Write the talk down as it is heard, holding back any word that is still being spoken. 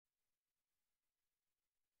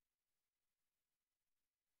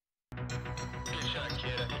Good shot,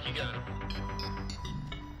 kid. I think you got him.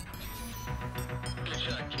 Good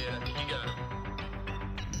shot, kid. I think you got him.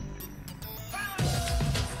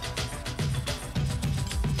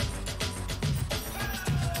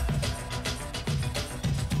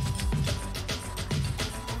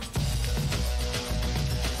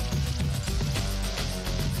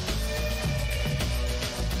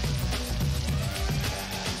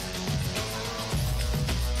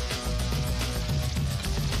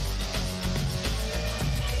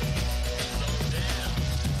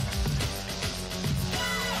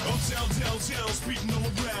 Speeding all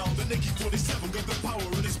around, the Nikki 47 got the power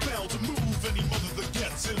and it's bound to move any mother that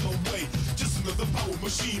gets in the way. Just another power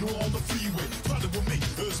machine on the freeway. Riding with me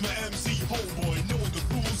is my MC homeboy, knowing the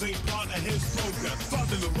rules ain't part of his program.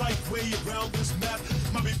 Finding the right way around this map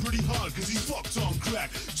might be pretty hard cause he's fucked on crack.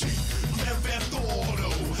 G, Grand Theft Auto,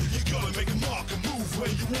 you gotta make a mark and move where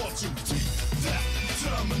you want to. T, that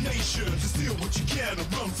determination to steal what you can and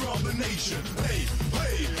run from the nation. Hey,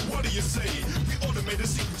 hey, what do you say? We automate a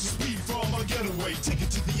secret to speed from our getaway. Take it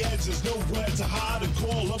to the edge, there's nowhere to hide, and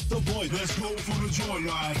call up the boys. Let's go for the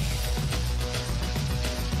joyride.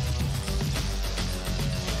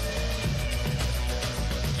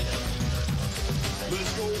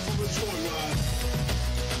 Let's go for the joyride.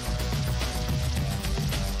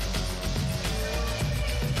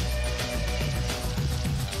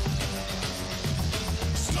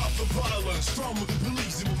 Violence from the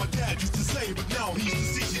police and what my dad used to say, but now he's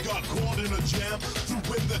deceased. He got caught in a jam, threw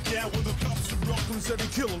in the can when the cops in Brooklyn said he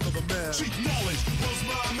killed another man. Cheap knowledge was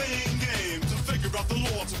my main game, to figure out the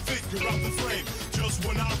law, to figure out the frame. Just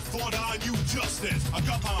when I thought I knew justice, a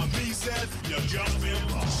cop on me said, you just been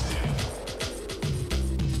busted.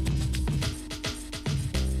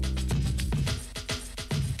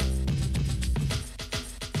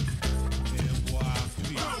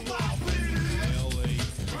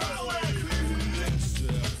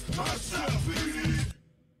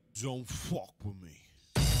 Don't fuck with me.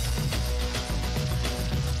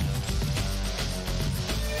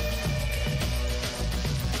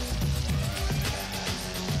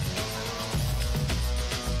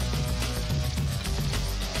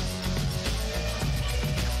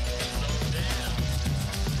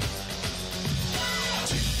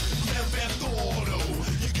 Grand Theft Auto,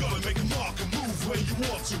 you gotta make a mark and move where you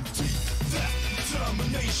want to. That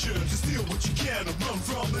determination to steal what you can and run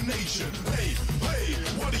from the nation. Hey, hey,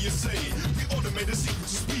 what do you say? We automate a secret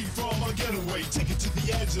to speed from our getaway. Take it to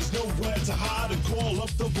the edge, there's nowhere to hide, and call up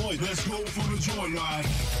the boys. Let's go for the joyride.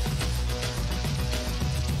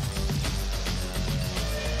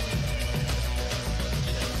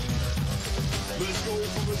 Let's go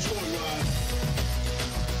for the joyride.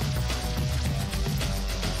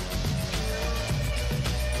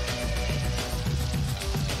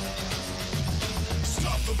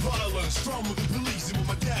 Violence from the police and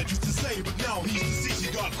what my dad used to say, but now he's deceased.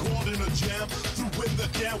 He got caught in a jam, threw in the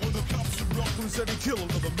can when the cops in Brooklyn said he killed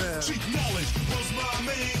another man. Cheap knowledge was my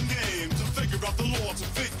main game, to figure out the law, to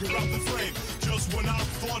figure out the frame. Just when I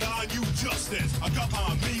thought I knew justice, a cop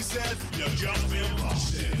on me said, you just been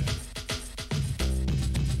busted.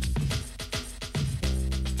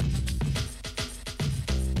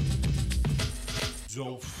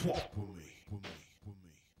 Don't fuck with me.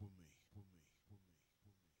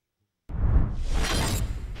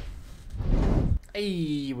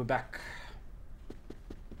 Hey, we're back.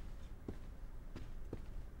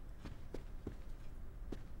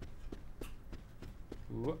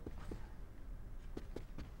 Ooh.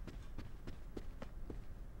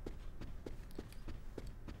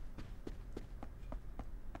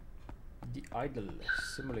 The Idol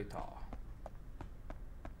Simulator.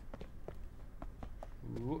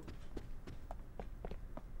 Ooh.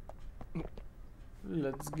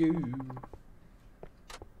 Let's go.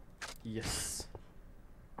 Yes.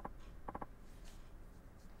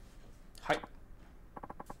 Hi.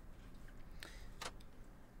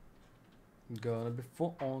 Gonna be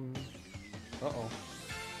fun. Uh-oh.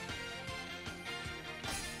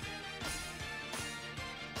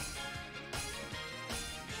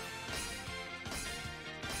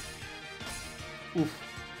 Oof.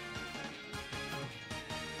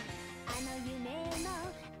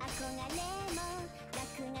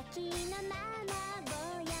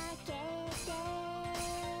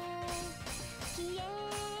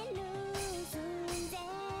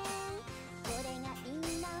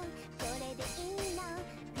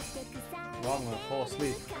 Wow, I'm gonna fall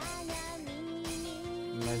asleep.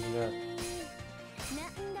 Imagine that.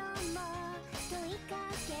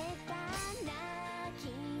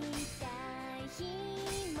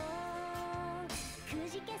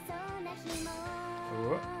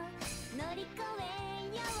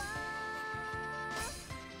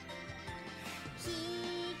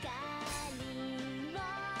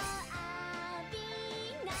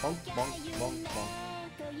 Bonk, bonk, bonk, bonk.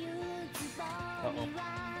 Uh-oh.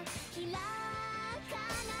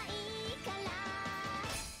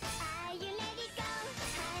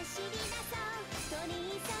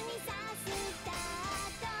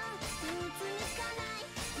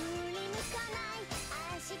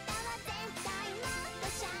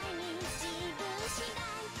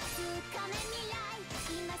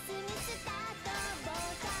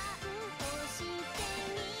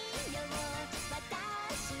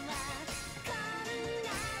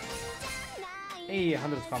 Hey,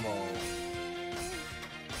 100 combo.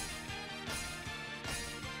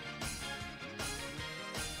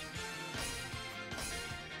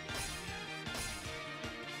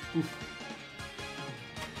 Oof.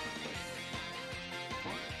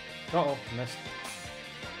 Uh-oh, missed.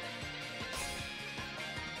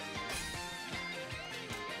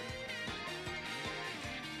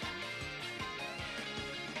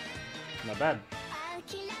 Not bad.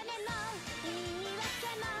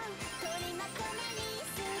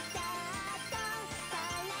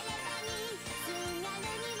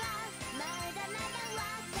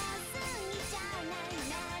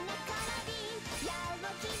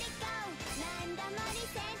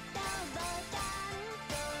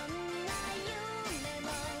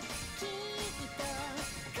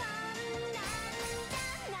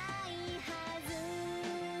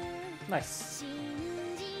 Nice.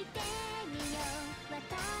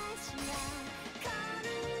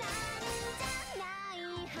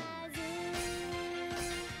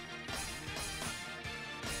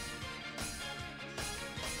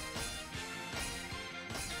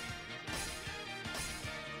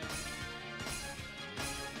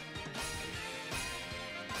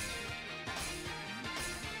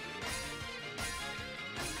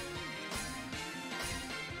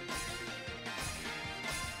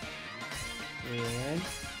 And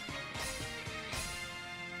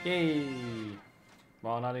yay!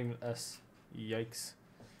 Well, not even S. Yikes.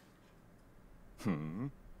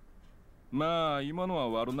 まあ今のは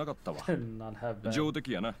悪なかったわ。 Not have bad. 上出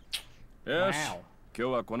来やな。よし、 Wow. 今日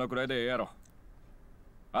はこのくらいでええやろ。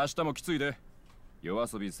明日もきついで。夜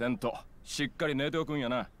遊びせんとしっかり寝ておくんや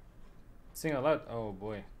な。 Sing out loud. Oh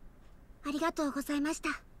boy. ありがとうございました。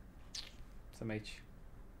 Some H.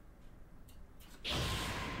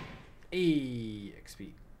 Hey,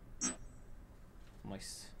 XP.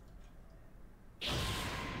 Nice.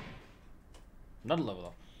 Another level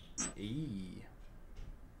up. Hey.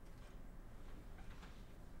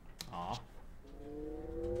 Aw.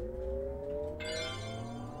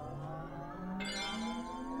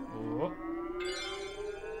 Oh.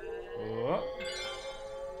 Oh.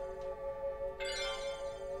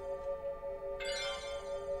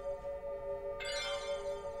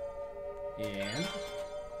 And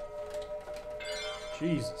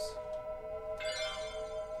Jesus.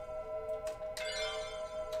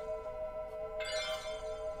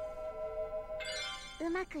う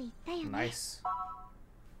まくいったよね。 Nice.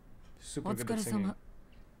 Super お good 疲 at れ singing. 様。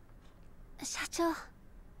社長、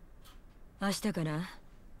明日から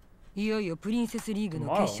いよいよプリンセスリーグの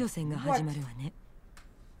決勝戦が始まるわね。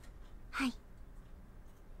はい。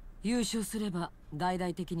優勝すれば大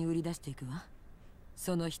々的に売り出していくわ。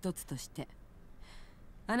その一つとして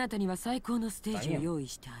あなたには最高のステージを用意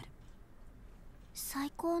してある。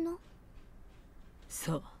最高の？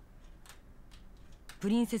そう。プ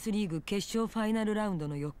リンセスリーグ決勝ファイナルラウンド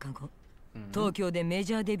の4日後、東京でメ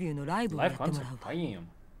ジャーデビューのライブをや Live ってもら concert. うわ。 Damn.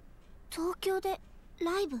 東京で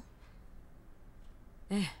ライブ？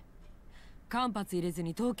ええ。間髪入れず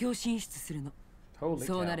に東京進出するの。 Holy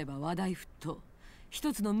そうなれ cow. ば話題沸騰。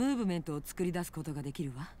一つのムーブメントを作り出すことができ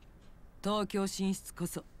るわ。東京進出こ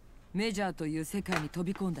そメジャーという世界に飛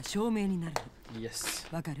び込んだ証明になるの。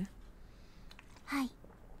 Yes. わかる？はい。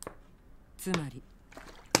つまり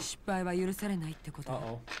失敗は許されないってこと。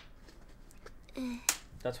 Uh-oh.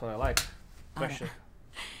 That's what I like. あら Pressure.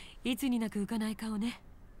 いつになく浮かない顔ね。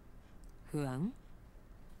不安？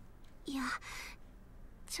いや、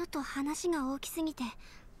ちょっと話が大きすぎて、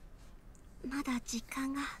まだ実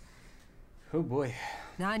感が。Oh boy.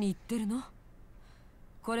 何言ってるの？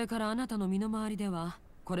これからあなたの身の回りでは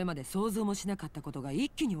これまで想像もしなかったことが一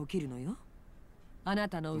気に起きるのよ。あな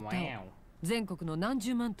たの歌を Wow. 全国の何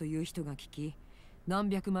十万という人が聞き、何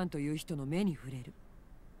百万という人の目に触れる。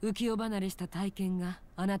浮世離れした体験が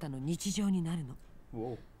あなたの日常になるの。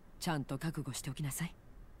 Whoa. ちゃんと覚悟しておきなさい。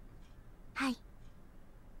はい。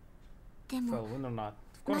で If I'll も、 win or not. Of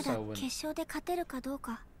ま course だ I'll 決 win. 勝で勝てるかどう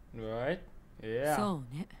か。 Right? Yeah. そ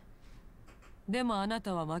うね。でもあな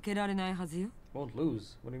たは負けられないはずよ。Won't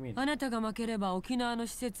lose. What do you mean? あなたが負ければ沖縄の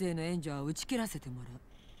施設への援助は打ち切らせてもらう。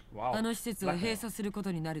 Wow. あの施設を閉鎖するこ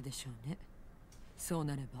とになるでしょうね。そう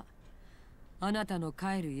なればあなたの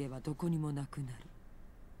帰る家はどこにもなくなる。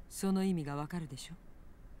その意味がわかるでしょ。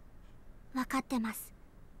分かってます。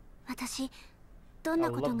私どん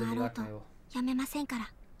なことがあろうとやめませんか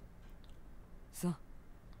ら。そう。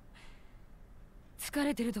疲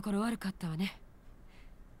れてるところ悪かったわね。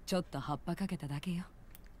ちょっと葉っぱかけただけよ。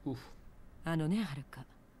Oof. あのね、はるか。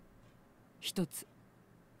一つ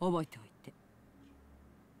覚えておいて。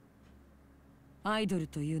アイドル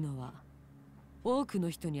というのは多くの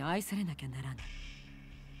人に愛されなきゃならない。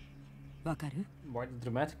わかる？ Why the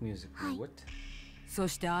dramatic music? What? そ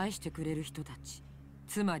して愛してくれる人たち、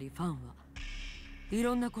つまりファンはい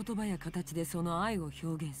ろんな言葉や形でその愛を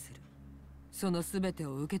表現する。その全て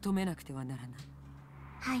を受け止めなくてはならない。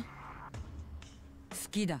はい。好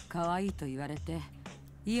きだ、可愛いと言われて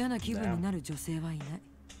嫌な気分になる女性はいない。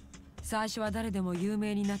最初は誰でも有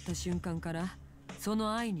名になった瞬間からそ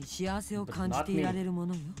の愛に幸せを感じていられるも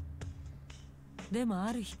のよ。でも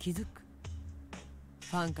ある日気づく。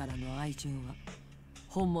ファンからの愛情は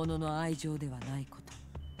本物の愛情ではないこ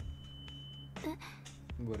と。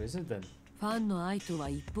What is it then? ファンの愛とは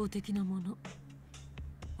一方的なもの。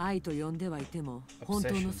愛と呼んではいても本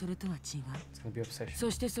当のそれとは違う。It's gonna be obsession.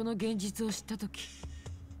 そしてその現実を知ったとき、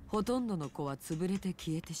ほとんどの子は潰れて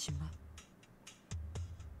消えてしま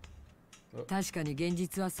う。確かに現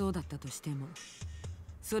実はそうだったとしても、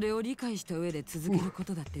それを理解した上で続けるこ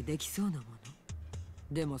とだってできそうなもの。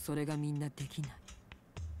でもそれがみんなできない。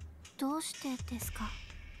どうしてですか？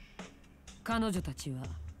彼女たちは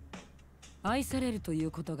愛されるという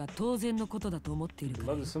ことが当然のことだと思っているか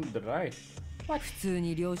ら Love よ。 is something right. 普通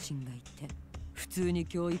に両親がいて、普通に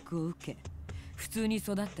教育を受け、普通に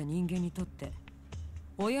育った人間にとって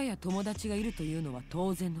親や友達がいるというのは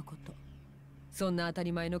当然のこと。そんな当た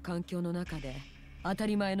り前の環境の中で当た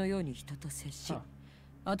り前のように人と接し、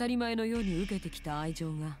当たり前のように受けてきた愛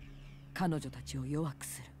情が彼女たちを弱く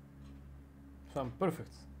する。 So I'm perfect.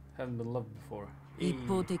 Haven't been loved before. 一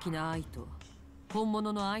方的な愛と本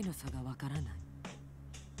物の愛の差がわからない。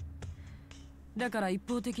だから一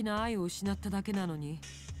方的な愛を失っただけなのに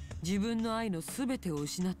自分の愛の全てを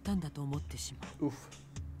失ったんだと思ってしまう。 Oof.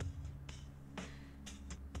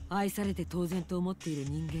 愛されて当然と思っている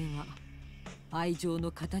人間は愛情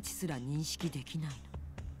の形すら認識できないの。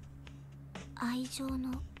愛情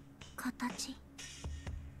の形。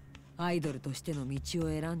アイドルとしての道を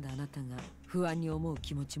選んだあなたが不安に思う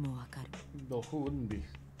気持ちもわかる。 Though who wouldn't be?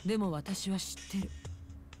 でも私は知ってる。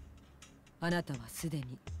あなたはすで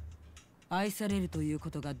に愛されるというこ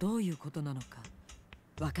とがどういうことなのか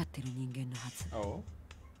分かってる人間のはず。 Oh.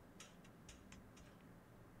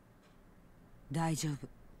 大丈夫。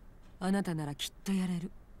あなたならきっとやれる。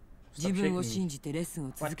自分を信じてレッスン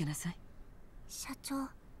を続けなさい。社長。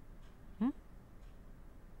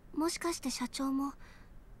もしかして社長も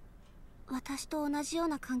私と同じよう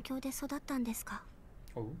な環境で育ったんですか？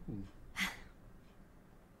 Oh.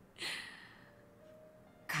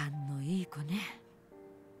 勘のいい子ね。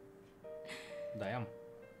 Damn.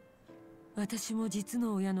 私も実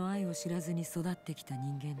の親の愛を知らずに育ってきた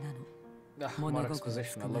人間なの。 Ah, 物 more 心つ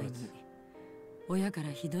exposition. く I 前 love に it. 親から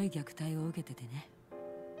ひどい虐待を受けててね。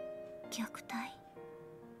虐待。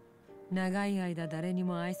長い間誰に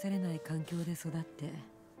も愛されない環境で育って、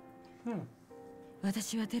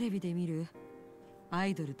私はテレビで見るア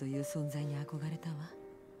イドルという存在に憧れたわ。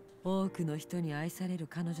多くの人に愛される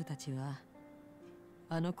彼女たちは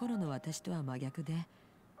あの頃の私とは真逆で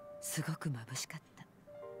すごく眩しかった。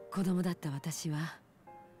子供だった私は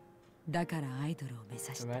だからアイドルを目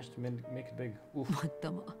指した。 Managed to make it big. Oof. もっ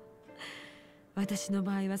とも私の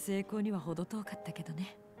場合は成功には程遠かったけど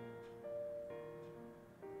ね。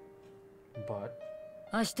 But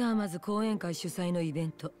明日はまず講演会主催のイベ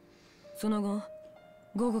ント。その後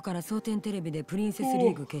午後から蒼天テレビでプリンセスリ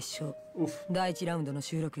ーグ決勝 oof. 第1ラウンドの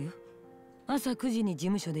収録よ。朝9時に事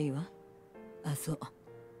務所でいいわ。あ、そう、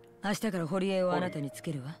明日から堀江をあなたにつ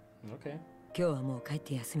けるわ。 Okay. 今日はもう帰っ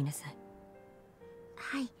て休みなさい。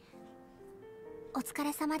はい。お疲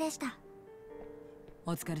れ様でした。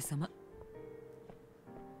お疲れ様。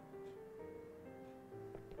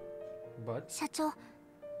 But 社長、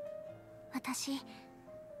私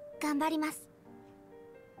頑張ります。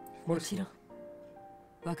 of も course. ちろん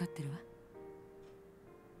分かってるわ。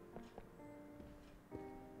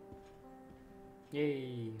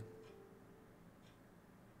 Yay.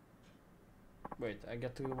 Wait, I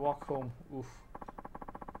get to walk home. Oof.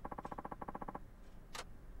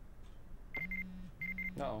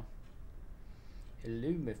 Uh-oh.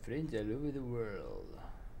 Hello, my friends all over the world.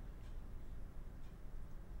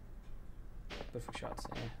 perfect shots.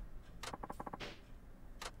 Yeah.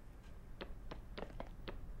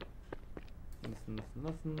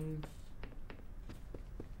 Nothing.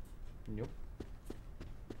 Nope.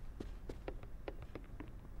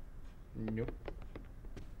 Nope.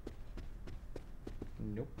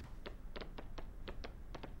 Nope.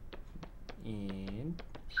 And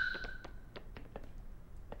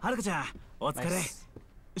はるかちゃん、お疲れ。nice.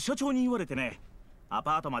 所長に言われてね、ア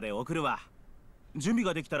パートまで送るわ。準備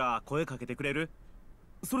ができたら声かけてくれる？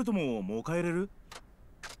それとももう帰れる？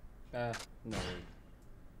 No.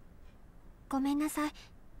 ごめんなさい。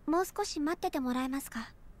もう少し待っててもらえます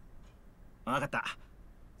か？わかった。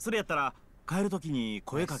それやったら帰るときに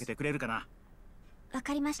声かけてくれるかな？わ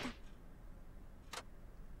かりました。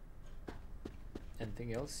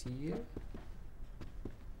Anything else here?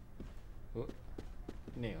 Oh.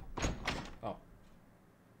 Neo. Oh.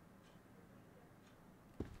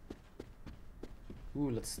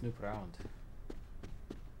 Ooh, let's snoop around.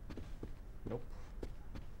 Nope.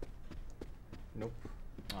 Nope.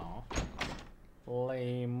 Aw.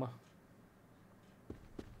 Lame.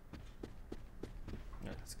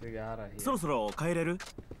 Let's get out of here. そろそろ帰れる？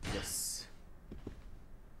 Yes.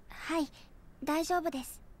 はい、大丈夫で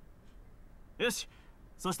す。よし、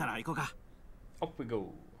そしたら行こうか。Up we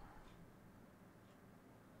go.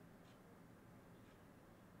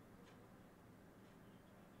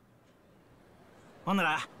 ほんな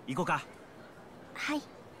ら行こうか。はい。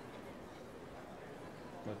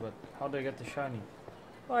But how do I get the shiny?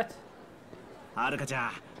 What? はるかちゃ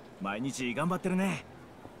ん、毎日頑張ってるね。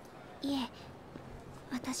いえ、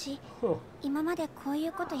私 Oh. 今までこうい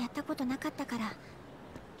うことやったことなかったから、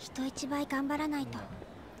人一倍頑張らないと。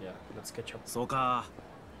Yeah, let's catch up. そうか。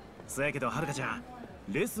そやけどはるかちゃん、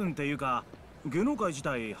レッスンっていうか芸能界自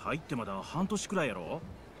体入ってまだ半年くらいやろ？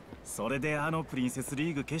それであのプリンセス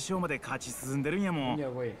リーグ決勝まで勝ち進んでるんやもん。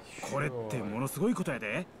 Yeah, wait. これってものすごいことや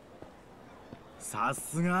で。さ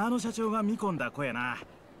すがあの社長が見込んだ子やな。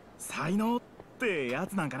才能ってや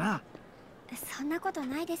つなんかな。そんなこと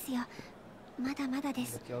ないですよ。まだまだで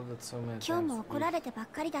す。 But y'all did so many 今日も times. 怒られてばっ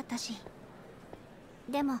かりだったし。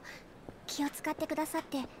でも気を使ってくださっ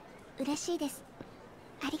て嬉しいです。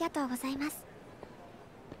ありがとうございます。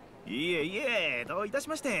いえいえ、どういたし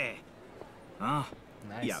まして。あ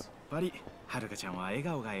あ、 Nice. やっぱりはるかちゃんは笑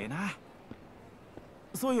顔がええな。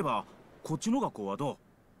そういえばこっちの学校はど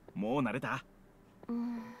う？もう慣れた？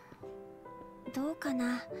どうか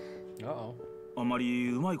な。 Uh-oh. あんまり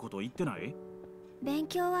うまいこと言ってない？勉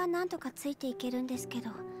強はなんとかついていけるんですけど、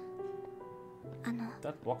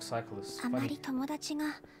That walk cycle is あま funny. り友達が。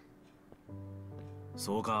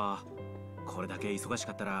そうか。これだけ忙し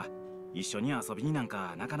かったら一緒に遊びになん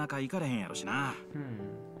かなかなか行かれへんやろしな。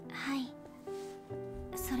はい。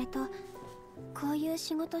それとこういう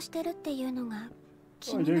仕事してるっていうのが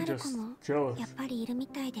気になる子もやっぱりいるみ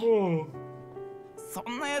たいで。そ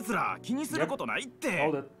んなやつら気にすることないって。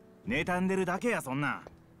 Hold it. 妬んでるだけやそんなん。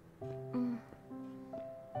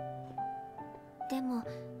でも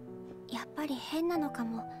やっぱり変なのか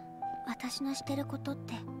も、私のしてることっ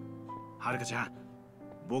て。はるかちゃん、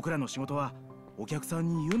僕らの仕事はお客さん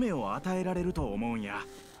に夢を与えられると思うんや。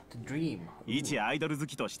 The dream. 一アイドル好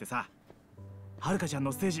きとしてさ、はるかちゃん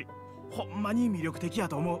のステージほんまに魅力的や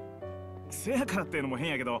と思う。せやからっていうのも変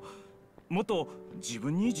やけど、もっと自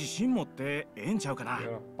分に自信持ってええんちゃうかな。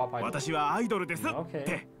 You're a pop idol. 私はアイドルですっ Okay.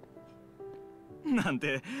 て。なん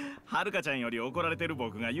てはるかちゃんより怒られてる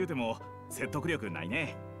僕が言うても説得力ない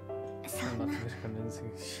ね。そ I'm ん not な。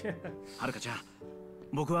 convincing. はるかちゃん、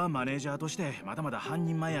僕はマネージャーとしてまだまだ半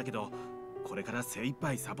人前やけど、これから精一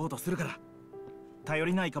杯サポートするから。頼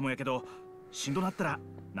りないかもやけど、しんどなったら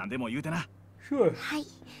何でも言うてな。 Sure. はい。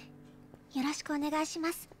よろしくお願いし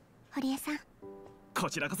ます、堀江さん。こ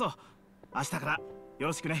ちらこそ明日からよ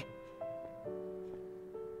ろしくね。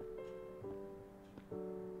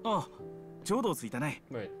あ、ちょうど着いたね。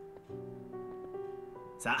 Wait.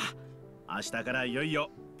 さあ、明日からいよいよ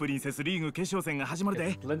プリンセスリーグ決勝戦が始まる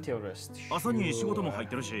で。 Plenty of rest. 朝に仕事も入っ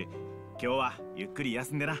てるし、今日はゆっくり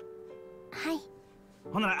休んでな。はい。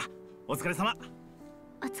ほんならお疲れ様。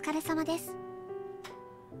お疲れ様です。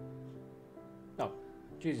 Oh,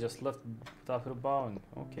 geez, just left without bowing.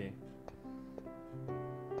 Okay.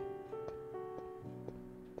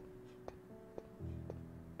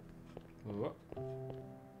 Whoa.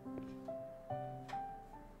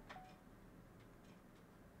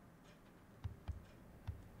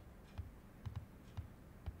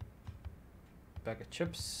 Bag of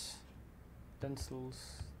chips,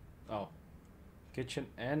 utensils. Oh, kitchen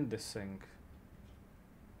and the sink.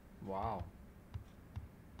 Wow.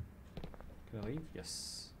 Can I leave?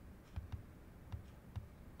 Yes.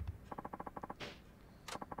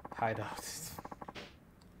 Hideout.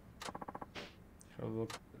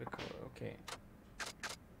 Recover, okay.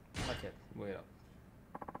 Not yet, wait up.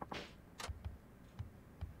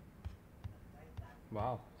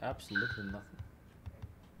 Wow, absolutely nothing.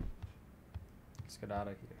 Let's get out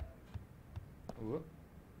of here. Whoop.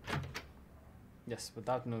 Yes,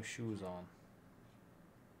 without no shoes on.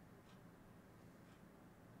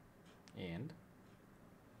 And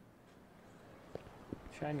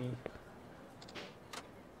shiny.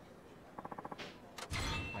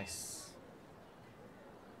 Nice.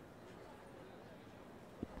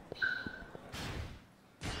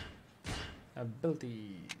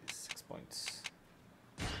 Abilities, 6 points.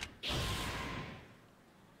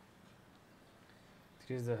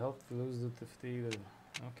 Decrease the health, lose the 50.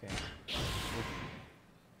 Okay. Oof.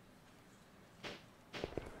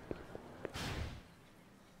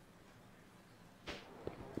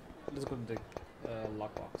 Let's go to the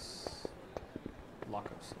lockbox.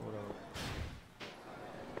 Lockups, or whatever.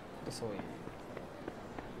 This way.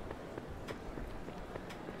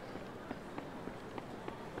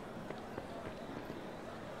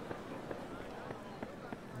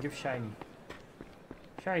 Give shiny.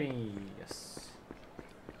 Shiny, yes.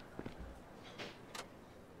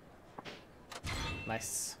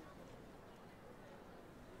 Nice.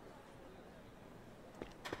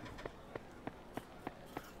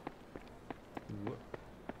 Whoop.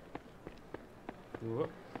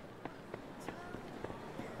 Whoop.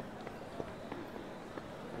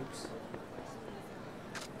 Oops.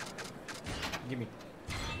 Gimme.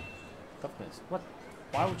 Toughness. What?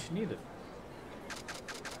 Why would you need it?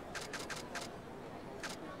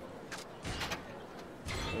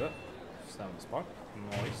 Sound spark.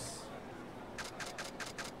 Nice.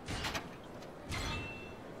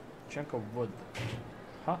 Chunk of wood.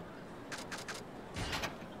 Huh?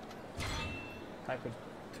 Type of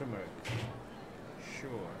turmeric. Sure.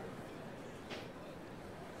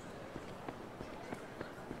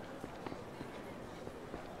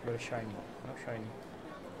 Very shiny. No shiny.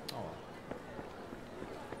 Oh.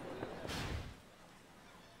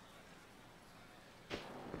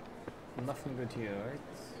 Nothing good here, right?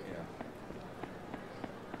 Yeah.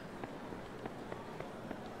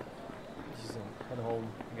 Just head home,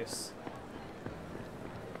 I guess.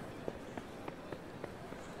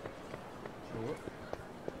 Whoop.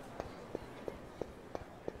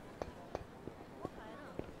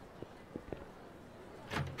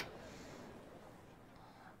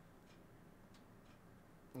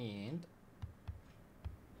 And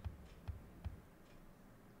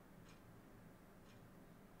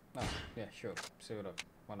oh, yeah, sure. Save it up.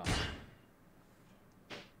 Why not?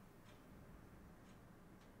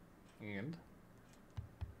 And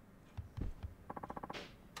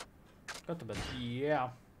go to bed. Yeah.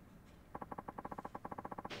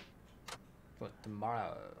 For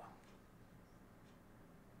tomorrow.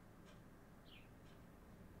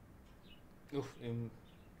 Oof, in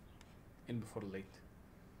before late.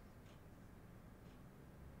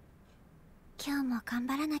 今日も頑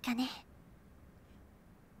張らなきゃね。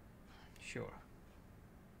Sure.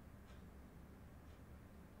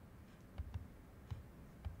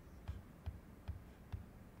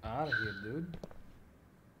 Out of here, dude.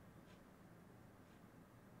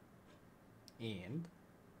 And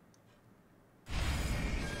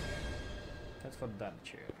that's for that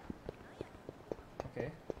chair.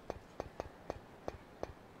 Okay.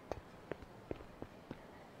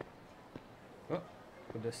 Oh,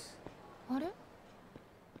 with this. あれ？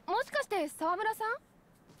もしかして沢村さん？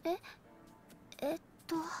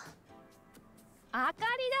あか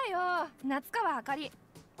りだよ。夏川あかり。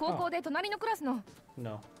高校で隣のクラスの。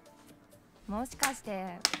No. もしかし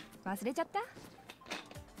て忘れちゃった？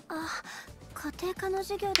あ、家庭科の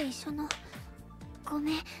授業で一緒の。ご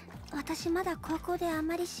めん、私まだ高校であん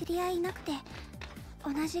まり知り合いいなくて、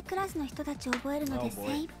同じクラスの人たちを覚えるので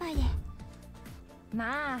精一杯で。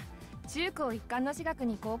まあ、中高一貫の私学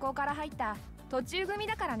に高校から入った途中組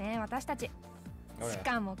だからね、私たち。し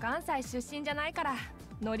かも関西出身じゃないから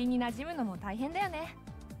ノリに馴染むのも大変だよね。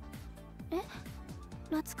え、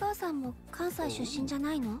夏川さんも関西出身じゃ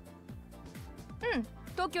ないの？うん、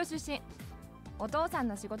東京出身。お父さん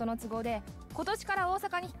の仕事の都合で今年から大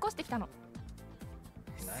阪に引っ越してきたの。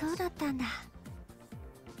そうだったんだ。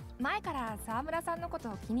前から沢村さんのこと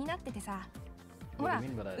気になっててさ、ほら、う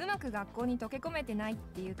まく学校に溶け込めてないっ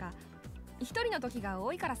ていうか、一人の時が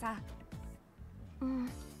多いからさ。うん。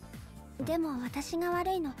でも私が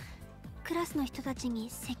悪いの。クラスの人たち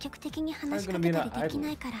に積極的に話しかけたりでき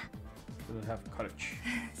ないから。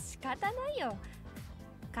仕方ないよ。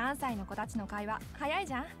関西の子たちの会話早い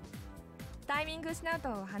じゃん。タイミング失う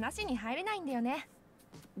と話に入れないんだよね。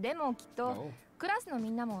でもきっとクラスのみ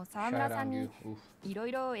んなも沢村さんにいろ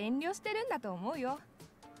いろ遠慮してるんだと思うよ。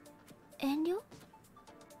遠慮？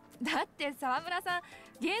だって沢村さん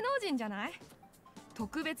芸能人じゃない？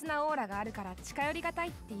特別なオーラがあるから近寄りがたい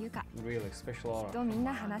っていうか、Really special き aura. っとみん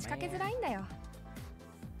な話しかけづらいんだよ。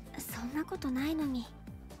そんなことないのに。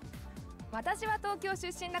私は東京出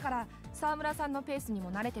身だから沢村さんのペースに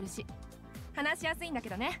も慣れてるし話しやすいんだけ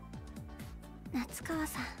どね。夏川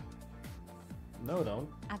さん。No, don't.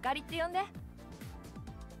 あかりって呼んで。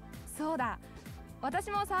そうだ、私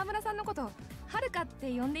も沢村さんのことはるかって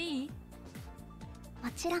呼んでいい？も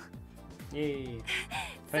ちろん。Yay.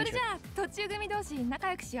 それじゃあ途中組同士仲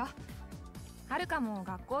良くしよう。はるかも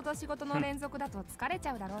学校と仕事の連続だと疲れち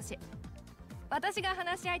ゃうだろうし私が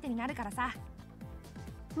話し相手になるからさ。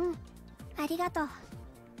うん、ありがとう。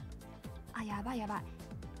あ、やばいやばい。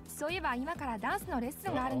そういえば今からダンスのレッス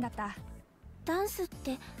ンがあるんだった。ダンスっ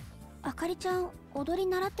てあかりちゃん踊り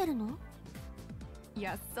習ってるの？い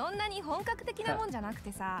や、そんなに本格的なもんじゃなく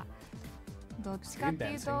てさ、どっちかって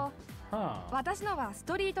いうと私のはス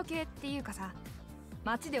トリート系っていうかさ、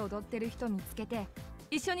街で踊ってる人見つけて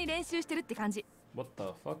一緒に練習してるって感じ。 What the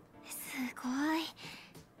fuck? すごい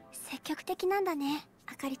積極的なんだね、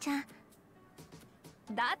あかりちゃん。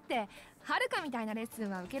だってはるかみたいなレッスン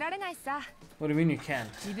は受けられないしさ。 What do you mean you can't?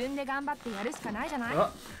 自分で頑張ってやるしかないじゃない。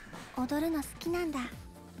踊るの好きなんだ。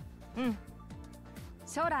うん、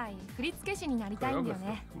将来振付師になりたいんだよ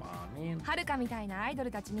ね。 Come on, man. はるかみたいなアイド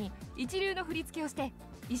ルたちに一流の振り付けをして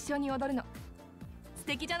一緒に踊るの素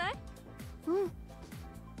敵じゃない？うん。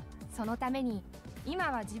そのために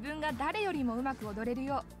今は自分が誰よりもうまく踊れる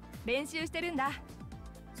よう練習してるんだ。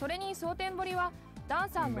それに蒼天堀はダン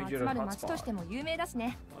サーの集まる街としても有名だし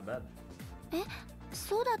ね。え、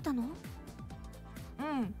そうだったの？う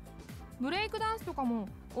ん、ブレイクダンスとかも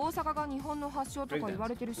大阪が日本の発祥とか言わ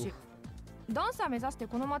れてるし、ダンサー目指して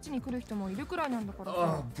この街に来る人もいるくらいなんだから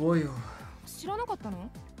さ。知らなかったの？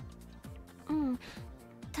うん、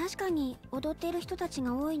確かに踊っている人たち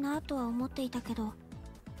が多いなとは思っていたけど。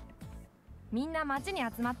みんな街に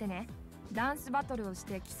集まってね、ダンスバトルをし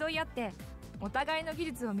て競い合ってお互いの技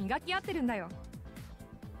術を磨き合ってるんだよ。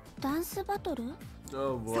ダンスバトル？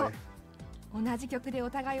 Oh boy. そう、同じ曲でお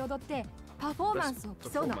互い踊ってパフォーマンスを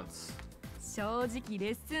競うの。正直レ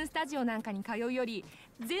ッスンスタジオなんかに通うより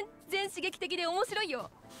全然刺激的で面白い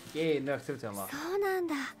よ。Yay, no activity unlocked. そうなん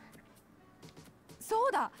だ。そ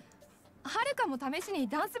うだ、はるかも試しに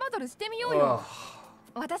ダンスバトルしてみようよ。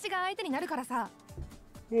私が相手になるからさ。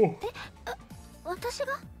私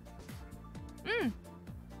が？うん、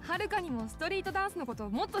はるかにもストリートダンスのことを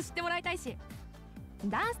もっと知ってもらいたいし、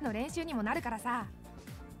ダンスの練習にもなるからさ。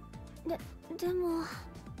でも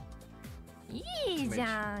いいじ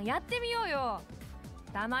ゃん、やってみようよ。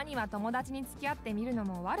たまには友達に付き合ってみるの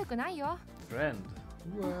も悪くないよ。 Friend.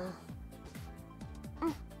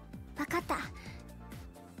 分かった。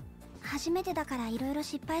初めてだからいろいろ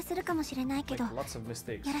失敗するかもしれないけど、 Like lots of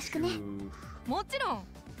mistakes. よろしくね。もちろん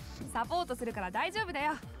サポートするから大丈夫だ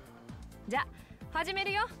よ。じゃあ始め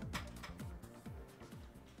るよ。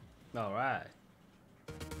 Alright.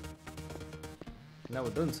 Now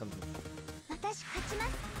we're doing something. 私勝ちま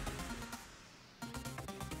す。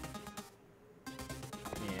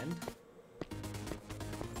And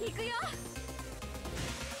行くよ。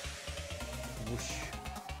 whoosh.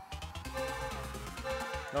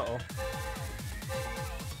 Uh-oh.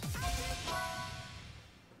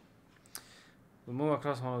 We move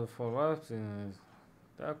across one of the four warps in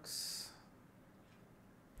ducks.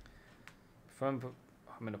 How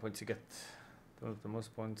many points you get? The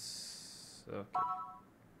most points. Okay.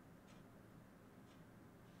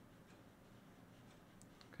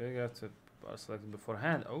 Okay, you have to select it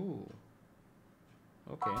beforehand. Oh.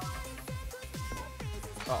 Okay.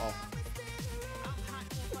 Uh-oh.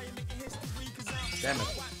 Damn it.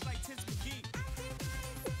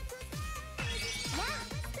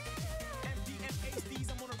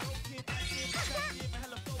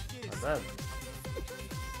 Not bad.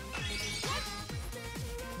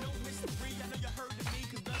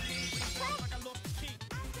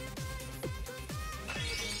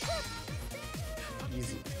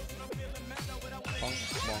 Easy. Bonk,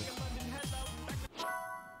 bonk.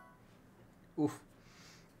 Oof.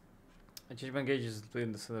 Achievement gauge is displayed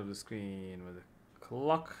in the center of the screen with a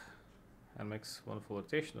clock and makes one full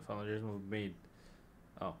rotation. The final adjustment will be made.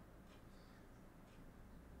 Oh.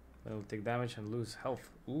 Then it will take damage and lose health.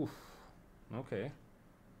 Oof. Okay.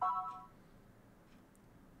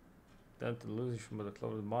 Then to lose by the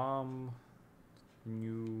close bomb.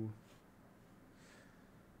 New.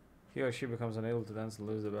 He or she becomes unable to dance and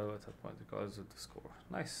lose the battle at that point, regardless of the score.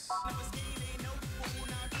 Nice.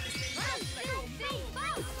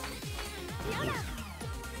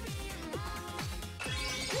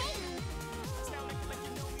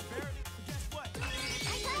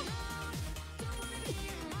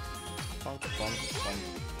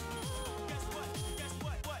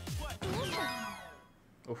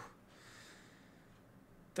 Oof.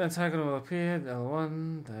 Then cycle will appear.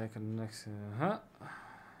 L1. That connects.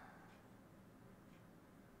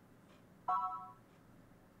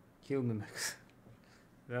 Kill mimics.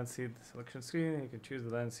 Lens heat selection screen. You can choose the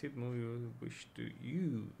lens heat move you wish to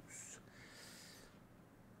use.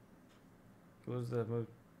 Use the move.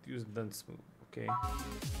 Use the lens move. Okay.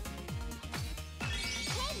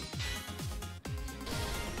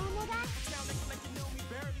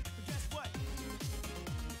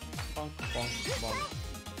 Bonk, bonk, bonk.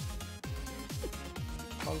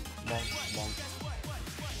 Bonk, bonk, bonk.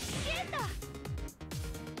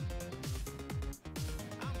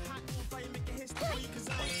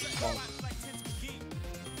 Bonk.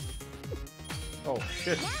 Oh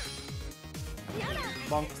shit.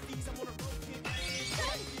 Bonk.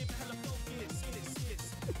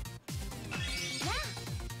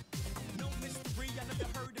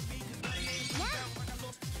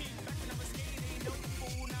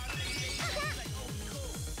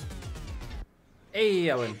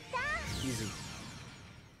 Hey, I win. Easy.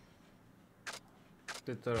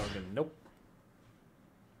 Good throw again. Nope.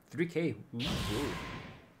 3K. Ooh.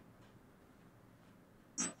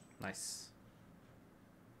 Nice.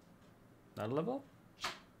 Not a level?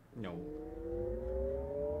 No.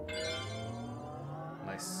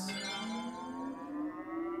 Nice.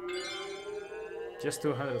 Just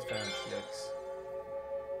 200 fans. Yikes.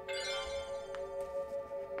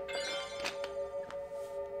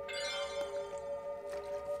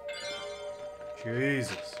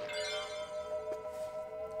 Jesus.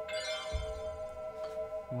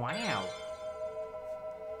 Wow.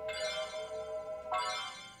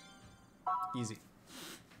 Easy.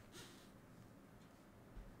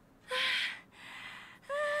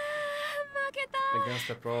 Against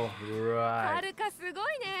the pro, right. はるかすごいね。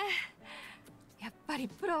やっぱり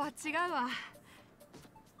プロは違うわ。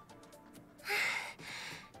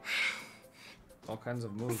All kinds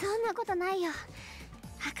of moves. そんなことないよ。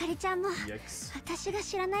あかりちゃんも Yikes. 私が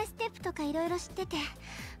知らないステップとかいろいろ知ってて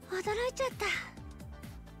驚いちゃった。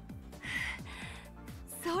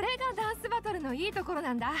それがダンスバトルのいいところ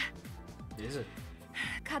なんだ。Is it?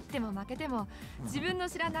 勝っても負けても自分の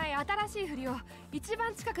知らない新しい振りを一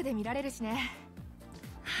番近くで見られるしね。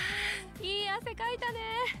いい汗かいたね。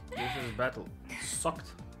This is battle.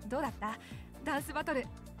 Sucked. どうだったダンスバトル。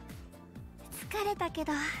疲れたけ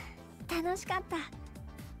ど楽しかった。よ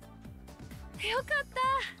かっ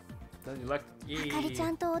た。 Then you like あかりち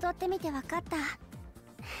ゃんと踊ってみて分かった。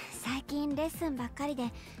最近レッスンばっかり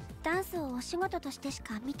でダンスをお仕事としてし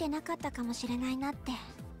か見てなかったかもしれないなって。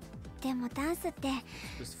でもダンスっても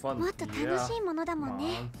っと楽しいものだもん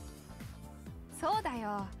ね。そうだ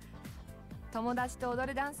よ。友達と踊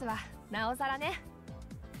るダンスはなおさらね。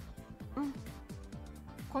うん。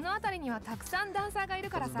この辺りにはたくさんダンサーがいる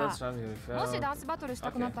からさ、もしダンスバトルし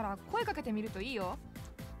たくなったら声かけてみるといいよ。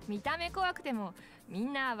見た目怖くてもみ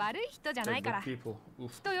んな悪い人じゃないからきっと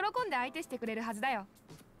喜んで相手してくれるはずだよ。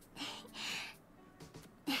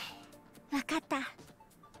分かった。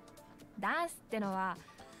ダンスってのは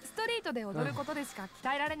ストリートで踊ることでしか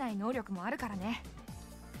鍛えられない能力もあるからね。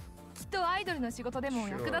きっとアイドルの仕事でも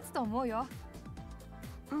役立つと思うよ。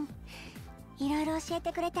うん。いろいろ教え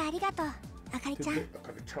てくれてありがとう、あかりちゃん。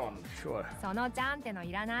そのちゃんっての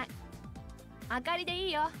いらない。あかりでい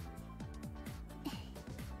いよ。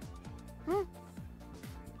うん。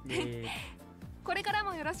これから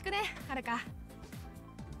もよろしくね、はるか。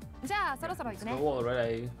じゃあそろそろ行くね。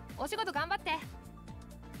お仕事頑張って。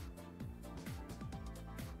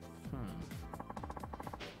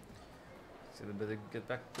So they better get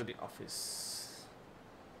back to the office.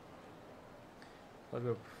 Let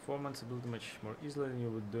your performance ability much more easily than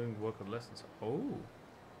you would doing workout lessons. Oh,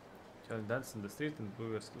 challenge dance in the street and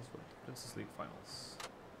improve your skills for the Princess League finals.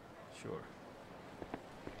 Sure.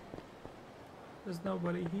 There's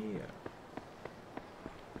nobody here.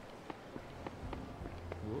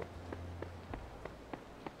 Whoa.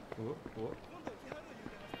 Whoa, whoa.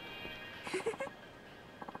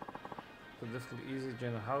 So difficult, easy,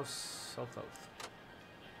 join the house, south.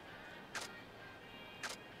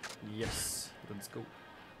 Yes, let's go.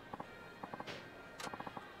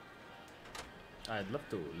 I'd love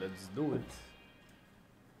to. Let's do it.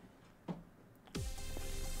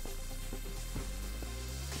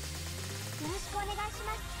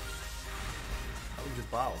 How would you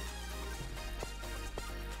bow?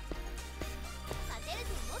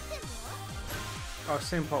 Oh,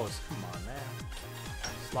 same pose. Come on, man.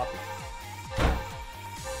 Sloppy.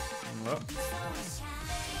 Oh.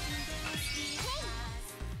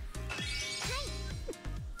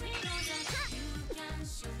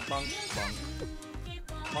 Bonk, bonk.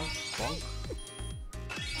 Bonk, bonk.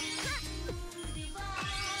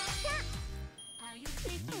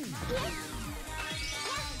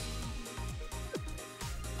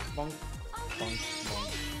 bonk, bonk,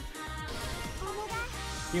 bonk.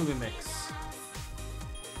 Healy mix.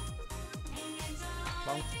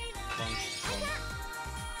 Bonk, bonk, bonk.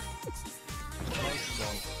 Bonk,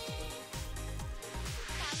 bonk.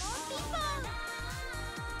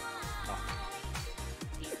 Ah.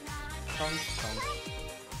 Bonk, bonk.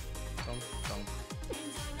 Bonk, bonk.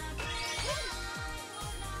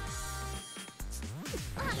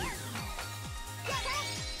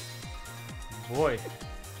 Boy.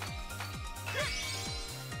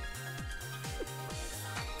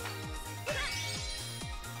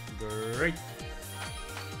 Great.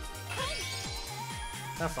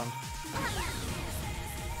 Have fun.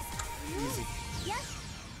 Easy.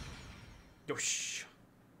 Yosh.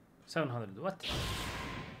 700. What?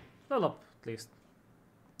 Level up, at least.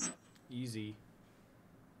 Easy.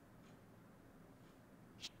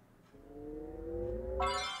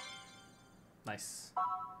 Nice.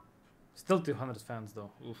 Still 200 fans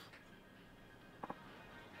though. Oof.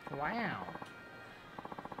 Wow.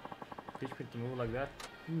 Teach me to move like that?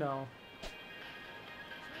 No.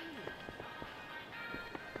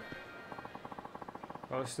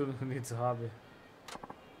 College student who needs a hobby.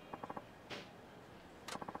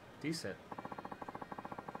 Decent.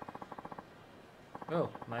 Oh,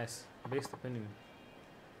 nice. Based opinion.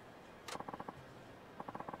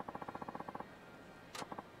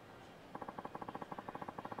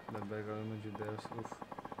 That background image there. Oof.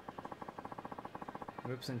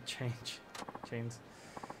 Whips and chains.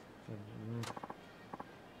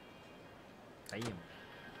 Damn.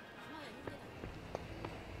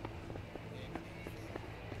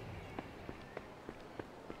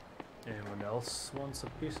 Anyone else wants a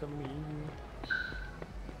piece of me?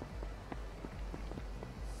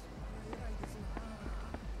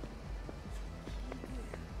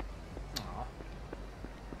 Aw.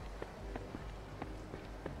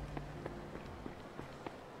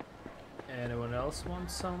 Anyone else want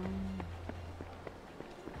some?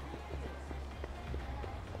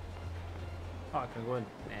 Oh, I can go in.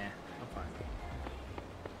 Nah, I'm fine.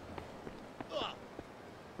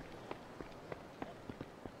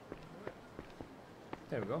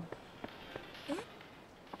 There we go.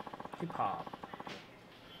 Hip hop.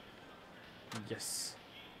 Yes.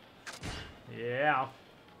 Yeah.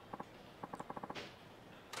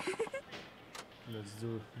 Let's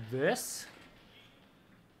do this.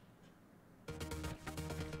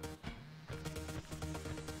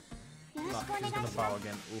 Ah, she's gonna bow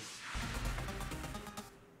again. Oof.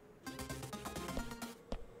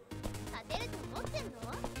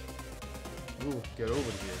 Ooh, get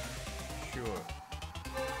over here. Sure.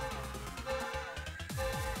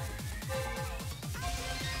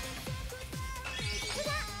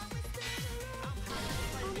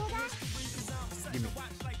 Gimme.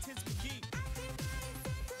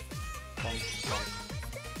 Bonk, bonk.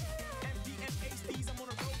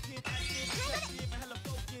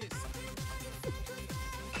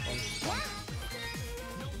 Bonk, bonk.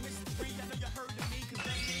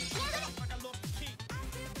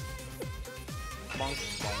 Bonk,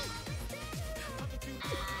 bonk.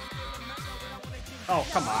 Oh,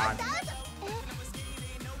 come on.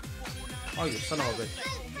 Oh, you son of a bitch.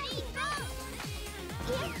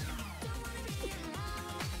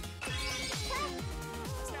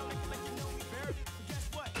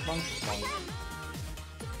 Bonk, bonk.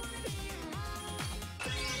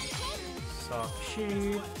 Suck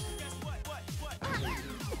shit.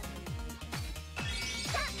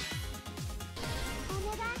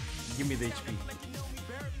 Give me the HP.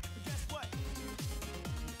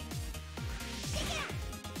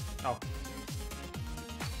 Oh.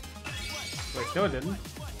 Wait, no, it didn't.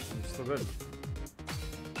 I'm still good.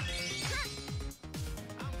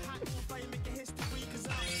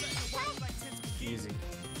 Easy.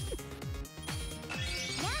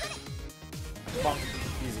 Bonk.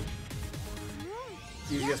 Easy.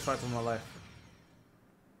 Easiest fight of my life.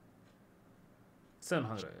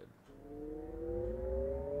 700.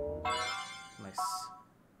 Nice.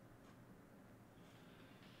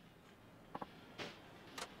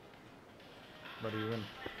 But you win,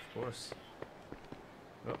 of course.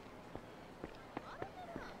 Oh.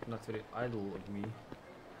 Not very idle of me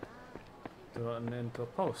to run into a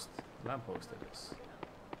post. Lamppost it is.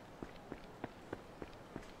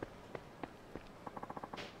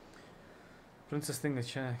 Princess thing that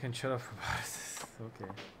can shut up about it.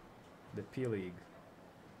 Okay. The P League.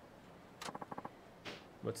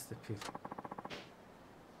 What's the P?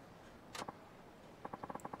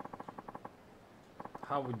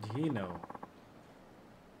 How would he know?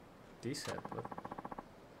 D said what?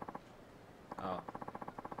 Oh.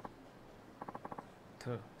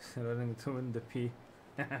 Running to win the P.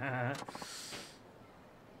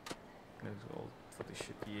 Let's go for this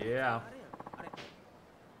shit. Yeah.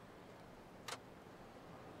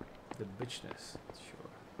 The bitchness. Sure.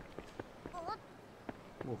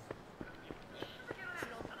 Move.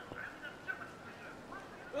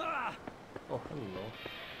 Oh, hello.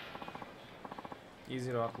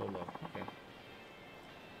 Easy rock, low low. Okay.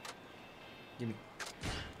 Gimme.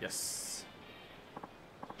 Yes.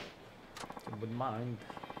 Good mind.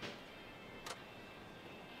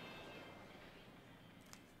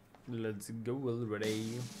 Let's go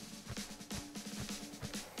already.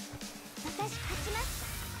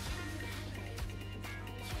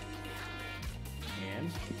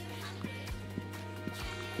 And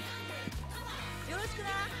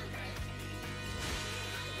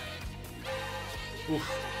oof.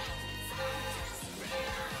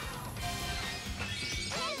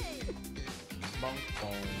 Bonk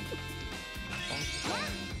bonk. Bonk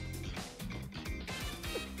bonk.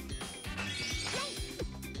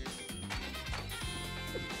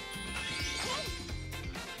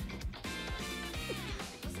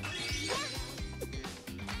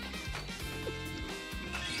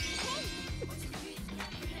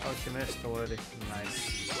 Oh, she missed already. Nice.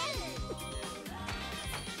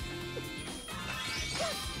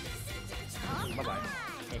 Bye bye.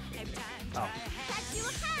 Oh.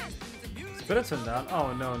 Spirits went down.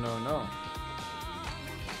 Oh no no no.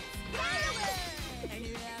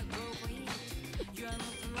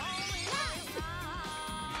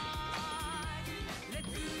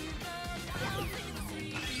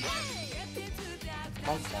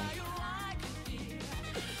 Bonk bonk.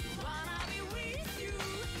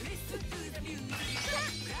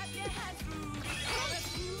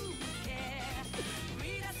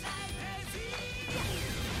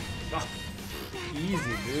 Oh,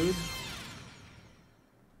 easy, dude.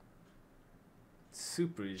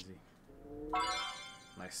 Super easy.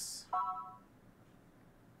 Nice.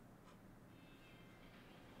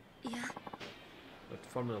 Yeah. But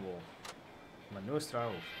formidable. My newest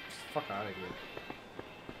rival. Just fuck out of here.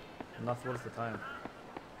 Not worth the time.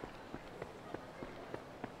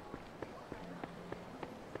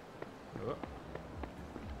 Oh.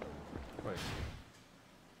 Wait.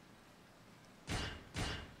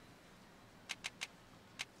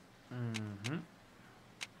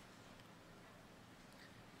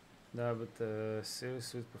 No, but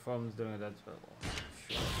serious with performance during that battle.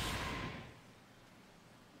 Sure.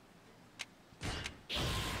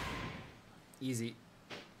 Easy.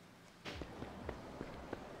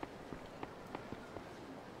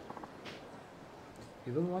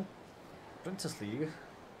 You don't want Princess League?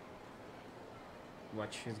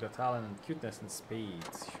 Watch, she's got talent and cuteness and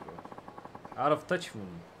spades, sure. Out of touch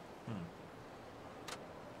moon.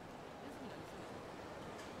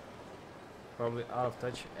 Probably out of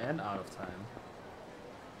touch and out of time.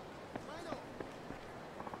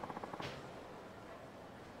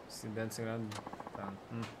 See dancing around town.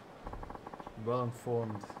 Well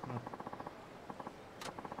informed.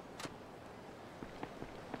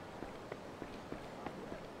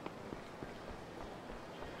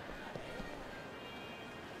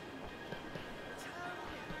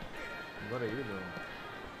 What are you doing?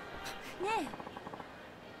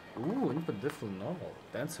 Ooh, input different normal.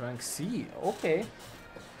 Dance rank C. Okay.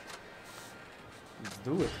 Let's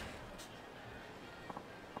do it.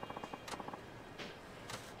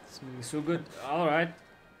 It's moving so good. Alright.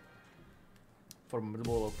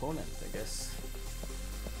 Formidable opponent, I guess.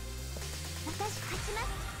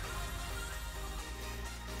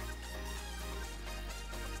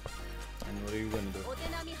 And what are you gonna do?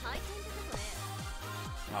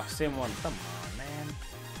 Oh, same one. Come on, man.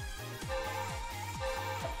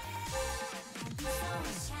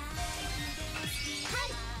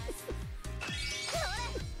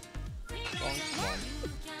 Bonk, bonk.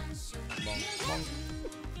 Bonk, bonk.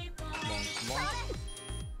 Bonk, bonk.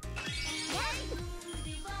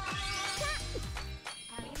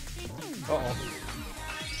 Uh-oh.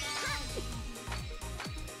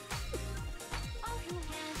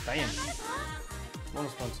 Damn.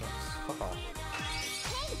 Bonus points. Fuck off.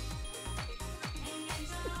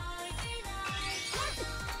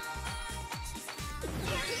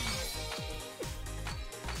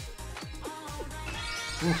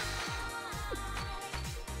 Oof.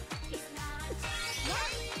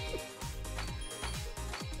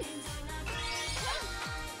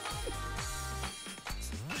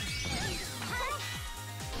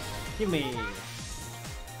 Give me.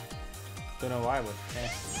 Don't know why, but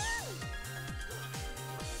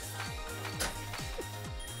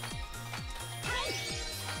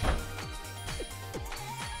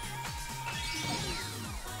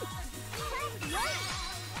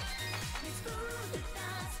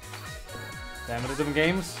Damn, rhythm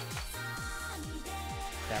games.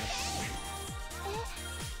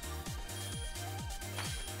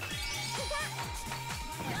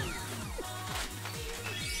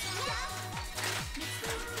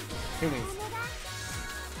 Kill me.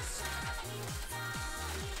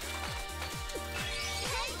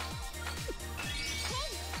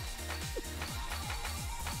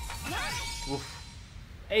 Oof.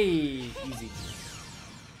 Hey, easy.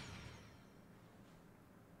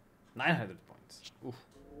 900 points. Oof.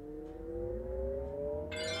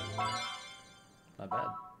 Not bad.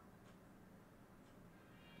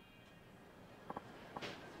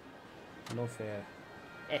 No fair.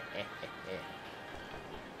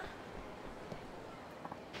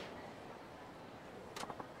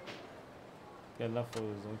 Get enough for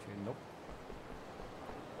those, don't you? Nope.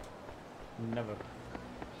 Never.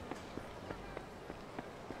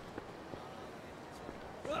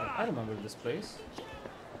 I remember this place.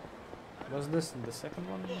 Was this in the second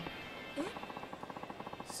one?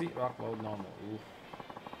 See, rock mode normal. Ooh.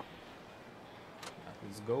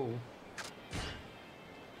 Let's go.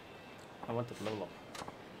 I want to level up.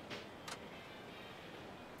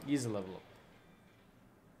 Easy level up.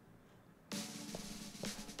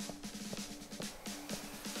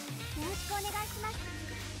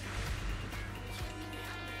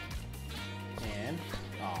 And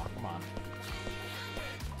oh, come on.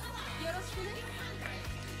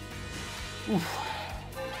 Oof.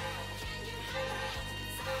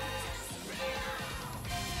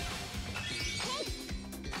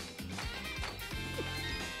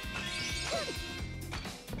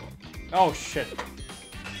 Oh shit.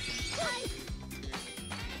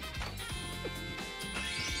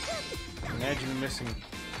 Imagine missing an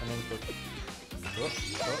input. Oh,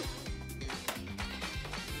 oh.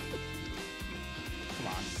 Come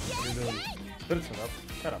on. What are you doing? Spirits it up.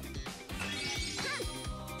 Shut up.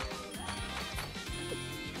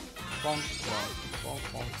 Bonk, bonk, bonk,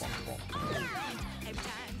 bonk, bonk, bonk.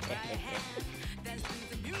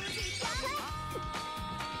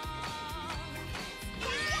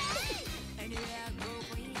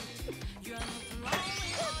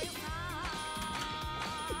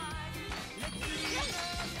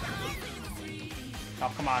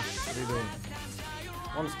 Oh, come on. What are you doing?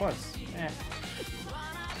 One spots. Eh.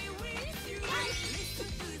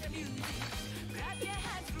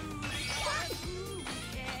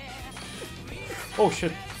 Oh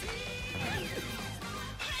shit.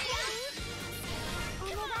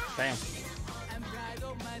 Damn.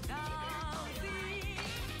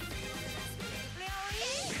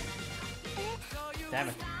 Damn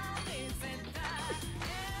it.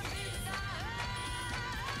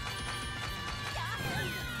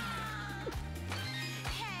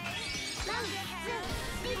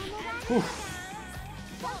 Whew.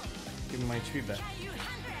 Give me my HP back.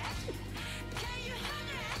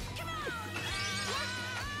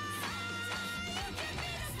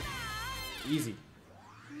 Easy.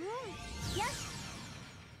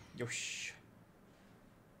 Yosh.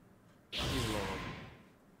 Easy level.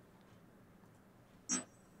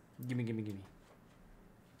 Gimme, gimme, gimme.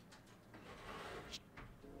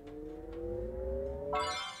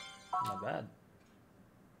 Not bad.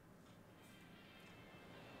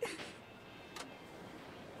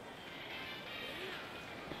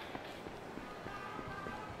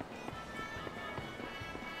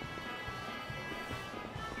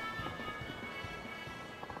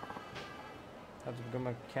 How to become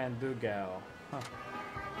a can-do gal. Huh.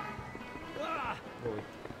 Boy.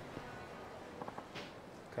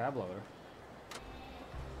 Crab lover.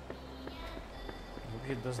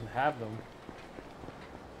 Maybe it doesn't have them.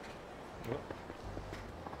 Whoop.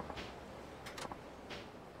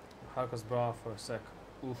 Haruka's bra for a sec.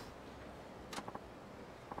 Oof.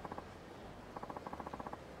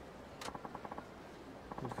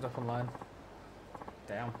 Look it up online.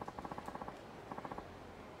 Damn.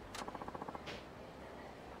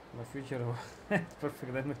 My future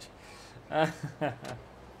perfect damage.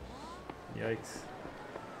 Yikes.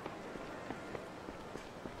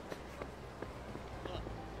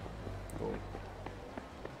 Cool.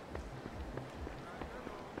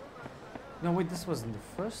 No wait, this wasn't the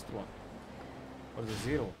first one. Or the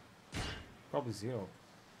zero. Probably zero.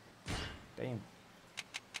 Damn.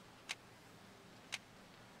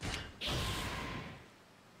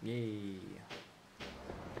 Yay.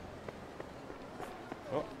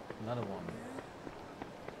 Oh, another one.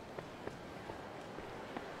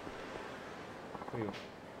 Who are you?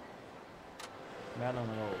 Man on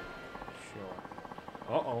the road. Sure.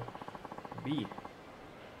 Uh-oh. B.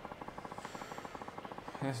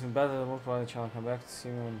 It's been better than most probably channel. Come back to see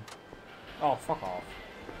me when... Oh, fuck off.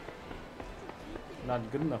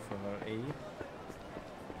 Not good enough for her, eh?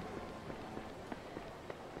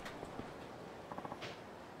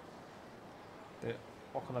 The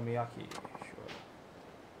Okonomiyaki. Sure.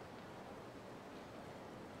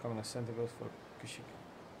 Coming to center goes for Kushiki.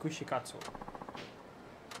 Kushikatsu.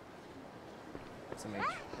 That's a mage.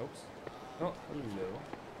 Oops. Oh, hello.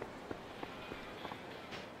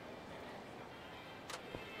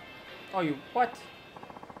 Oh, you what?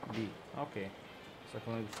 D. Okay. So I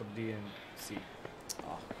can only for D and C.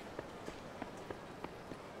 Oh.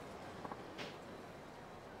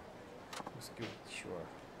 Skill, sure.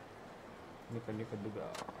 Nika duga.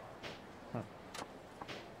 Huh.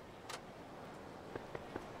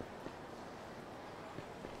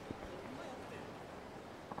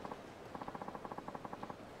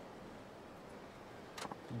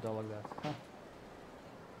 Dull like that. Huh.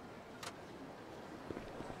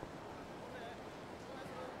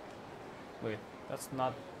 Wait, that's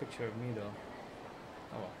not a picture of me though.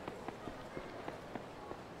 Oh well.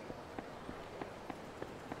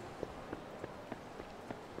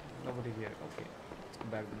 Nobody here. Okay, let's go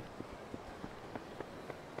back then.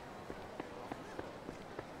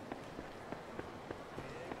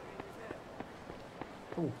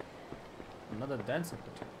 Oh, another dance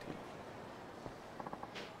opportunity.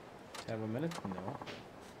 Have a minute? No.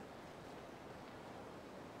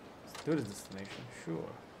 Let's do this destination.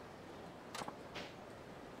 Sure.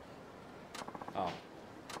 Oh.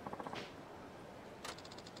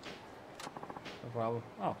 No problem.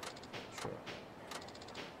 Oh, sure.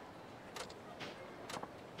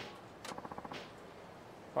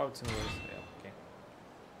 Parts and ways. Yeah, okay.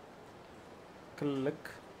 Click.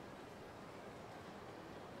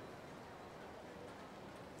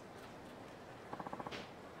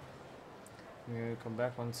 We're gonna come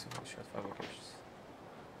back once we shot 5 locations.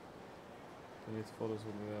 Delete photos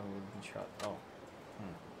will be shot. Oh.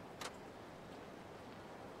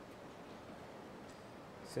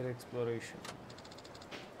 City exploration.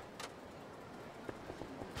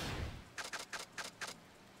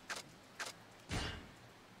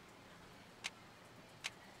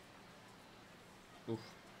 Oof.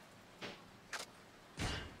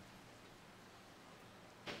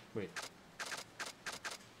 Wait.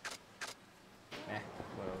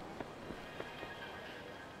 Well.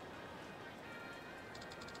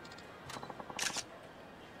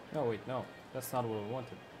 No, wait, no. That's not what we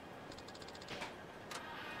wanted.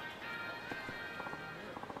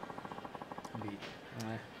 B.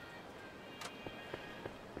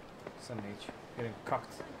 Some H. Getting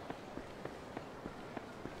cocked.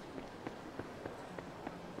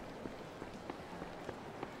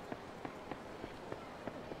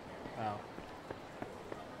 Ow.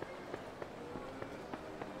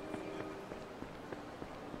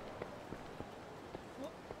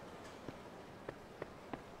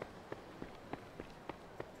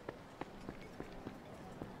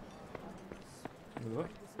 What?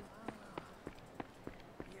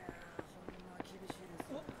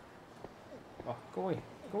 Oh, go away.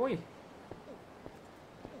 Go away.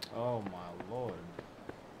 Oh my lord.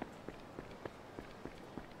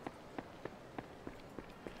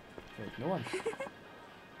 Wait, no one.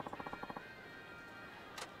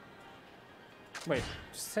 Wait,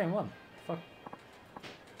 just the same one. Fuck.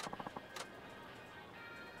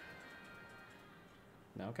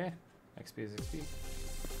 No, okay. XP is XP.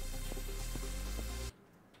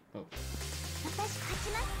 Oh.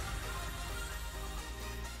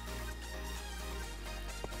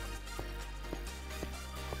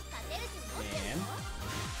 And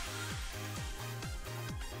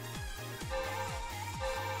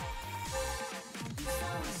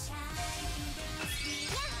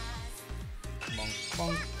bonk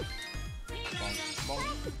bonk bonk bonk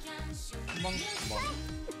bonk bonk.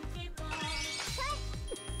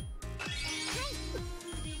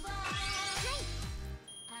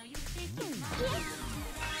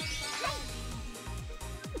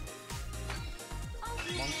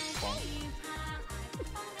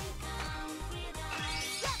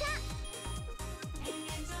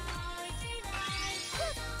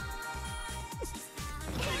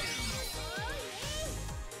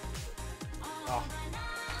 Oh.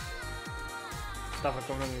 Stuff are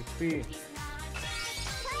coming with XP.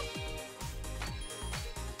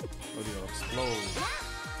 Audio explode.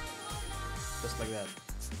 Just like that.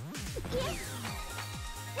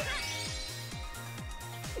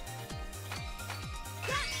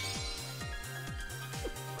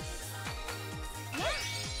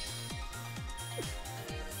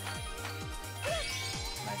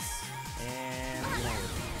 Nice. And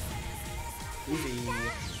easy.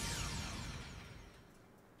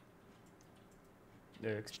 The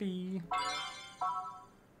XP.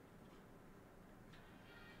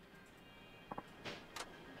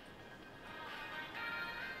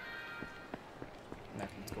 Nah,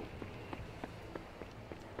 let's go.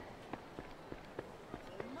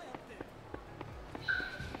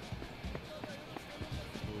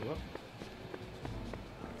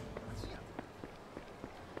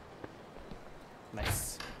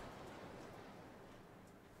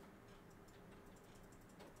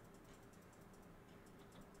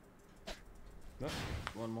 No,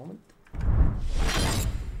 one moment.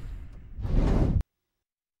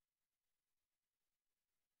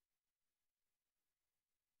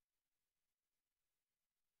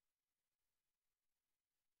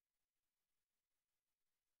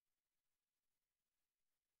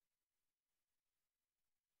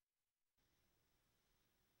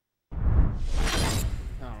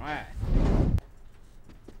 Alright.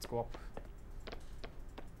 Let's go up.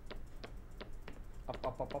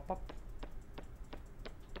 Up.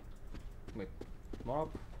 Wait, more up?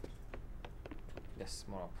 Yes,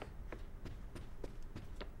 more up.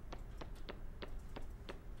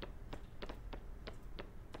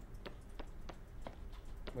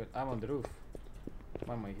 Wait, I'm on the roof.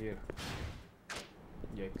 Why am I here?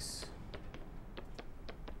 Yikes.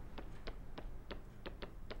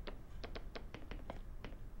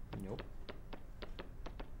 Nope.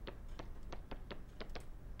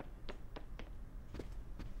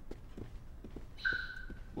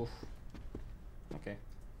 Oof. Okay.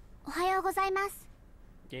 おはようございます。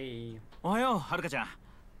 Yay. おはよう、はるかちゃん。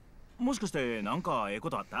もしかしてなんかええこ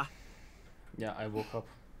とあった？ Yeah, I woke up.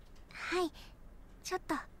 はい、ちょっ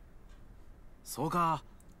と。そうか。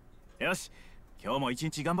よし、今日も一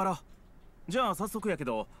日頑張ろう。じゃあ早速やけ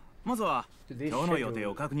ど、まずは今日の予定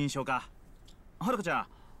を確認しようか。はるかちゃん、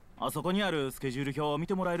あそこにあるスケジュール表を見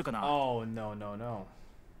てもらえるかな？ Oh, no, no, no.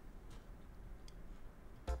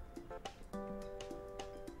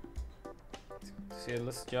 See,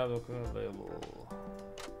 list job available.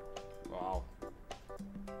 Wow.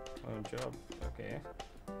 Oh, job. Okay.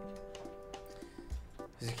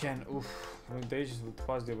 As you can. Oof. Recommendations with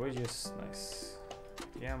positive wages. Nice.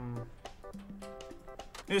 Damn.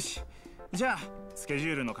 よし、じゃあスケジ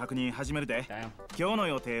ュールの確認始めるで。 Damn. 今日の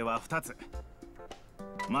予定は2つ。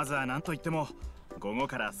まずは何といっても午後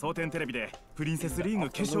から蒼天テレビでプリンセスリー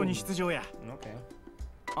グ決勝に出場や。 Okay.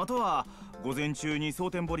 あとは午前中に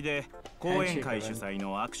蒼天堀で講演会主催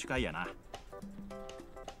の握手会やな。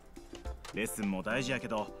レッスンも大事やけ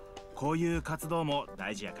ど、こういう活動も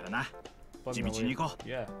大事やからな。地道に行こう。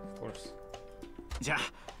 Yeah, of course. じゃあ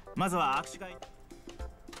まずは握手会。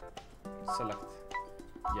 Select.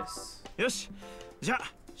 Yes. よし、じゃあ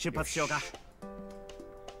出発しようか。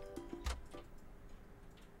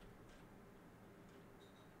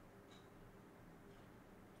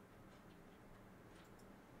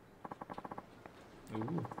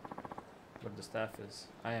 Ooh. Where the staff is.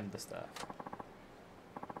 I am the staff.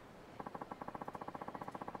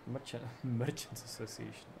 Merchants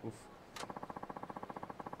Association. Oof.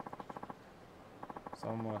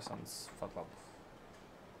 Some more sons. Fuck up.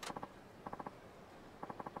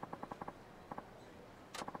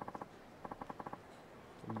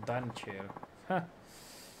 Done chair. Huh.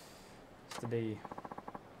 It's the day.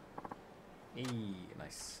 Hey,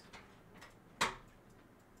 nice.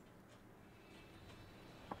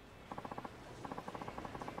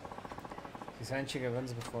 He's handshake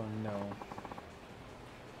events before? No.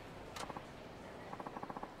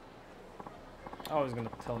 Oh, he's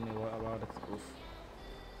gonna tell me what about it. Oof.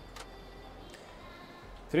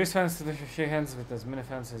 Today's fans to shake hands with as many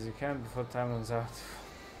fans as you can before time runs out. At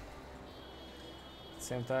the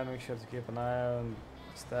same time, make sure to keep an eye on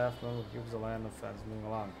staff member who keeps the line of fans moving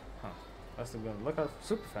along. Huh. That's gonna look out for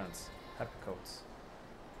super fans. Happy coats.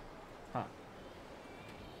 Huh.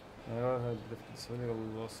 It's really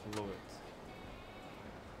lost a little bit.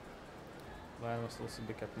 Line must also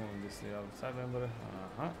be kept moving this the other side member.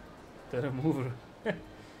 The remover. Then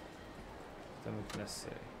if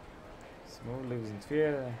necessary. Smooth lives in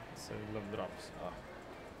fear, so love drops. Oh.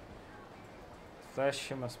 Flash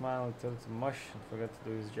him a smile and tell it to mush and forget to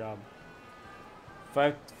do his job.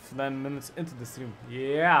 5 to 9 minutes into the stream.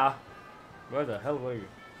 Yeah! Where the hell were you?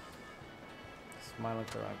 Smiling at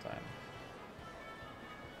the right time.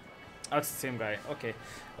 Oh, it's the same guy. Okay.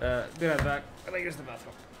 Be right back. Gotta use the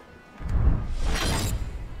bathroom.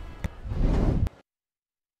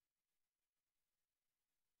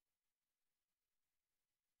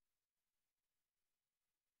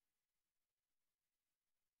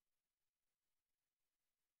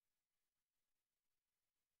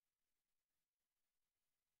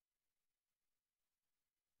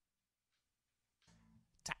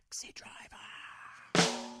 Taxi driver.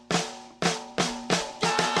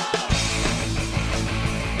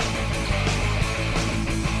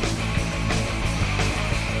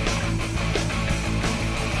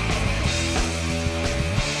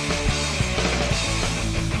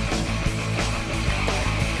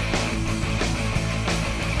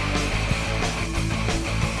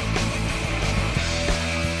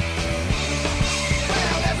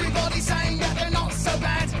 Well, everybody's saying that they're not so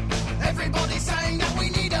bad. Everybody's saying that we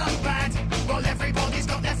need them bad.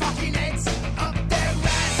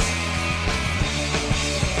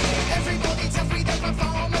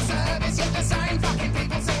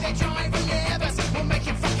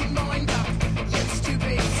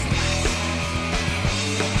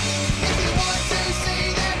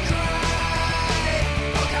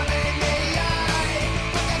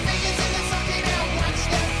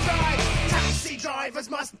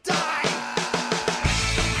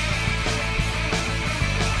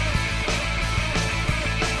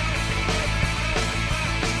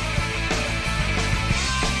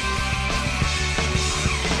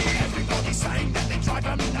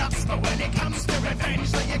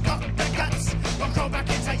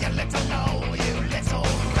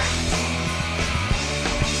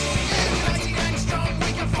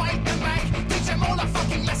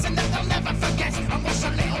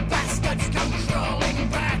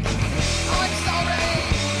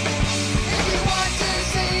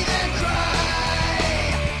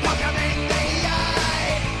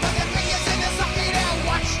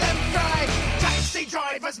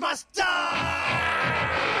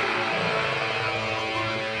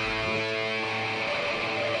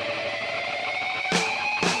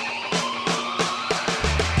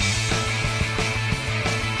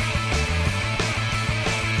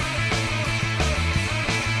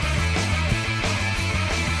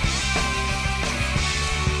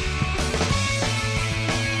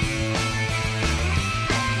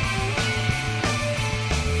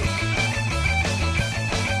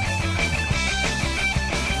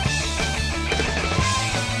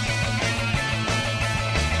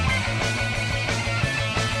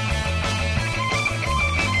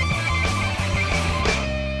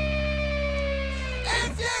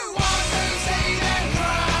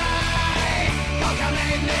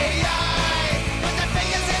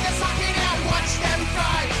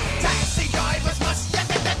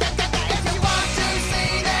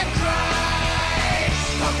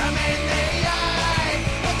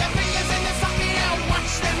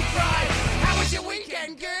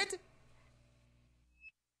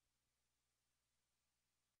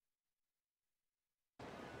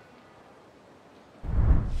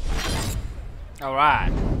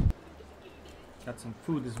 Alright. Got some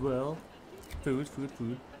food as well.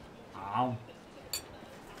 Food. Ow.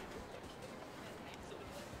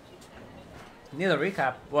 Need a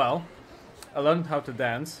recap. Well, I learned how to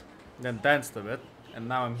dance, then danced a bit, and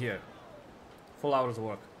now I'm here. Full hours of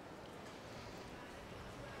work.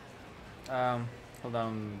 Hold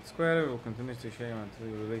down square, we'll continue to share until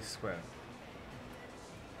you release square.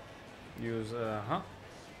 Use,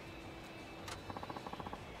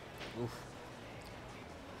 Oof.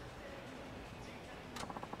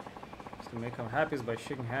 To make them happy is by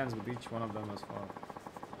shaking hands with each one of them as well.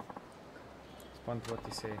 Respond to what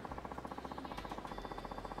they say.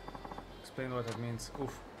 Explain what it means.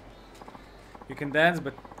 Oof. You can dance,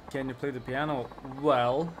 but can you play the piano?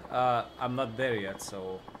 Well, I'm not there yet,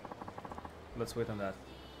 so let's wait on that.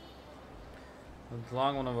 The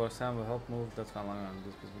long one of our sound will help move. That's how long on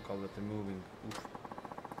this because we call it removing. Oof.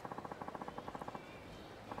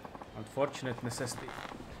 Unfortunate necessity.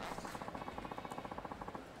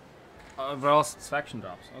 Overall satisfaction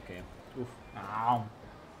drops. Okay. Oof. Ow.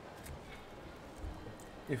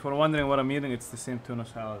 If you're wondering what I'm eating, it's the same tuna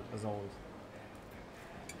salad as always.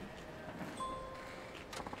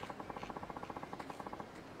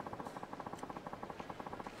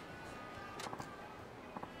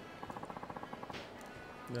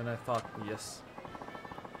 Then I thought, yes.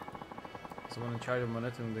 Someone in charge of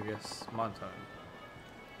monitoring the guest monitoring.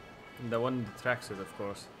 The one that tracks it, of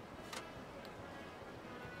course.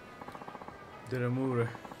 The remover.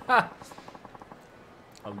 Ha!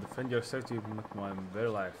 I'll defend your safety with my very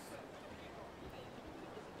life.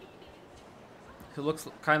 He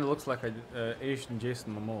kind of looks like a Asian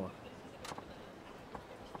Jason Momoa.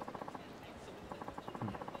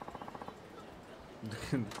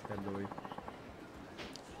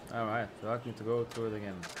 Alright, would you like me to go through it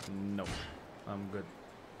again? No, I'm good.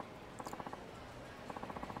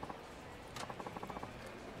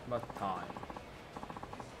 But time.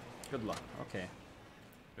 Good luck. Okay.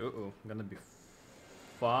 Gonna be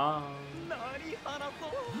fun.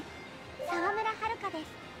 沢村遥で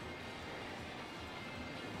す。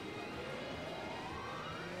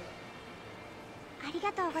あり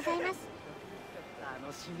がとうございます。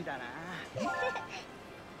楽しみだな。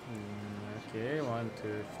Okay, 1,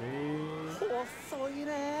 2, 3. 遅い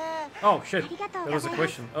ね。 Oh shit! There was a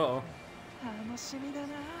question. Uh oh. 楽しみだな。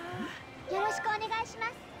よろしくお願いしま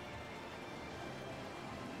す。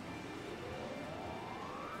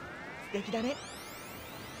素敵だね。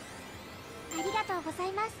ありがとうござ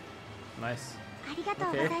います。 Nice. ありがとう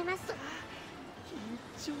ございます。緊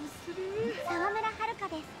張する。沢村遥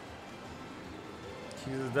です。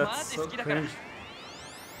 Jesus, that's so cringe.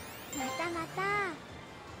 またまた。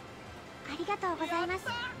ありがとうございます。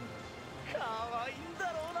可愛いん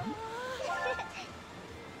だろうな。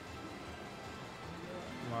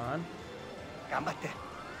Come on. 頑張って。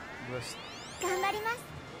頑張ります。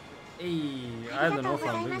 Hey, I don't know if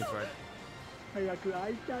I'm doing it right. 早く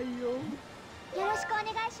会いたいよ。よろしくお願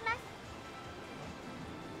いします。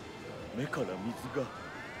目から水が。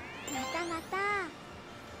またまた。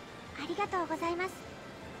ありがとうございます。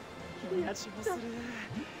気がしもする。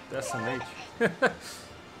 That's an H.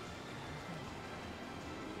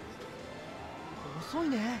 遅い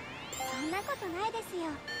ね。そんなことないですよ。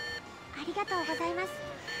ありがとうございます。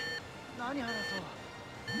何話そう。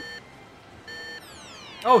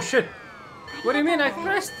 Oh shit! What do you mean I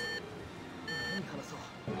pressed? 何話そう。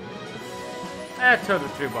I told the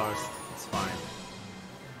 3 bars. It's fine.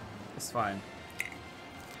 It's fine.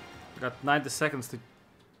 Got 90 seconds to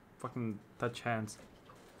fucking touch hands.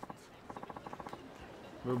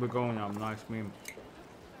 We'll be going on. Nice meme.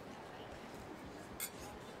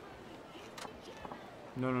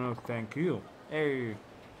 No, thank you. Hey.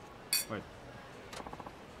 Wait.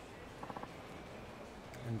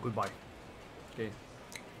 And goodbye. Okay.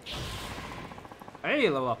 Hey,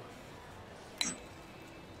 level up.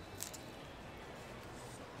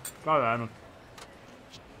 God damn it.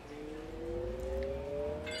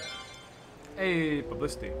 Hey,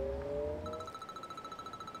 publicity.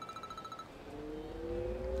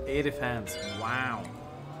 80 fans. Wow.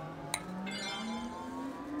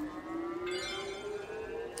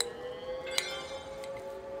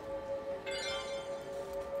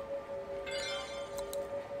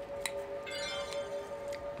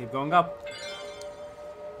 Keep going up.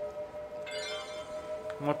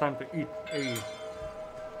 More time to eat. Hey.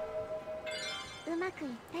 うまくい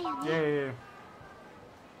ったよね。 Yeah.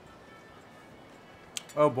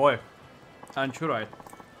 Oh boy. Aren't you right?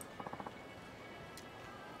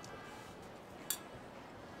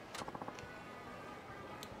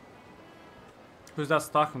 Who's that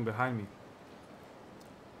stalking behind me?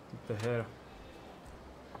 With the hair.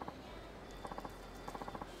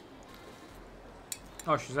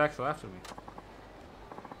 Oh, she's actually after me.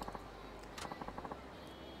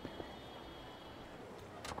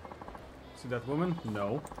 See that woman?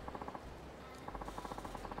 No.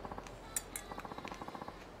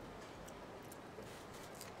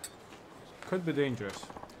 Could be dangerous.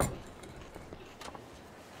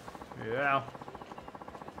 Yeah.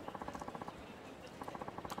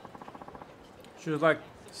 She was like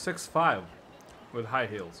 6'5" with high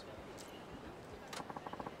heels.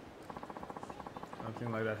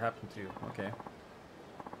 Something like that happened to you. Okay.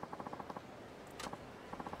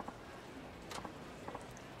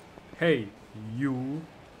 Hey, you.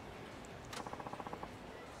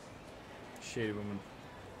 Shady woman.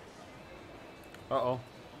 Uh-oh.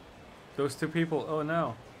 Those two people. Oh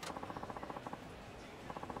no.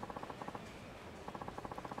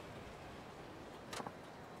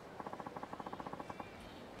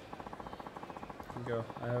 Go.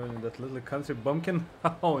 I have that little country bumpkin.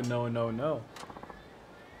 Oh no, no, no.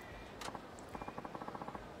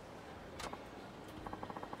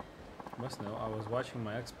 Must know, I was watching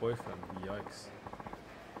my ex-boyfriend. Yikes.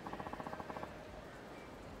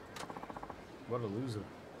 What a loser.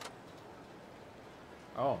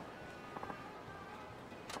 Oh.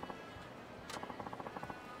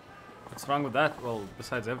 What's wrong with that? Well,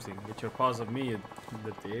 besides everything. Get your paws of me,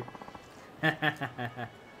 the ape.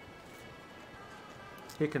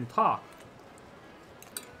 He can talk.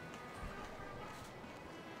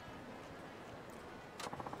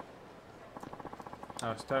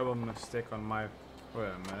 Oh, it's a terrible mistake on my... Wait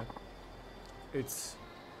a minute. It's...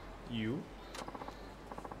 you?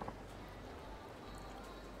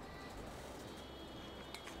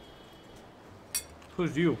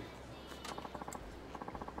 Who's you?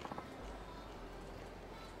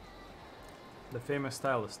 The famous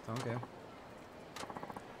stylist, okay.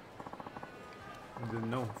 I didn't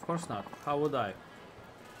know, of course not. How would I?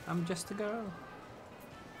 I'm just a girl.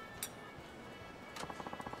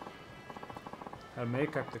 Her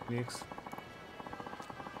makeup techniques.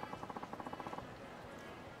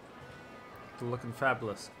 To looking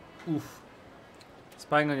fabulous. Oof.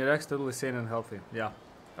 Spying on your ex, totally sane and healthy. Yeah.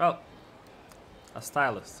 Well, a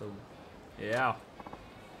stylist, so yeah.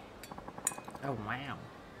 Oh wow.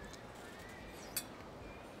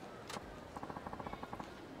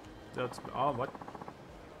 That's what?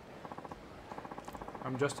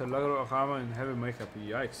 I'm just a regular Ohama in heavy makeup.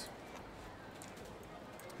 Yikes.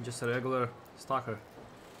 Just a regular stalker.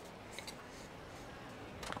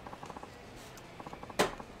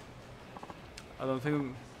 I don't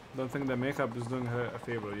think the makeup is doing her a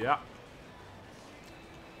favor. Yeah.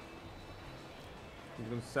 It's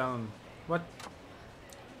gonna sound what?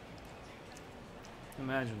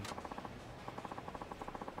 Imagine.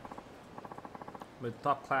 With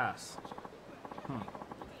top class.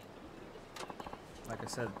 Like I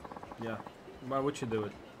said, yeah. Why would you do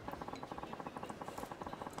it?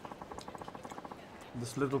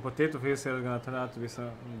 This little potato face here is gonna turn out to be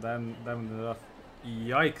some damn enough.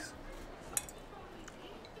 Yikes!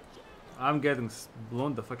 I'm getting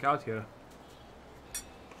blown the fuck out here.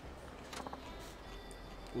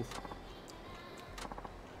 Oof.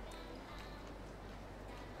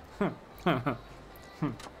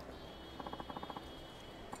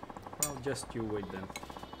 Well, just you wait then.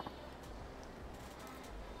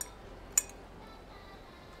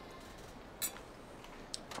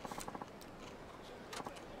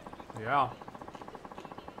 Yeah.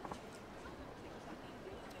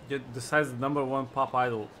 You decide the #1 pop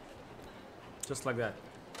idol. Just like that.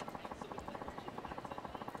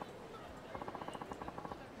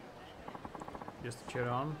 Just cheer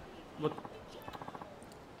on. Look.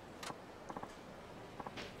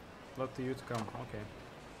 Look to you to come. Okay.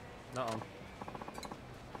 Uh-oh.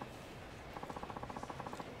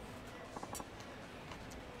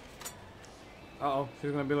 Uh-oh.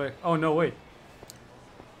 She's gonna be like, oh no, wait.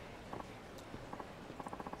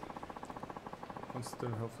 Wants to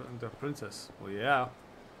turn her into a princess. Well, yeah.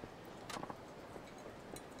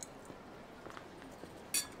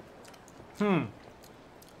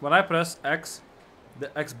 When I press X, the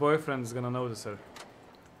ex-boyfriend is gonna notice her.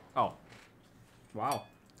 Oh. Wow.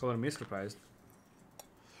 Color me surprised.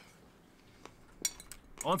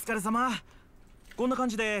 お疲れ様。こんな感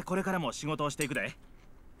じでこれからも仕事をしていくで。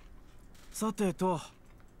さてと、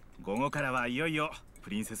午後からはいよいよプ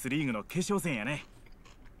リンセスリーグの決勝戦やね。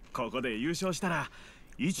ここで優勝したら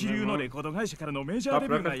一流のレコード会社からのメジャーデ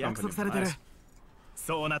ビューが約束されてる。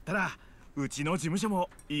そうなったらうちの事務所も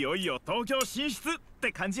いよいよ東京進出っ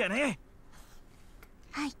て感じやね。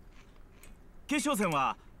はい。決勝戦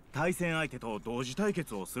は対戦相手と同時対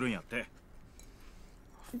決をするんやって。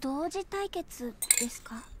同時対決です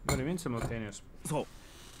か？そう。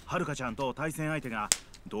はるかちゃんと対戦相手が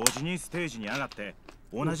同時にステージに上がって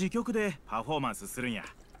同じ曲でパフォーマンスするんや。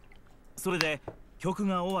それで曲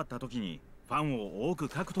が終わった時にファンを多く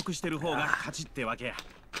獲得してる方が勝ちってわけや。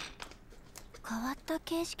変わった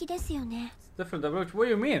形式ですよね。Different approach. What do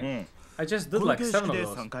you mean? I just did この like 形 seven 式 of で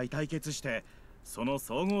those. 3回対決してその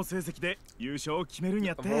総合成績で優勝を決めるん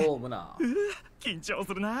やって。Roll winner. 緊張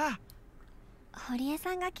するな。堀江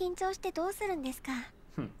さんが緊張してどうするんですか。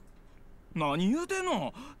何言うてん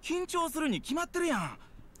の。緊張するに決まってるやん。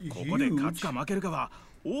ここで勝つか負けるかは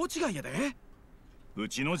大違いやで。う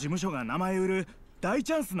ちの事務所が名前売る大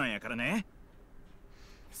チャンスなんやからね。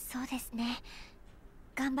そうですね。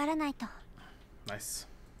頑張らないと。Nice.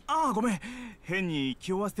 ああ、ごめん。変に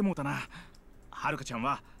気負わせてもうたな。はるかちゃん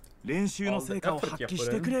は練習の成果を発揮し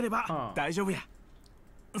てくれれば大丈夫や。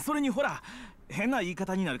それにほら、変な言い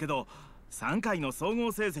方になるけど3回の総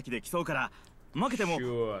合成績で競うから負けても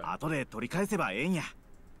後で取り返せばええんや。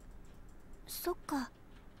そっか。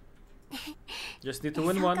 Just need そ to う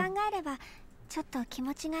win 考 one. えればちょっと気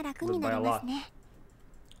持ちが楽になりますね。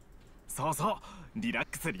そうそう、リラッ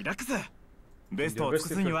クスリラックス。ベストを尽く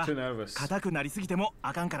すには硬くなりすぎても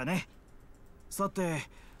あかんからね。さて、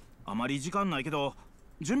あまり時間ないけど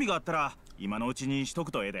準備があったら今のうちにしと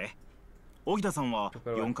くとええで。荻田さんは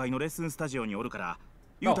4階のレッスンスタジオにおるから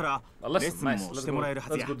言うたらレッスンもしてもらえるは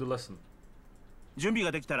ずや。準備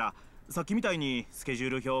ができたらさっきみたいにスケジュー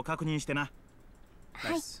ル表を確認してな。は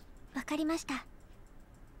い、わかりました。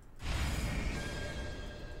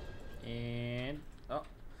 And oh,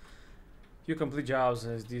 you complete jobs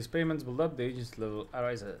as these payments build up, the agent's level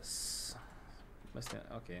arises.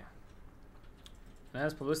 Okay. And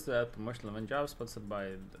has publicity at promotional event jobs sponsored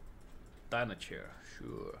by the Dino Chair.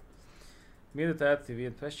 Sure. Immediate ad TV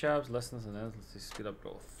and press jobs, lessons and endlessly speed up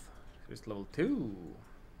growth. Here's level 2.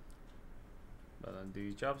 But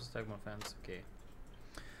these jobs attack more fans. Okay.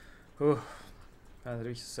 Whew. And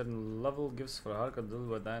reach a certain level gives for a hardcore deal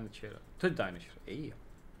by Dino Chair. To Dino Chair. Hey.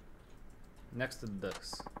 Next to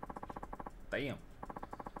this. Damn.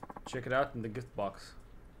 Check it out in the gift box.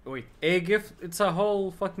 Wait, a gift? It's a whole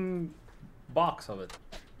fucking box of it.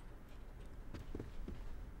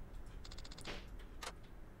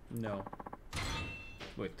 No.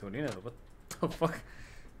 Wait, Tornado, what the fuck?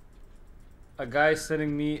 A guy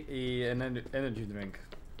sending me an energy drink.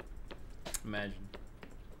 Imagine.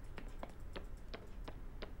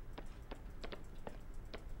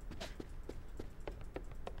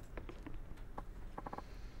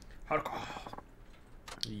 Hardcore.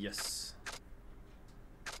 Yes.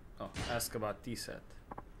 Oh, ask about T-set.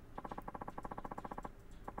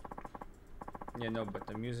 Yeah, no, but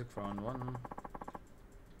the music for round 1.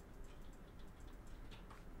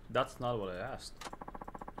 That's not what I asked.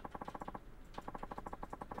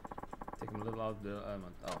 Take him a little out of the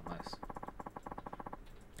element. Oh, nice.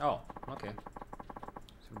 Oh, okay.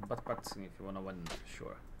 So, butt practicing if you wanna win,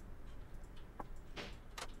 sure.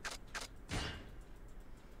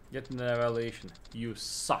 Get an evaluation. You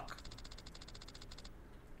suck.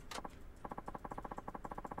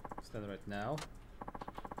 Stand right now.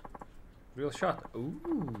 Real shot.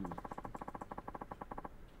 Ooh.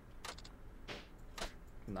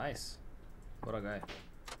 Nice. What a guy.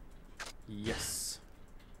 Yes.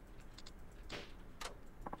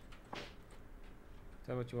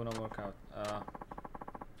 Tell me what you wanna work out.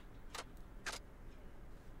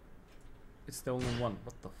 It's the only one.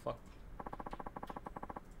 What the fuck?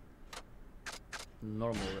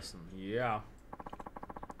 Normal listen. Yeah.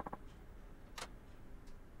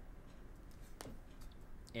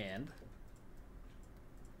 And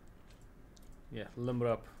yeah, limber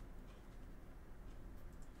up.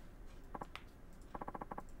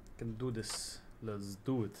 Can do this. Let's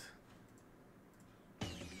do it.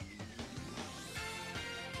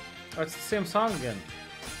 Oh, it's the same song again.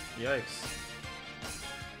 Yikes.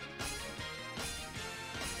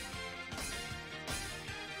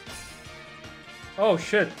 Oh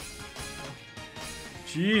shit.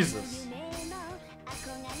 Jesus.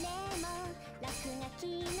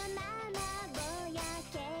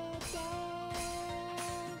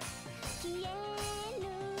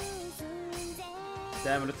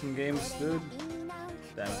 Damn rhythm games, dude.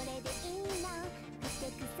 Damn it.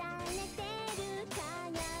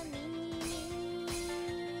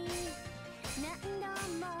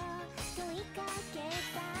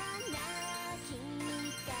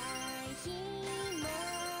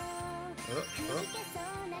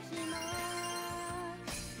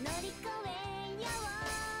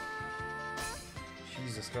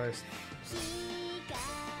 Jesus Christ.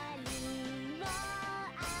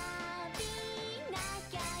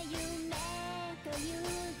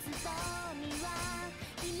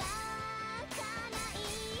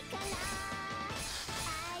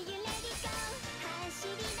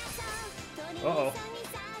 Uh-oh.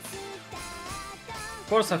 Of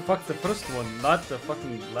course I fucked the first one, not the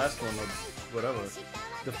fucking last one or whatever.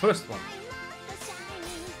 The first one.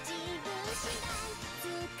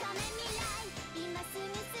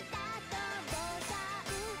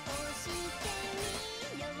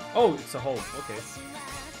 Oh, it's a hole. Okay.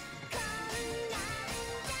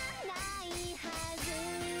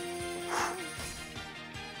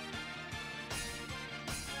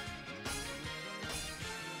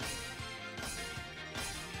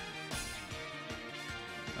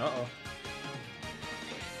 Uh-oh.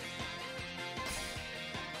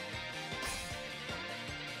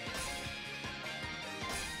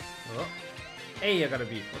 Oh. Hey, I got a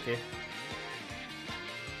beat. Okay.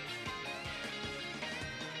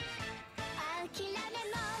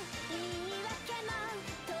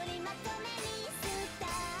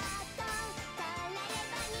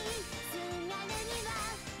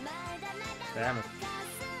 Damn it.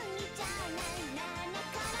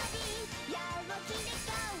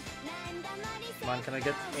 Come on, can I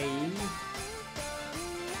get A?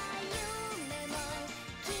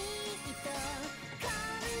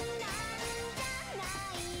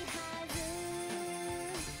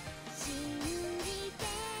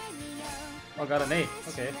 Oh, got an A.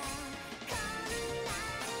 Okay.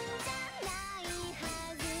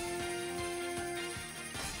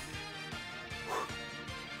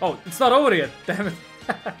 Oh, it's not over yet. Damn it.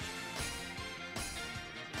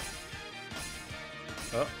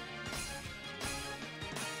 Oh.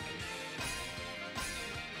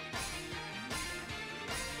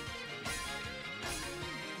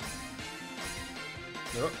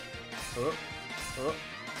 Oh. Oh. Oh.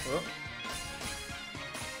 Oh.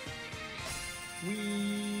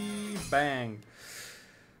 Wee bang.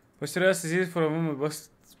 Posteriority is easy for a woman,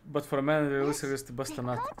 but for a man, it really serious to bust a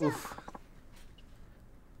nut. Oof.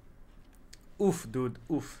 Oof, dude.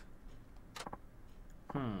 Oof.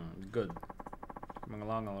 Good. Coming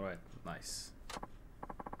along all right. Nice.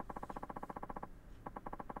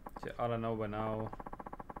 Yeah, I don't know by now.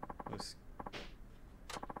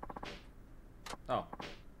 Oh.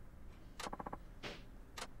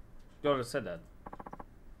 You already said that.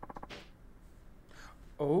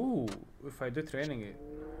 Oh, if I do training it.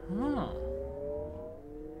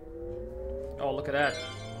 Oh, look at that.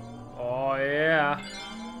 Oh, yeah.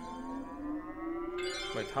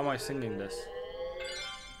 Wait, how am I singing this?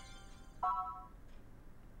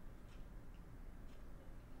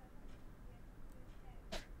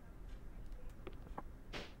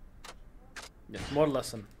 Yes, more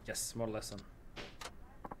lesson. Yes, more lesson.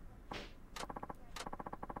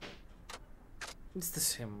 It's the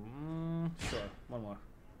same. Sure, one more.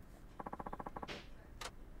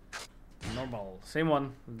 Normal. Same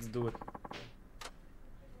one. Let's do it.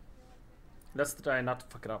 Let's try not to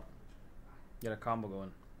fuck it up. Get a combo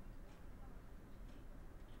going.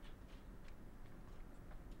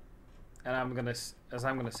 And I'm gonna, as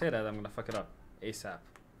I'm gonna say that, I'm gonna fuck it up ASAP.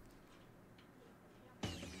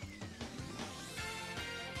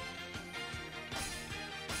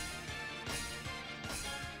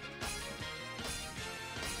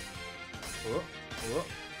 Oh, oh,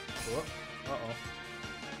 oh, uh-oh.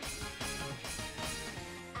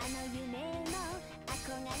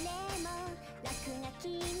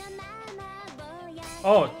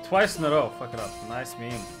 Oh, twice in a row. Fuck it up. Nice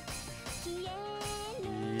meme.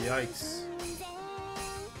 Yikes.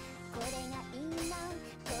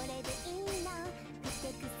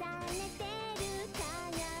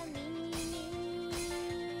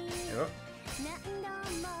 Yep.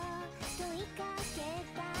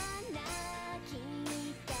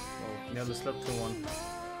 Oh, nearly slept through one.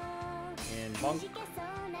 And bonk.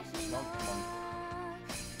 Bonk, bonk.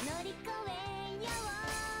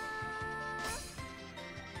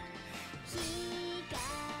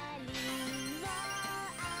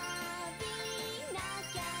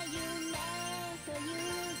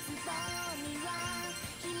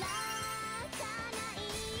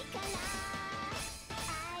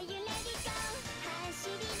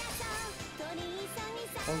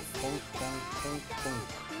 Bonk, bonk, bonk, bonk, bonk.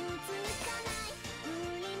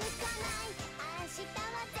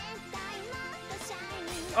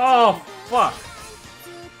 Oh, fuck!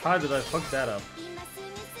 How did I fuck that up?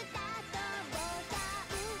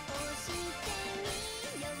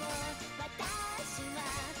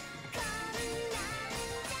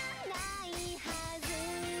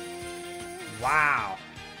 Wow!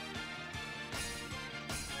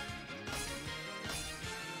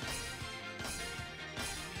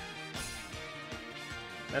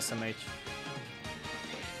 SMH.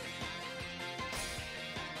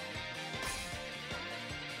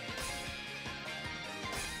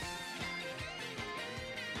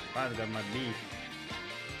 Finally got my B.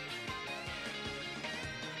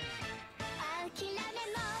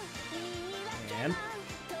 And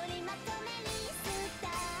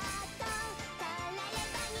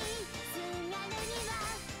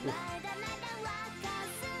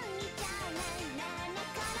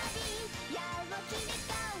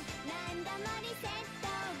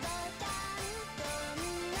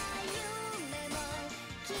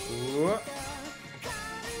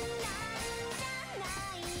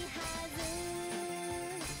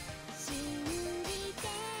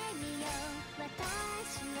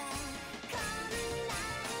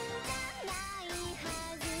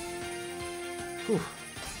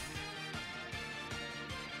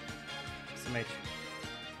Smidge.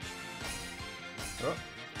 Oh.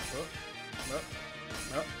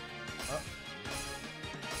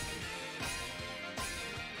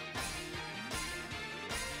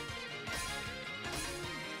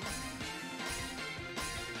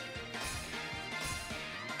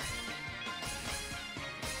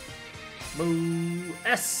 Boo!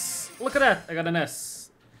 S! Look at that! I got an S.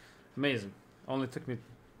 Amazing. Only took me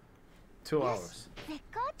 2 hours.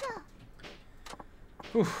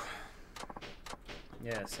 Whew.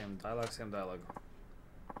 Yeah, same dialogue, same dialogue.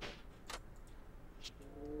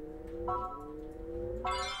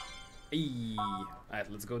 Eee.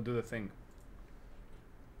 Alright, let's go do the thing.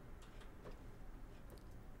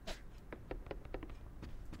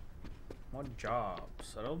 What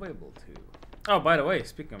jobs are available to? Oh, by the way,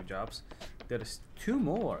 speaking of jobs, there is 2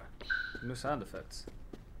 more new sound effects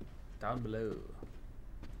down below.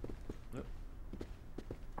 Yep.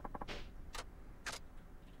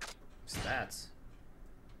 Stats.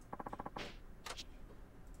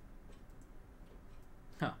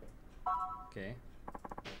 Huh. Okay.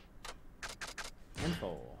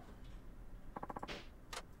 Info.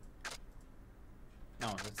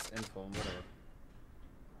 Oh, that's info, whatever.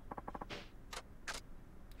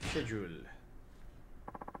 Schedule.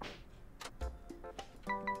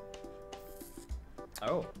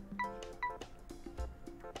 Oh.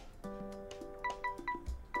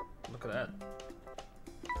 Look at that.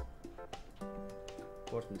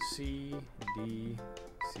 Important C, D,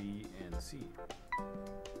 C, and C.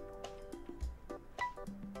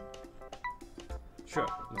 Sure,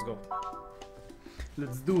 let's go.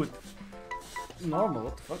 Let's do it. Normal,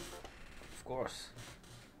 what the fuck? Of course.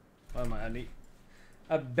 What am I,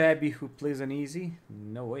 a baby who plays on easy?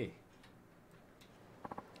 No way.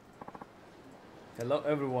 Hello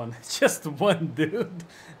everyone, it's just one dude.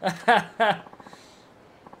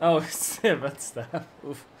 Oh, it's that stuff.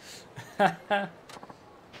 Oof. I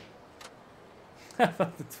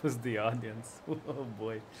thought it was the audience. Oh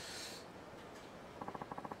boy.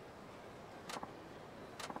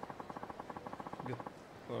 Good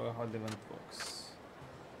for how the event works.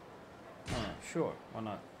 Sure, why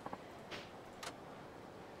not?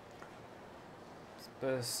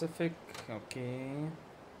 Specific, okay.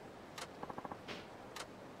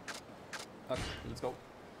 Okay, let's go.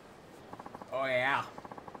 Oh yeah.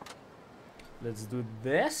 Let's do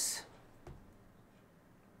this.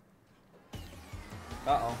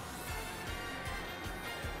 Uh-oh.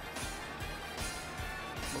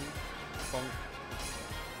 Bonk.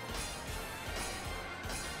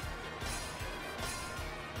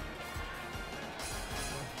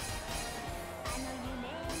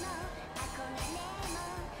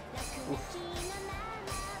 Oof.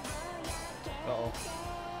 Uh-oh.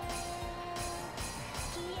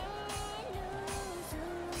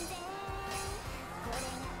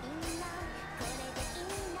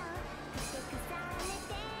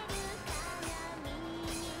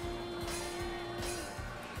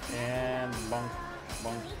 And bonk,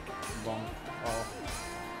 bonk, bonk. Oh.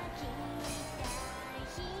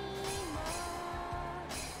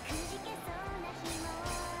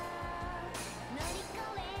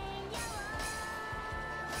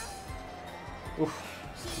 Oof.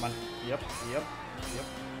 Come on. Yep.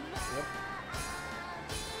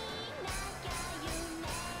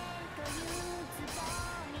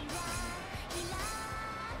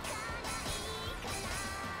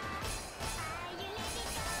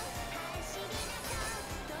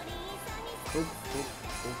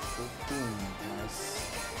 Boom. Nice.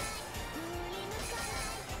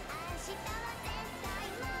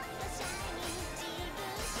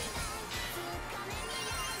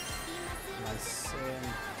 Nice. And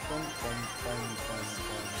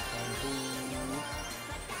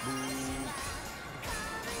boom.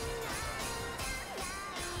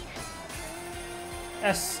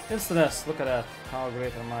 S, instant S, look at that. How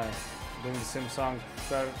great am I? Doing the same song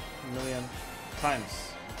 12 million times.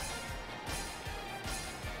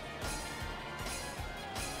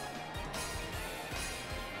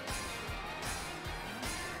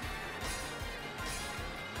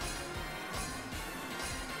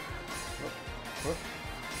 Oh,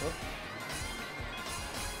 oh.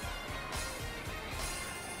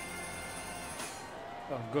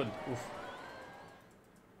 Oh, good. Oof.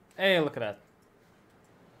 Hey, look at that.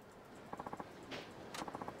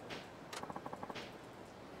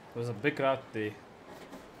 It was a big crowd today.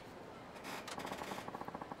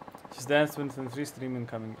 Just danced with 3 streaming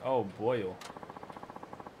coming. Oh boy.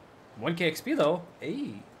 1k XP though.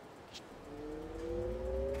 Hey.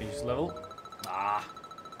 Finish level. Ah.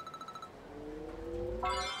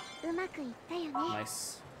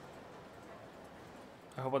 Nice.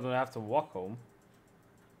 I hope I don't have to walk home.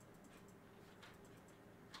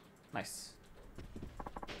 Nice.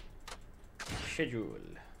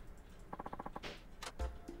 Schedule.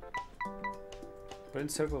 Print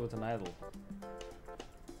circle with an idol.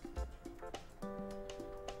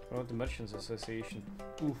 Promote the Merchants Association.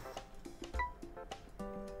 Oof.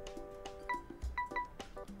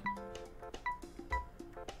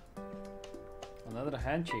 Another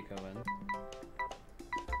handshake event.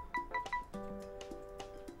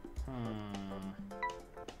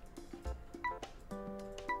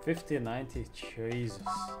 50, 90, Jesus.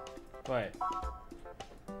 Wait.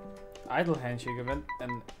 Idle handshake event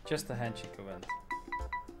and just a handshake event.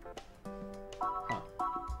 Huh.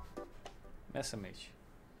 SMH.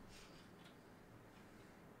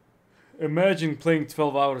 Imagine playing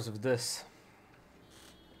 12 hours of this.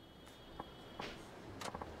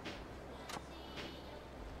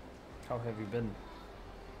 How have you been?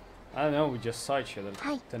 I don't know, we just saw each other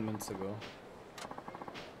 10 minutes ago.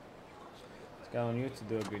 It's got on you to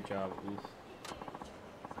do a good job. Oof.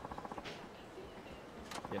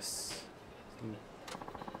 Yes.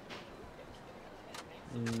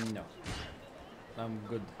 No. I'm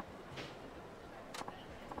good.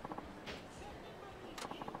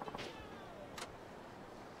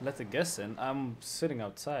 Let the guests in. I'm sitting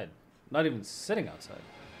outside. Not even sitting outside.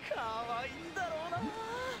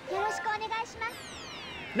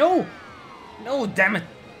 No! No, damn it!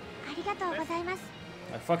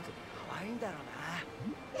 I fucked it.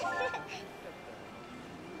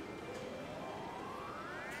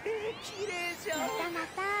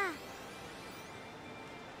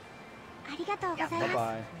 Bye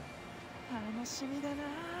bye. 楽しみだな。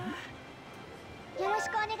よろし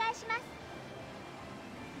くお願いします。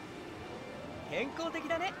健康的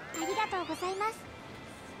だね。ありがとうございます。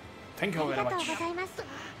Thank you あり very がとう much. ございます。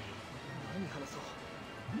何話そう。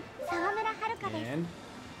沢村遥です。 And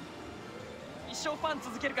一生ファン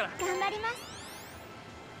続けるから。頑張ります。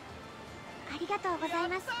ありがとうござい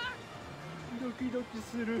ます。ドキドキ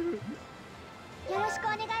する。よろしくお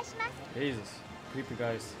願いします。 Jesus, creepy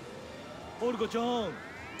guys. オルゴちゃん。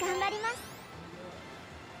頑張ります。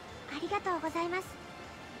ありがとうございます。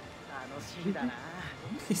楽しみだな。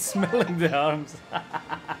He's smelling the arms. 笑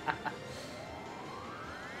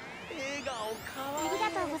顔かわいい。ありが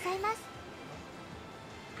とうございます。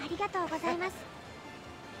ありがとうございます。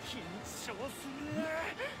緊張する。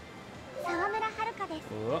沢村遥です。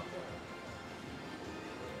 Oh,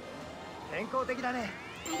 健康的だね。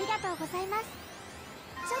ありがとうございます。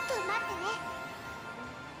ちょっと待ってね。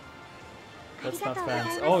 that's not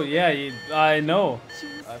fans. Oh yeah, I know.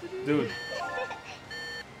 Dude.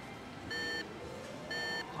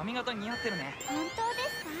 髪型似合ってるね。本当で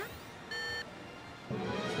すか？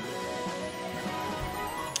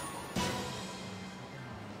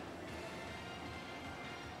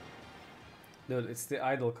 Dude, it's the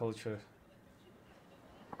idol culture.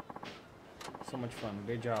 So much fun.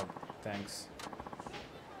 Great job. Thanks.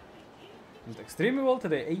 Went extremely well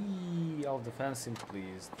today. Ayy, all the fans seemed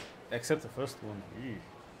pleased. Except the first one. Eee.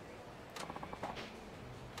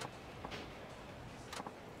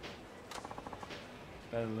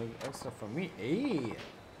 That'll look extra for me. Ayy.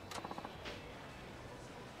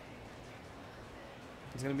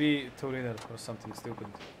 It's gonna be Torino or something stupid.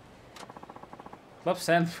 Club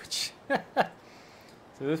sandwich.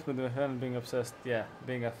 So this with the fan being obsessed. Yeah,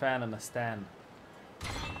 being a fan and a stan.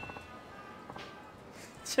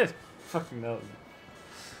 Just fucking knows.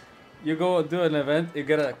 You go do an event, you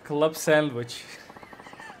get a club sandwich.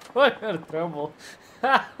 What your trouble?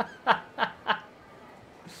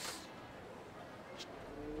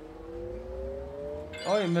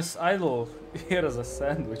 Oh, you miss Idol. Here is a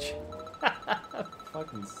sandwich.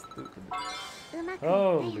 Fucking stupid.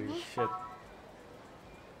 Holy shit.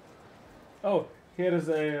 Oh, here is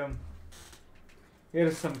a here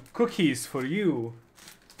is some cookies for you.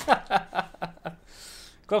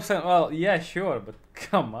 Club sandwich. Well, yeah, sure, but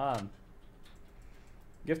come on.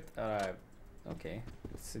 Gift arrived. Okay,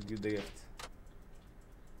 let's do the gift.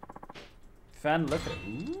 Fan letter.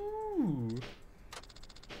 Ooh.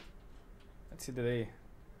 Let's see the day.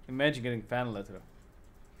 Imagine getting fan letter.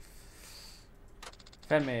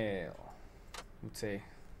 Fan mail. Would say.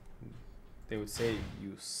 They would say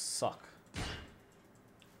you suck.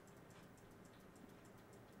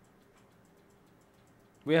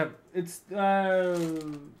 We have it's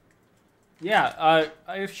yeah.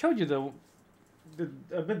 I showed you the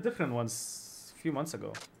a bit different ones a few months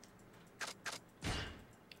ago.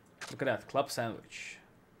 Look at that club sandwich.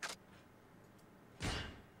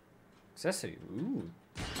 Accessory. Ooh.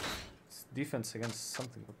 It's defense against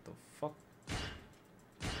something. What the fuck?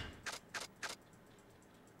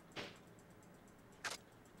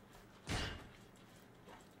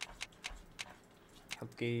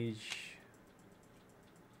 Health gauge.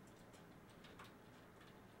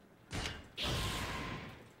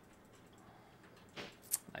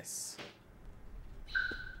 Nice.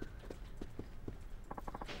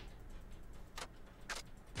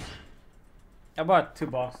 I bought 2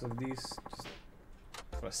 boxes of these just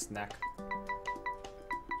for a snack.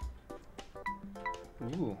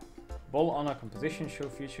 Ooh. Ball honor composition show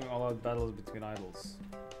featuring all out battles between idols.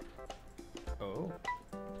 Oh.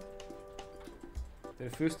 They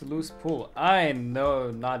refuse to lose pool. I know,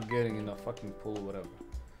 not getting in a fucking pool, whatever.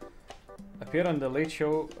 Appear on the Late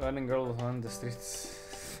Show, earning girls on the streets.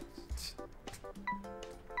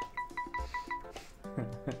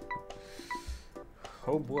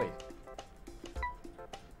 Oh boy.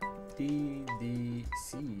 D, D,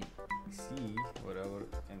 C, C, whatever,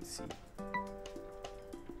 and C.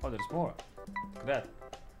 Oh, there's more. Look at that.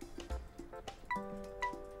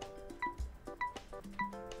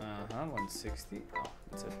 160. Oh,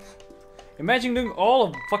 that's it. Imagine doing all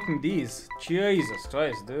of fucking these. Jesus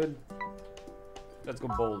Christ, dude. Let's go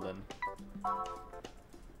bold then.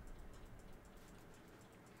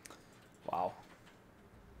 Wow.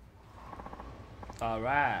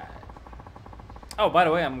 Alright. Oh, by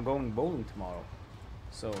the way, I'm going bowling tomorrow.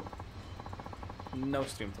 So, no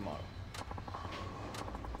stream tomorrow.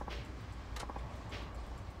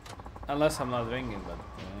 Unless I'm not ringing, but...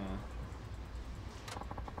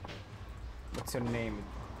 What's your name?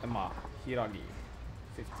 Emma Hiragi.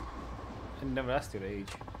 50. I never asked your age.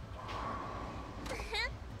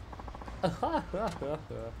 I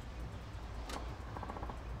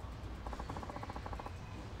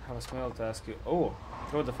have a smell to ask you. Oh,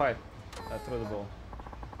 throw the fight. Throw the ball.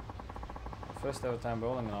 First ever time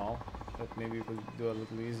bowling and all. But maybe you could do a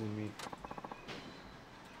little easy with me.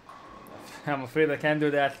 I'm afraid I can't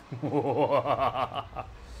do that.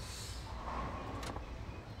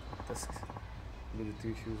 With the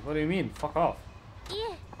 2 shoes. What do you mean? Fuck off.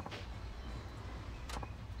 Yeah.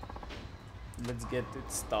 Let's get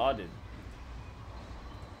it started.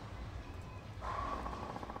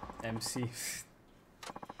 MC.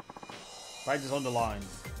 Right is on the line.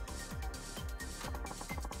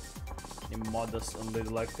 You modest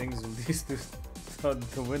unladylike things with these two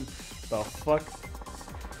started to win. The fuck?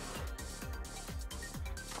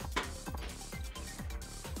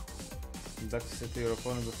 Duck to say to your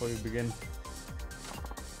opponent before you begin.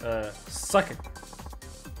 Suck it.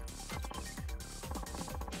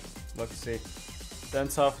 Duck to say.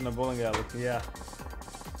 Dance off in a bowling alley. Yeah.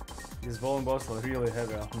 These bowling balls are really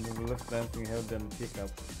heavy. I'll never lift anything heavier than a teacup.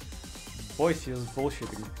 Boy, she was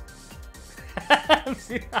bullshitting.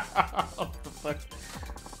 What the fuck?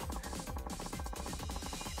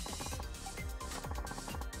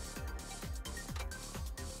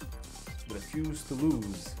 Refuse to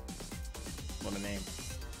lose. What a name.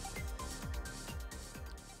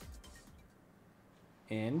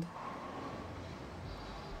 And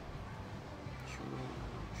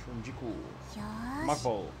Shunjiku. Mark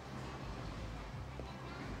ball.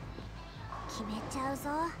 決めちゃうぞ。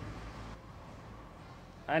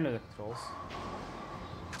 I know the controls.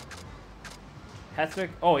 Hat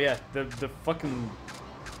trick? Oh yeah, the fucking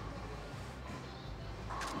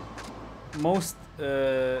most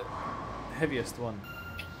heaviest one.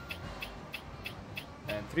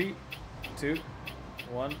 And 3, 2,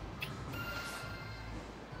 1.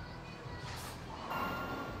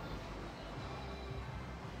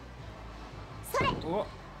 Whoa.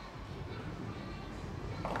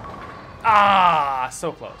 Ah,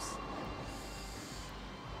 so close.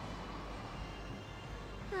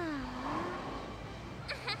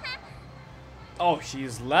 Oh, she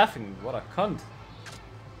is laughing. What a cunt.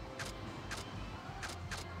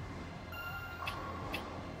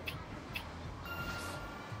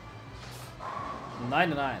 Nine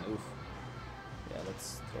to 9. Oof. Yeah,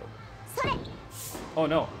 let's throw. Oh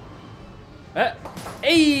no.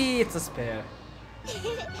 Hey, it's a spare.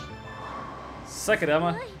 Suck it,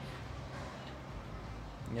 Emma.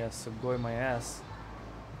 Yeah, so go in my ass.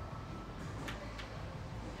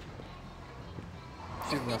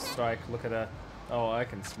 She's gonna strike. Look at that. Oh, I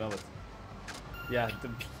can smell it. Yeah, the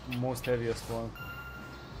most heaviest one.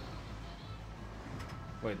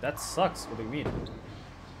 Wait, that sucks. What do you mean?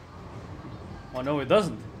 Oh no, it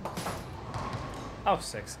doesn't. Oh,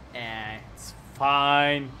 6. It's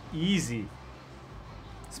fine. Easy.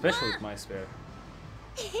 Especially with my spare.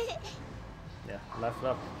 Yeah, left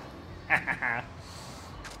up.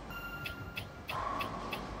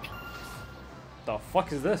 The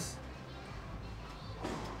fuck is this?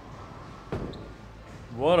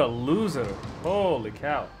 What a loser. Holy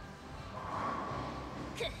cow.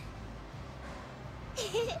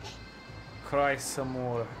 Cry some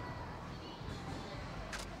more.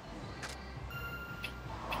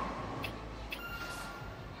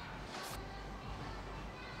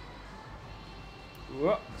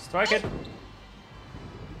 Whoa, strike it.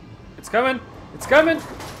 It's coming. It's coming.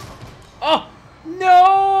 Oh,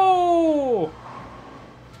 no.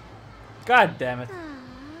 God damn it.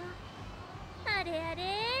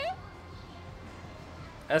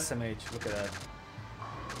 SMH, look at that.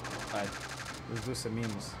 Alright, let's do some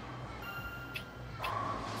memes.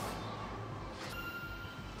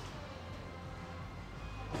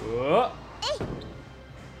 Whoa.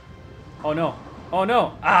 Oh no. Oh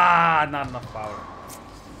no. Ah, not enough power.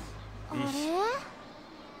 Eesh.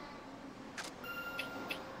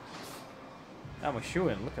 I'm a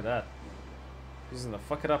shoo-in, look at that. He's gonna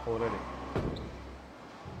fuck it up already.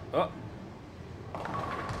 Oh.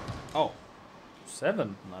 Oh.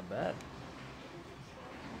 7, not bad.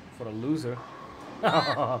 For a loser.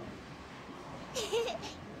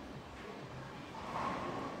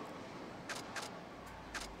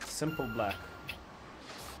 Simple black.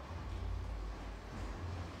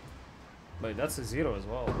 Wait, that's a 0 as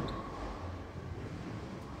well.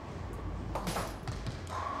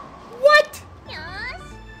 What?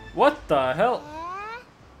 What the hell?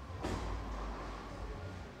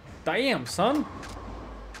 Damn, son.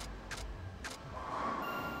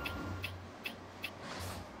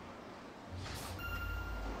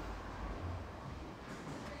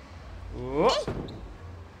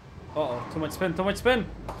 Uh-oh, too much spin, too much spin.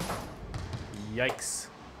 Yikes.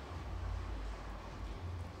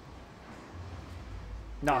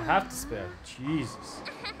 No, I have to spare. Jesus.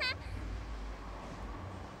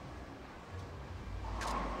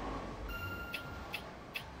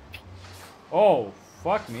 Oh,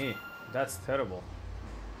 fuck me. That's terrible.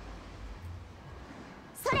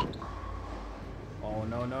 Oh,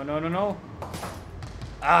 no, no, no, no, no.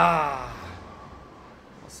 Ah.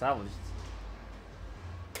 Salvaged.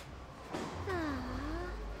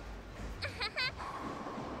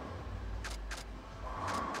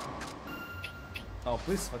 Oh,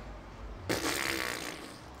 please fuck.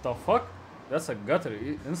 The fuck? That's a gutter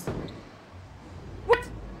instantly. What?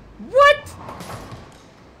 What?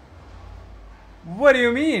 What do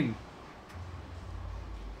you mean?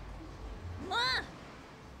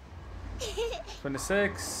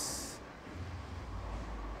 26.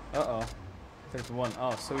 Uh-oh. 31.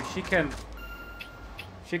 Oh, so she can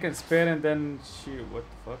spare and then she, what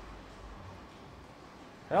the fuck?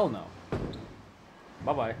 Hell no.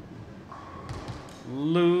 Bye-bye.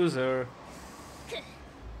 Loser.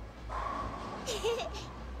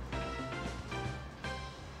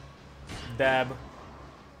 Dab.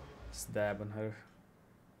 Stab on her.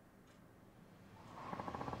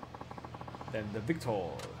 Then the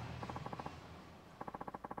victor.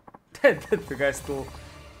 The guy stole.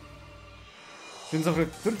 Shins of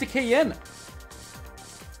 30k yen.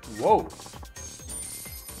 Whoa.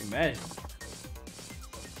 Imagine.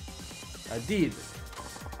 I did.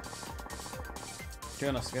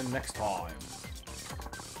 Join us again next time.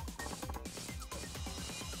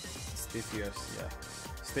 Stay fierce, yeah.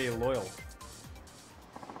 Stay loyal.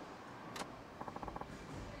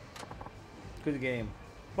 Good game.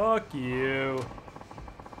 Fuck you.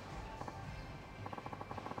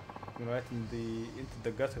 Right into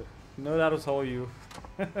the gutter. No, that was all you.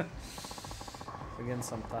 Again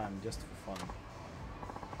sometime, just for fun.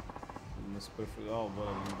 Oh,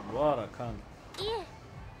 what a cunt. Yeah.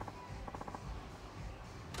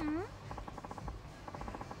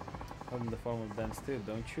 I'm in the form of dance too,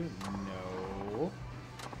 don't you? No.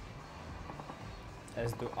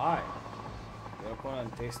 As do I. Your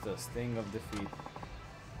opponent tastes the sting of defeat.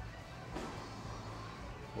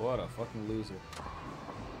 What a fucking loser.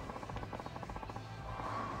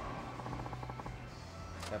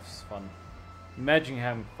 Have fun. Imagine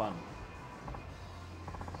having fun.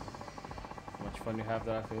 How much fun you have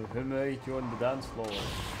that I will humiliate you on the dance floor.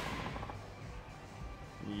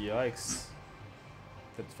 Yikes.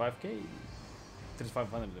 35k?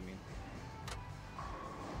 3500 I mean.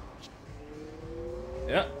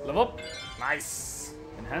 Yeah, level up. Nice.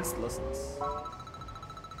 Enhanced lessons.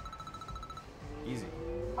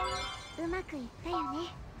 うまくいったよね。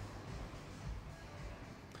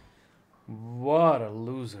 What a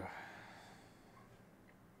loser.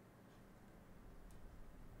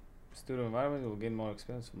 Student environment will gain more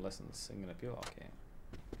experience from lessons. Singing appeal. Okay.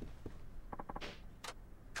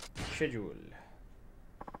 Schedule.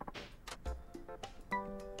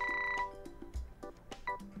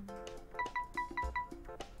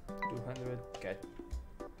 200 catch.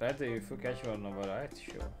 Try the full catch on a variety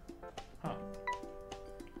show. Huh.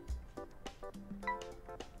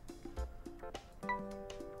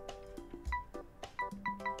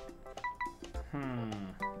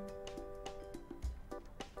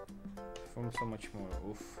 From so much more.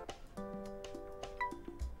 Oof.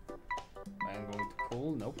 I'm going to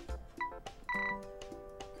pull. Nope.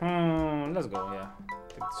 Let's go. Yeah.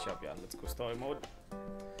 Take the shop. Yeah. Let's go story mode.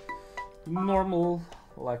 Normal,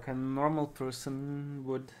 like a normal person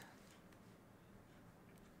would.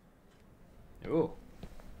 Oh.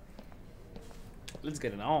 Let's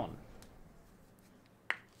get it on.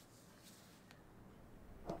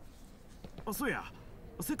 そうや、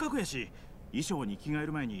せっかくやし衣装に着替え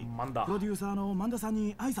る前にマンダプロデューサーのマンダさん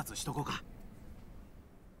に挨拶しとこうか。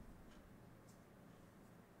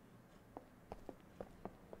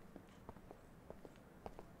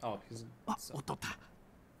あ、おっとった。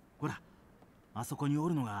ほら、あそこにお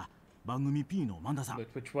るのが番組 P のマンダさん。But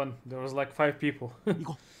which one? There was like 5 people. 行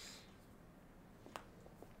こ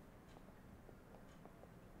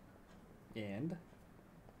う。And?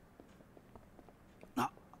 あ、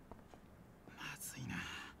まずいな。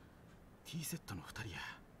T セットの2人や。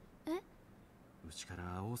え？うちか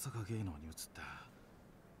ら大阪芸能に移っ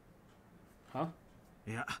た。は？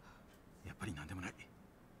いや、やっぱりなんでもない。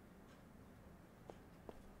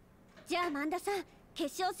じゃあマンダさん、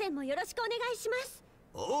決勝戦もよろしくお願いします。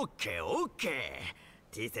オッケーオッケ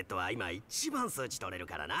ー。T セットは今一番数値取れる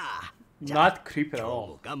からな。Not creep at all. 今日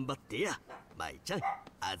も頑張ってや。舞ちゃん、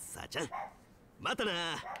あずさちゃん。またな。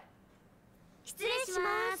失礼し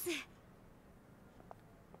ます。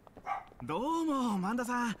どうもマンダ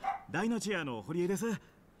さん、大のチアの堀江です。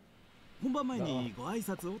本番前にご挨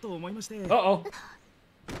拶をと思いまして。Uh-oh.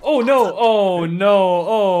 Oh no! Oh no!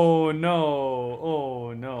 Oh no!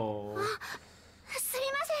 Oh no! すみ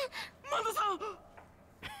ません。マンダさ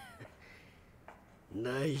ん。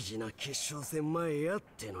大事な決勝戦前やっ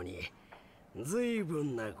てのに、ずいぶ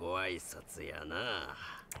んなご挨拶やな。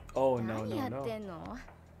Oh no 何や no ってん no! の？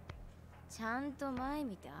ちゃんと前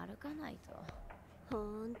見て歩かないと。ほ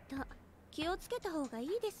んと気をつけた方がいい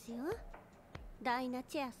ですよ、ダイナ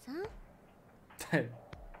チェアさん。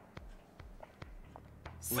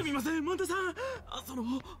すみませんマンダさん。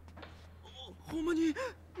ほんまに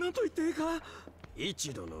何と言っていいか。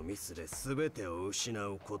一度のミスで全てを失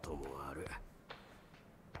うこともある。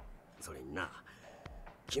それにな、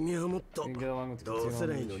君はもっと同世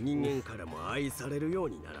代の人間からも愛されるよう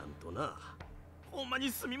にならんとな。ほんまに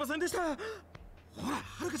すみませんでした。ほら、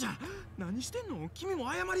はるかちゃん、何してんの？君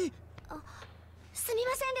も謝り。すみ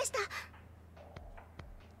ませんでした。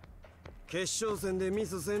決勝戦でミ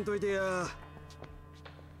スせんといてや。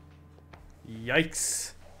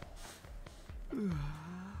Yikes! うわ、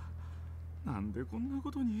なんでこんな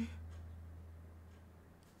ことに。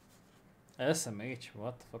SMH,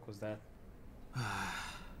 what the fuck was that?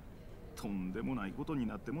 とんでもないことに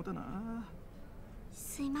なってもたな。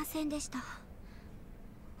すいませんでした。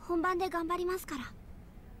本番で頑張りますから。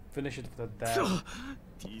Finish it with a dab.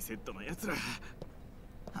 T セットのやつら、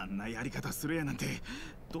あんなやり方するやなんて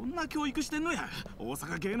どんな教育してんのや、大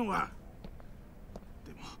阪芸能は。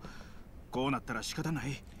でもこうなったら仕方な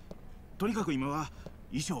い。とにかく今は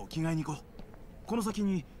衣装を着替えに行こう。この先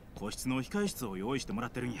に個室の控え室を用意してもら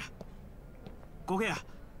ってるんや。ここや、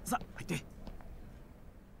さあ入って。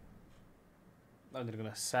Now they're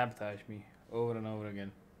gonna sabotage me over and over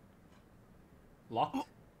again. Locked?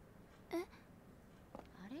 あ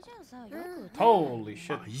れじゃあさ、よく。Holy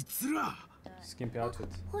shit! あいつら。Skimpy outfit.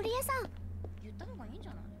 堀江さん。言った方がいいんじ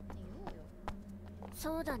ゃない？って言おうよ。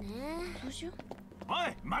そうだね。そうしよう。お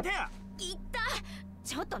い、待てや。言った。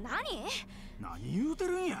ちょっと何言うて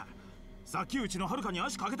るんや。さっきうちのはるかに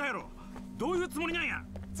足かけたやろ。どういうつもりなんや。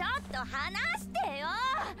ちょっと話してよ、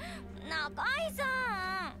中井さ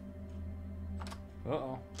ん。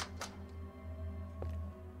Uh-oh.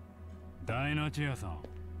 ダイナチェアさん、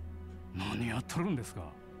何やっとるんです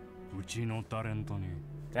か、うちのタレントに。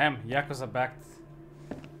Damn, Yakuza backed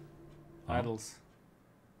idols.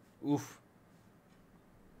 Oof.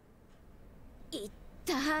 痛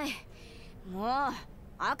い。もう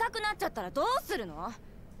赤くなっちゃったらどうするの？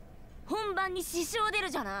本番に支障出る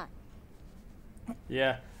じゃない。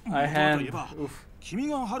Yeah, I hand. 君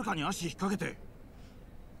がはるかに足引っ掛けて。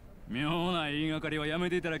妙な言いがかりはやめ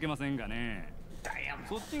ていただけませんかね。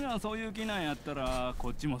そっちがそういう気なんやったら、こ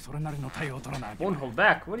っちもそれなりの対応を取らなきゃ。Won't hold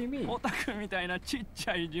back. What do you mean? オタクみたいなちっち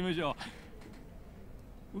ゃい事務所。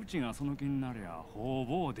うちがその気になりゃ、ほ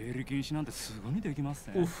ぼ出入り禁止なんてすぐにできます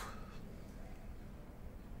ね。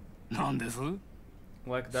なんです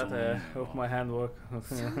？Like that of my handwork.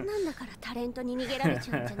 そんなんだからタレントに逃げられち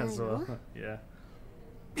ゃうんじゃないの？ Yeah.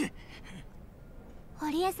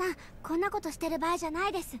 堀江さん、こんなことしてる場合じゃな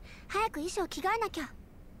いです。早く衣装着替えなきゃ。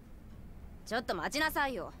ちょっと待ちなさ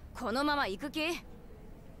いよ。このまま行く気？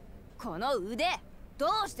この腕、ど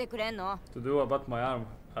うしてくれんの？ To do about my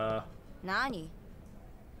arm. 何？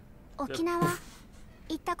沖縄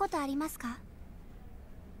行ったことありますか？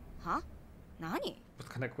は？何？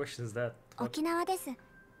 What kind of question is that? 沖縄です。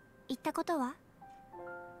行ったことは？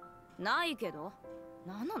ないけど。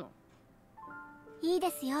何なの？いいで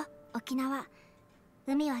すよ、沖縄。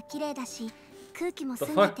海は綺麗だし、空気も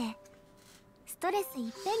澄んでて、ストレスい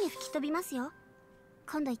っぺんに吹き飛びますよ。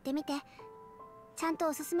今度行ってみて。ちゃんと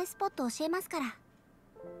おすすめスポット教えますから。は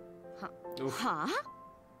あ？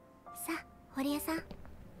さあ、堀江さん。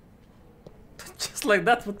Just like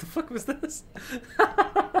that, what the fuck was this?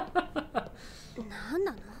 なん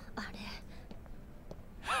なのあれ。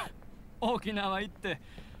沖縄行って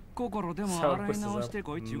心でも洗い直して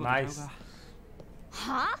こいっちゅうことちゃうか。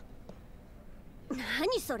は？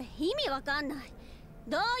何それ、意味わかんない。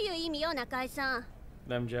どういう意味よ、中井さん。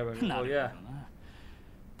Them jabbing. な Oh る yeah. ほどな。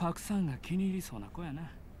パクさんが気に入りそうな子や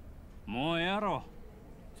な。もうええやろ。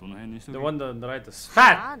その辺にしとけ。 The one on the right is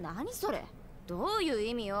あ、 fat. 何それ？どういう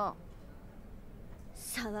意味よ？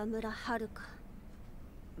沢村遥。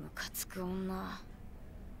ムカつく女。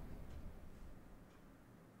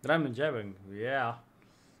I'm jabbing. Yeah.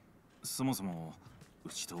 そもそもう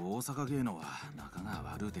ちと大阪芸能は仲が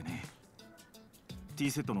悪うてね。T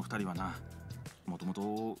セットの2人はな、もとも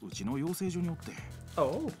とうちの養成所におって。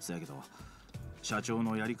そやけど社長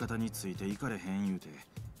のやり方についていかれへん言うて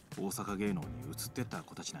大阪芸能に移ってった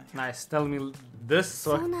子たちなんや。 Nice. Tell me this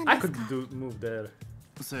so I could move there.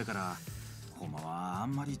 そやからほんまはあ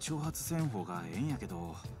んまり挑発せん方がええんやけ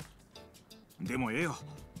ど、でもええよ。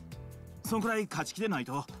そんくらい勝ち気でない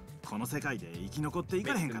とこの世界で生き残ってい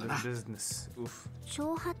かれへんからな。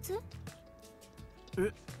挑発？え、違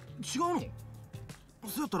うの？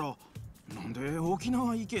そうやったらなんで沖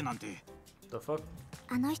縄行けなんて。 The fuck?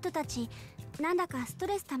 あの人たちなんだかスト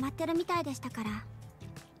レス溜まってるみたいでしたから。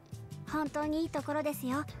本当にいいところです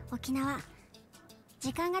よ、沖縄。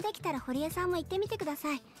時間ができたら堀江さんも行ってみてくだ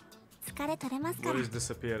さい。疲れ取れますから。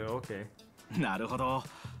Okay. なるほど。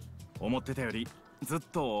思ってたよりずっ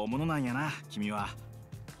と大物なんやな、君は。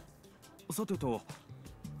さてと、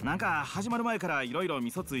なんか始まる前からいろいろ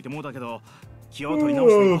味噌ついてもうだけど、気を取り直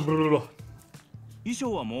していこう。衣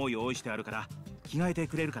装はもう用意してあるから着替えて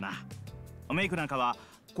くれるかな。メイクなんかは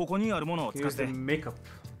ここにあるものを使って。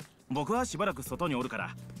僕はしばらく外におるか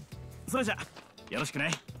ら。それじゃよろしく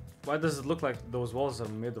ね。 Why does it look like those walls are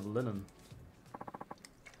made of linen?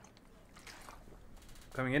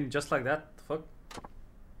 Coming in just like that? The fuck?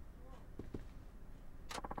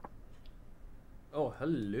 Oh,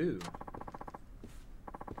 hello.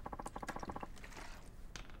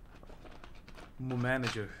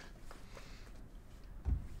 Manager.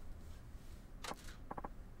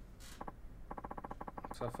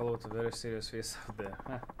 So I follow with a very serious face out there,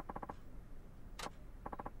 huh?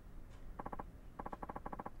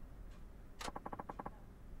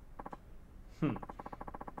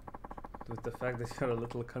 With the fact that you're a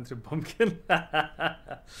little country bumpkin.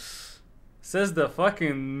 Says the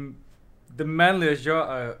manliest jaw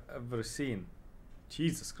I've ever seen.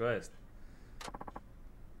 Jesus Christ.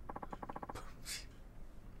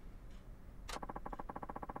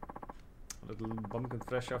 A little bumpkin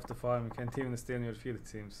fresh off the farm. You can't even stay on your feet, it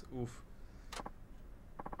seems. Oof.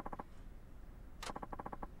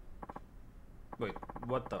 Wait,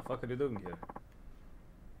 what the fuck are you doing here?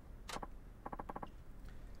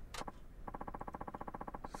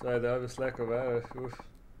 Side obvious lack of error. Oof.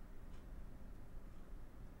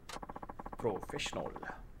 Professional.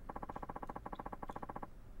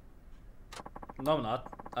 No, I'm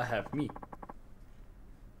not. I have me.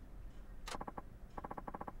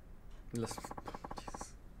 Let's.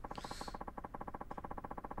 Jesus.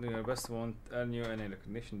 Doing our best, won't earn you any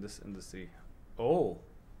recognition in this industry. Oh.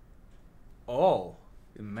 Oh.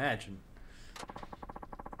 Imagine.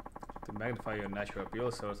 To magnify your natural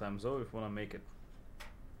appeal several times over if you wanna make it.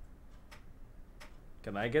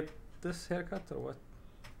 Can I get this haircut or what?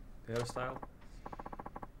 Hairstyle?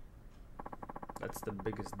 That's the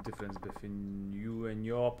biggest difference between you and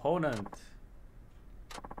your opponent.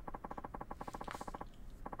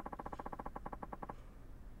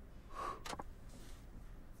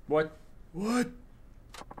 What? What?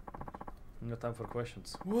 No time for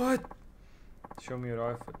questions. What? Show me your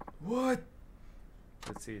outfit. What?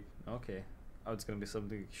 Let's see it. Okay. Oh, it's gonna be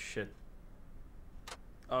something shit.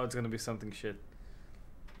 Oh, it's gonna be something shit.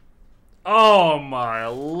 Oh my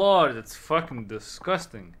lord, it's fucking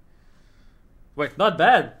disgusting. Wait, not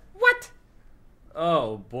bad. What?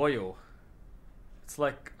 Oh boyo. It's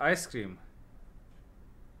like ice cream.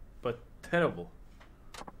 But terrible.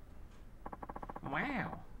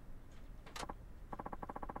 Wow.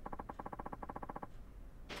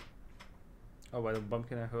 Oh, by the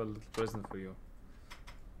bumpkin, I have a little present for you.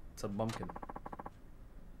 It's a bumpkin.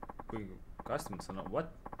 Quick costumes or not? What?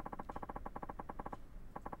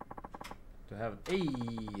 To have it. Hey!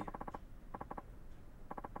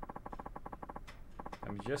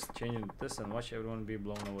 I'm just changing this and watch everyone be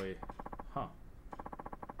blown away. Huh.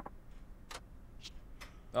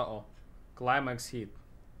 Uh-oh. Climax heat.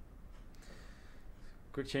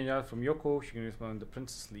 Quick change out from Yoko. She can respond in the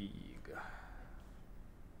Princess League.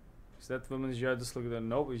 Is that women's yard? Just look at that.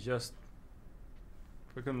 Nope, it's just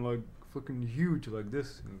freaking like fucking huge like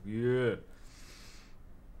this. Yeah.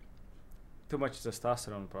 Too much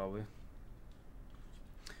testosterone probably.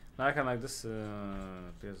 Now I can like this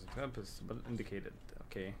but indicated.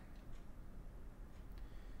 Okay.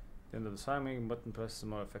 The end of the timing button press is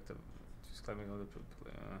more effective. Just climbing on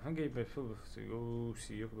the engage by fill to go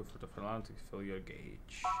see you for the finale to fill your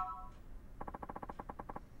gauge.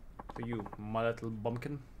 To you, my little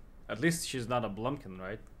bumpkin. At least she's not a blumpkin,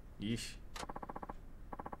 right? Yeesh.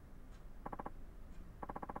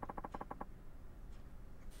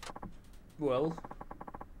 Well,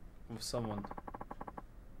 with someone.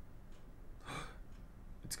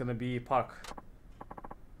 It's gonna be Park.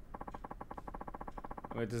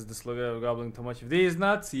 Wait, is this logo gobbling too much of these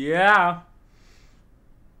nuts? Yeah!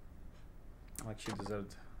 Like she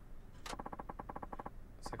deserved.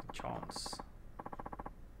 Second chance.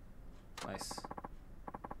 Nice.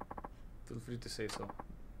 Feel free to say so.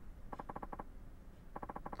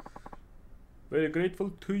 Very grateful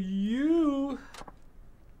to you.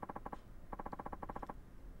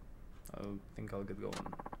 I think I'll get going.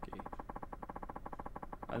 Okay.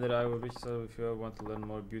 And then I will reach out if you want to learn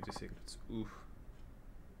more beauty secrets. Oof.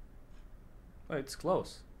 Oh, it's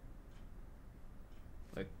close.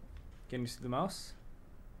 Like, can you see the mouse?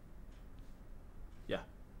 Yeah.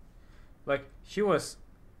 Like, she was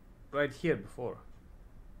right here before.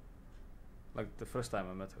 Like the first time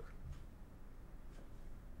I met her.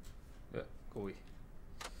 Yeah, go away.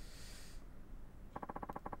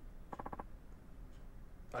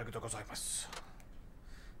 Arigatou gozaimasu.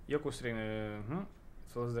 Yoko's ring.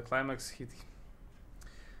 Fills the climax hit.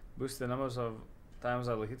 Boost the numbers of times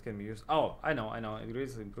that the hit can be used. Oh, I know. It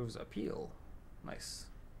greatly improves appeal. Nice.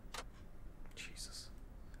 Jesus.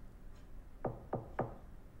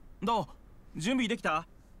 どう？準備できた？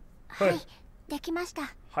はい、できまし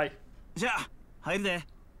た。はい。じゃあ入るで。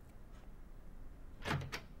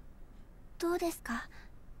どうですか？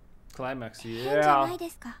 Climax, 変じゃないで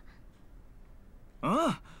すか？うん、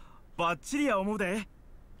バッチリや思うで。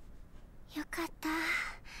よかった。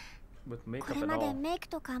これまでメイク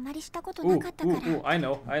とかあまりしたことなかったから。I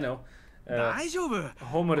know. 大丈夫。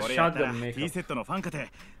ホームルシャットガンメイク。T セットのファンか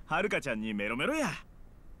て、はるかちゃんにメロメロや。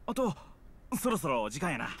あと、そろそろ時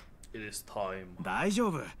間やな。It is time. 大丈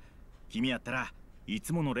夫。君やったらい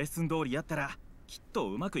つものレッスン通りやったらきっと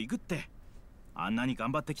うまくいくって。あんなに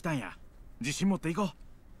頑張ってきたんや。自信持っていこ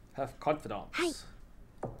う。Have confidence. はい。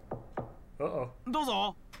どう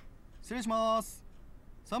ぞ。失礼します。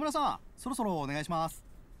沢村さん、そろそろお願いします。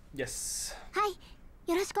Yes. はい、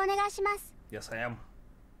よろしくお願いします。Yes, I am.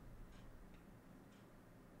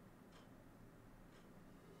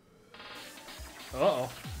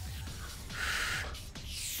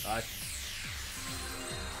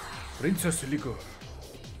 Princess Liquor.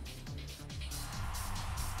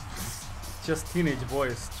 Just teenage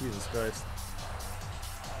boys, Jesus Christ.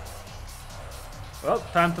 Well,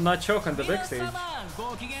 time to not choke on the big stage.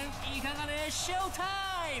 ご機嫌いかがでショータ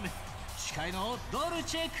イム。司会のドル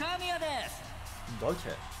チェ神谷です。ドルチ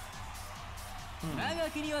ェ。長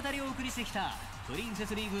きにわたりお送りしてきたプリンセ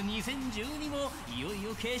スリーグ2012もいよい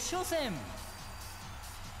よ決勝戦。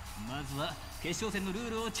まずは決勝戦のル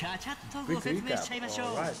ールをちゃちゃっとご説明しちゃいまし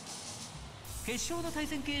ょう。決勝の対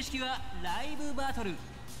戦形式はライブバトル。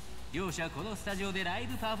両者このスタジオでライ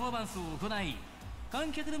ブパフォーマンスを行い、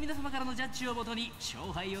観客の皆様からのジャッジをもとに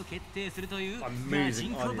勝敗を決定するというガチ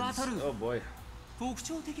ンコバトル。特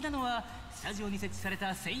徴的なのはスタジオに設置され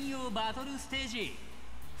た専用バトルステージ。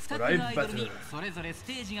2組のアイドルにそれぞれス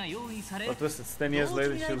テージが用意され、同時にライブを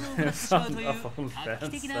行ってしまうという画期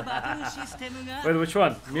的なバトルシステムがプ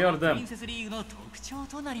リンセスリーグの特徴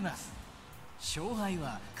となります。勝敗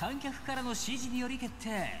は観客からの指示により決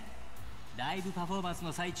定。ライブパフォーマンス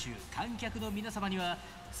の最中、観客の皆様には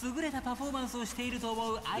優れたパフォーマンスをしていると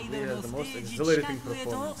思うアイドルのステージ近くへ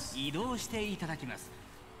と移動していただきます。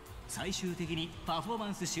最終的にパフォーマ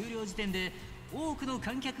ンス終了時点で多くの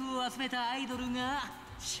観客を集めたアイドルが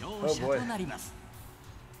勝者となります。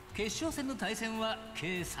決勝戦の対戦は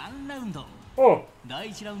計3ラウンド。第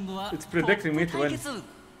1ラウンドはトップ対決。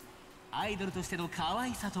アイドルとしての可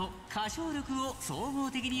愛さと歌唱力を総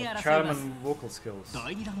合的に争います。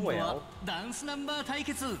第2ラウンドはダンスナンバー対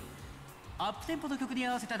決。アップテンポの曲に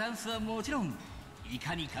合わせたダンスはもちろん、い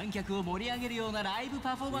かに観客を盛り上げるようなライブ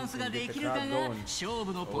パフォーマンスができるかが勝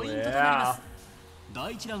負のポイントとなります。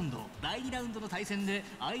第1ラウンド、第2ラウンドの対戦で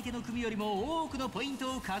相手の組よりも多くのポイン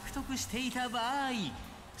トを獲得していた場合、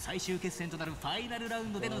最終決戦となるファイナルラウ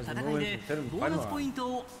ンドでの戦いでボーナスポイント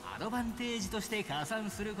をアドバンテージとして加算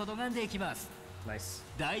することができます。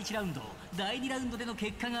第1ラウンド、第2ラウンドでの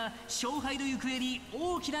結果が勝敗の行方に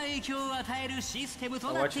大きな影響を与えるシステム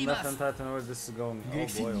となっています。激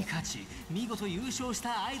戦に勝ち見事優勝し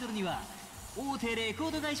たアイドルには大手レコ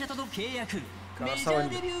ード会社との契約、メジャー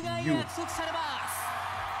デビューが約束されます。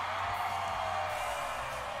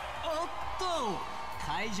おっと、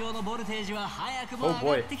会場のボルテージは早くも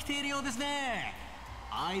上がってきているようですね。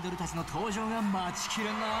アイドルたちの登場が待ちきれ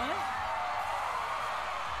ない、待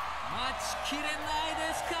ちきれない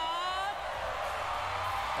ですか。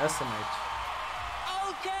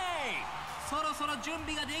 OK、 そろそろ準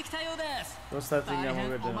備ができたようです。大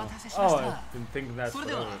変お待たせしました。それ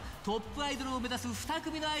ではトップアイドルを目指す2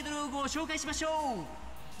組のアイドルをご紹介しましょ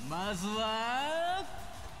う。まずは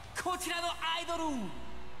こちらのアイドル。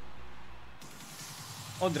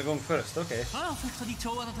Oh, they're going first, okay. パーフェクトに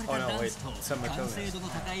調和の取れたダンスと完成度の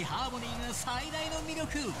高いハーモニーが最大の魅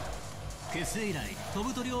力。結成以来飛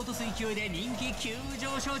ぶ鳥を落とす勢いで人気急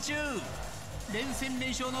上昇中。連戦連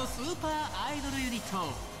勝のスーパーアイドルユニッ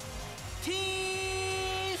ト T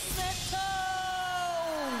セット。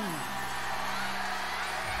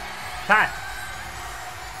はい、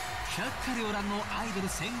百花繚乱のアイドル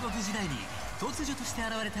戦国時代に突如として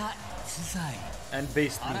現れた逸材。荒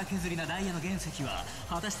削りなダイヤの原石は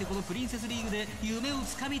果たしてこのプリンセスリーグで夢を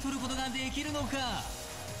つかみ取ることができるのか。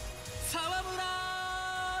沢村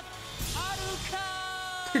あるか。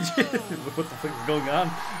 What the fuck is going on?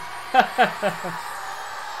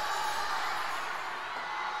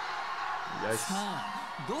 さ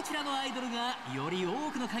あ、どちらのアイドルがより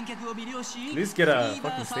多くの観客を魅了しフィ Please get a ー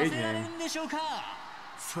バ fucking ーさ stage せられ name. るんでしょうか。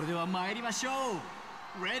それでは参りましょ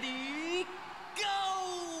う。レディーゴ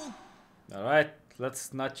ー。 Alright,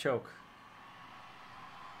 let's not choke.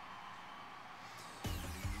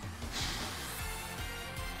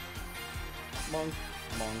 Monk.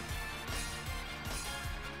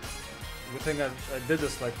 Good thing I did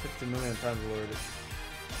this like 50 million times already.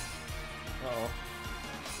 Uh-oh.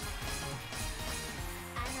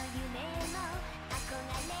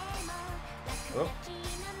 Oh.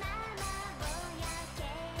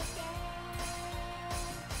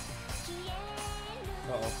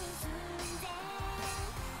 Uh-oh.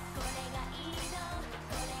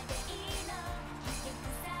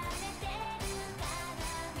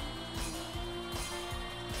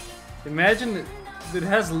 Imagine it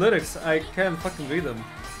has lyrics, I can't fucking read them.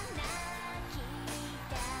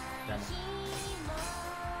 Damn it.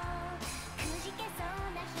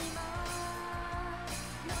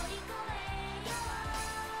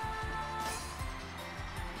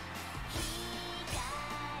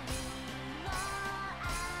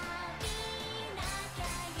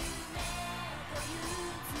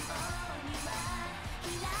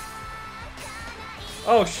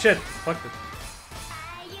 Oh shit, fucked it.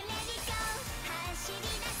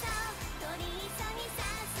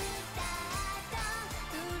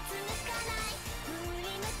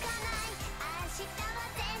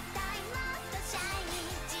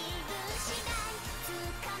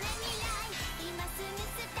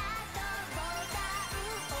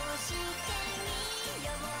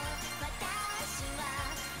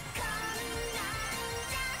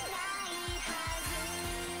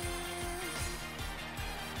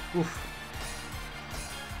 Oof.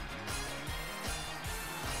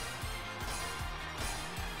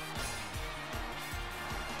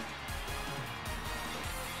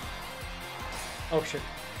 Oh shit.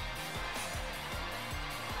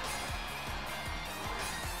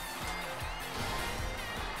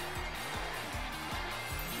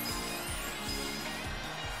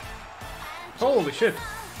 Holy shit.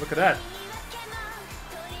 Look at that.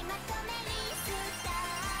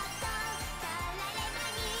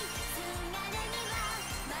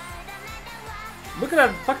 look at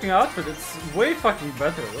that fucking outfit. It's way fucking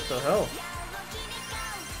better. What the hell?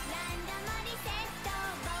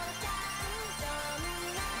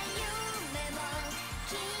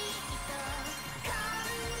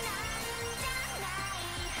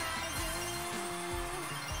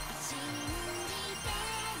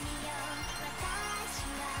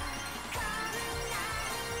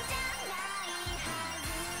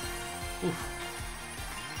 Oof.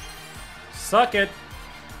 Suck it!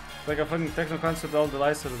 It's like a fucking techno concert, all the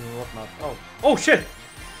lights and whatnot. Oh. Oh shit!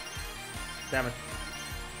 Damn it.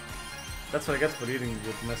 That's what I get for reading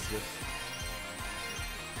with messages.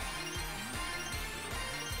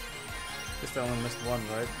 Guess I only missed one,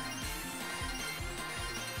 right?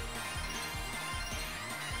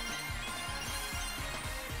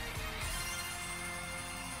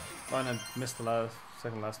 Oh, and I missed the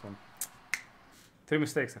second last one. 3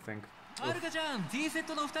 mistakes, I think.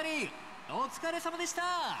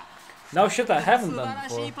 Now shit I haven't done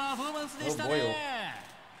before. Oh boy.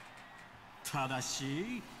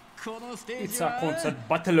 It's a concert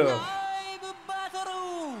battle.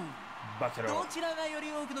 どちらがよ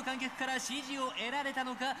り多くの観客から支持を得られた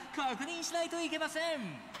のか確認しないといけません。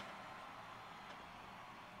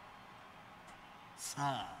さ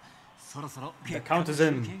あ、そろそろ結果の集計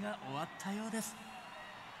が終わったようです。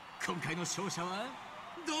今回の勝者は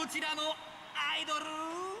どちらのアイドル？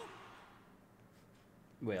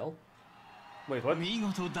 Well, wait, what? 見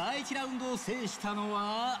事第1ラウンドを制したの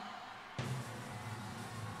は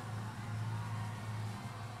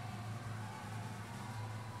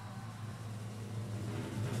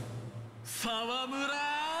沢村は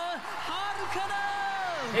るかだ。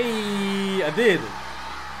 Hey, I did.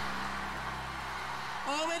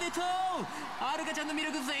 おめでとう。はるかちゃんの魅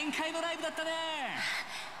力全開のライブだったね。は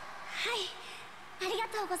い、ありが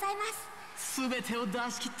とうございます。すべてを出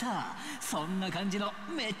し切った。そんな感じの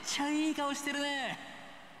めっちゃいい顔してるね。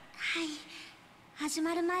はい、始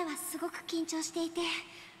まる前はすごく緊張していて、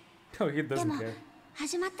でも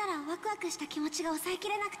始まったらワクワクした気持ちが抑えき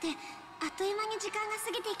れなくて、あっという間に時間が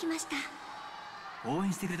過ぎていきました。応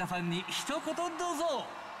援してくれたファンに一言どうぞ。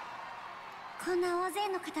こんな大勢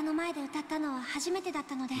の方の前で歌ったのは初めてだっ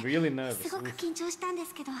たので、すごく緊張したんで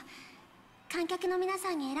すけど、観客の皆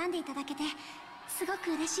さんに選んでいただけてすご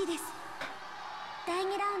く嬉しいです。第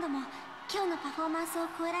2ラウンドも今日のパフォーマンスを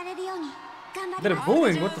超えられるように頑張ります。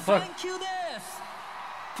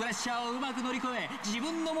プレッシャーをうまく乗り越え自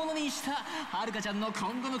分のものにしたはるかちゃんの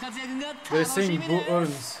今後の活躍が楽しみで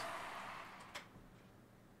す。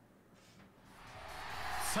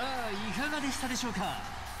さあいかがでしたでしょうか。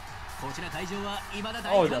こちら会場は未だ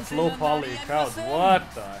大歓声が鳴りやみません。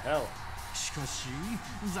しかし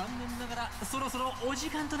残念ながらそろそろお時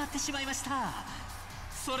間となってしまいました。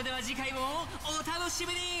それでは次回もお楽し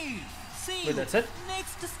みに。 See you next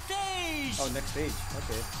stage. Oh, next stage.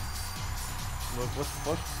 Okay.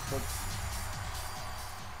 What?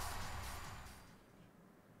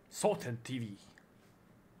 Sultan TV.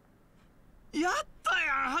 やった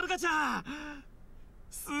やんはるかちゃん。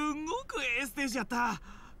すごくええステージやった。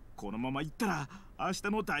このままいったら明日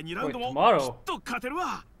の第2ラウンドもきっと勝てる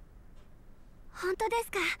わ。本当で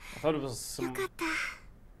すか。よかった。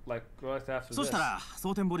そしたら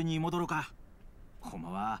蒼天堀に戻ろうか。こんば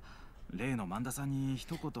んは。例の萬田さんに一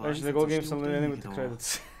言挨拶しておきたいんだけど、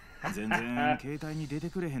全然携帯に出て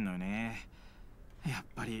くれへんのよね。やっ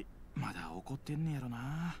ぱりまだ怒ってんねやろ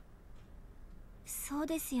な。そう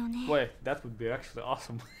ですよね。Wait, that would be actually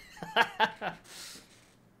awesome.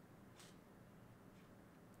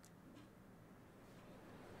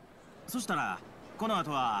 そしたらこの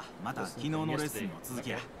後はまた昨日のレッスンの続き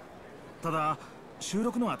や。ただ収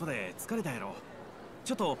録の後で疲れたやろ。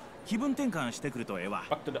ちょっと気分転換してくるとええわ。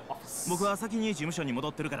僕は先に事務所に戻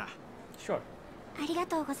ってるから。Sure. ありが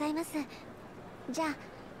とうございます。じゃあ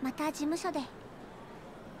また事務所で。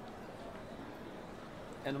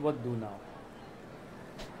And what do now?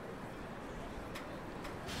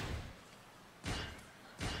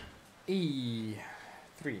 E3.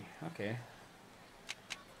 Okay.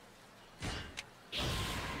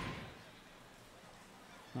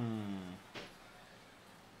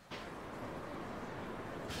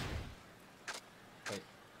 Wait,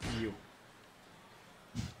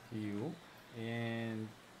 you and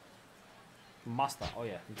Master. Oh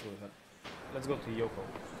yeah, let's go to Yoko.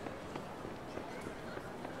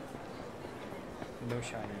 No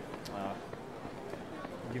shiny.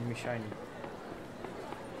 Give me shiny.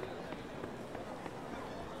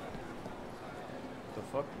 The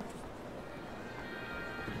fuck?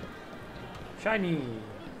 Shiny.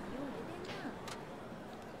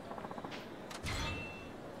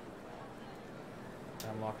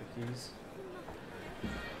 Unlock the keys.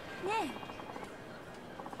 ねえ、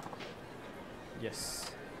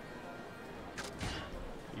Yes.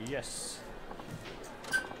 Yes.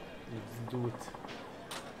 Let's do it.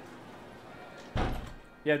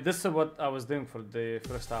 Yeah, this is what I was doing for the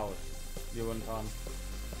first hour. You went on.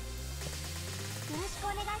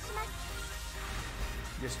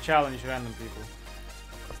 Just challenge random people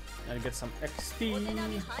and get some XP.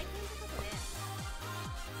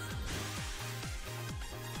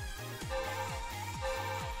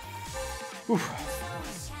 Oof.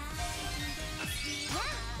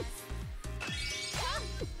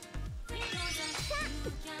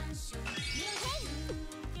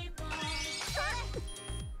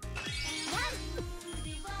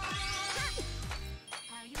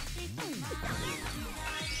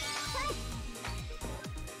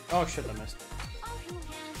 Oh shit, I missed.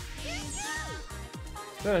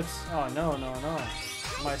 Spirits? Oh no, no, no.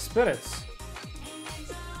 My spirits.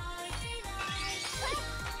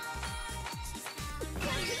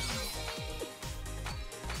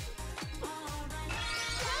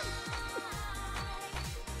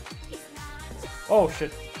 Oh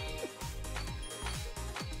shit.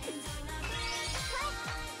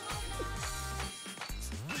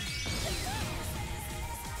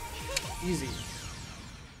 Easy.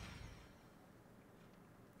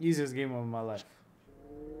 Easiest game of my life.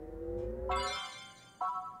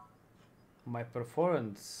 My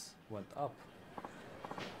performance went up.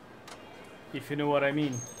 If you know what I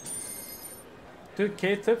mean.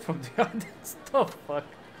 2K tip from the audience. The fuck?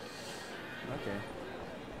 Okay.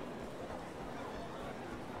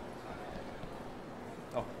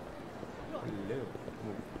 Oh. Hello.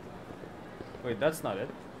 Wait, that's not it.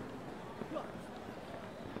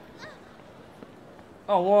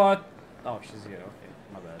 Oh, what? Oh, she's here. Okay,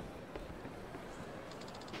 my bad.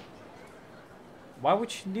 Why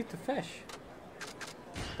would she need to fish?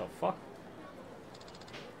 The fuck?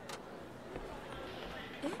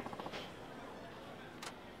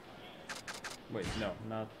 Wait, no,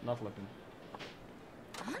 not looking.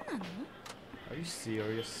 Are you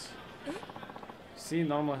serious? See,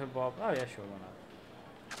 normal hip hop. Oh yeah, sure, why not?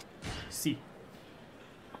 See.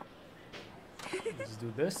 Let's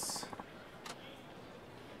do this.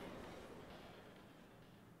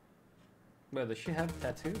 Wait, does she have a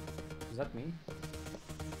tattoo? Is that me?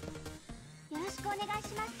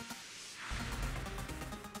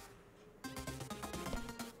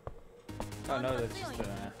 Oh no, that's just kill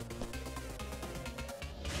me.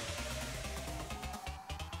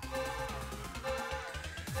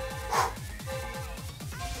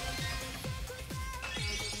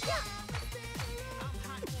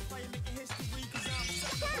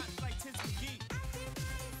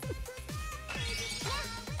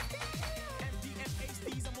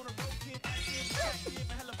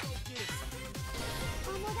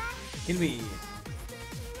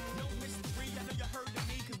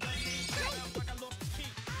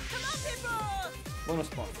 Bonus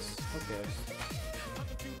points. Okay.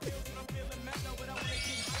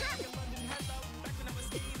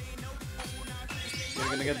 You're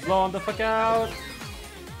gonna get blown the fuck out.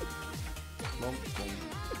 Boom, boom.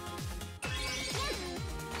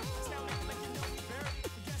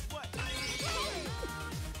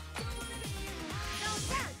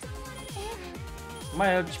 My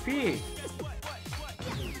HP.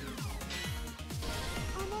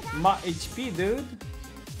 My HP, dude.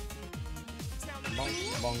 Bonk,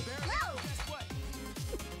 bonk.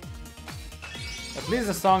 At least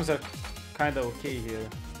the songs are kind of okay here.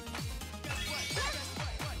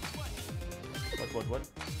 What?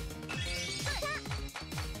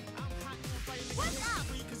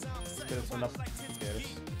 Spirits went up. Spirits.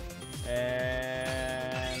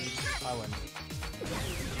 And I win.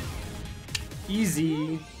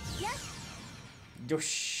 Easy.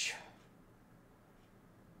 Yosh.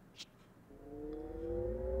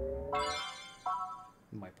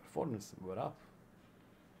 My performance went up.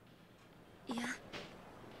 Yeah.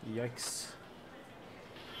 Yikes.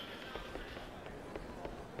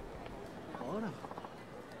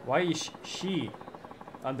 Why is she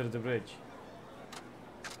under the bridge?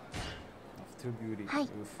 Of true beauty.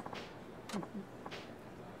 Oof.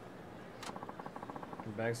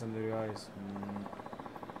 Bags under your eyes.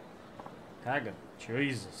 Haggard.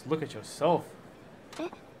 Jesus, look at yourself.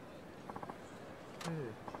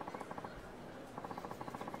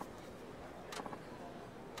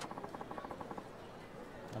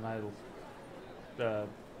 An idle.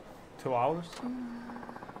 2 hours?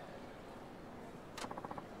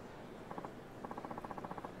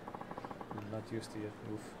 I'm not used to it.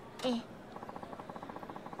 Oof.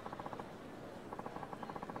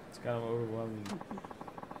 It's kind of overwhelming.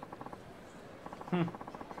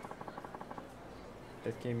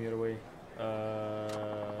 That came your way.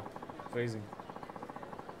 Phrasing.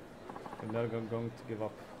 You're never going to give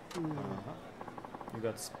up. You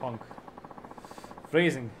got spunk.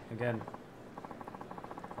 Phrasing again.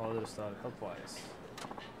 Order started helpwise.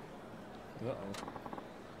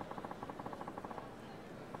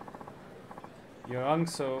 You're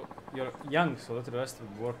young, so let the rest of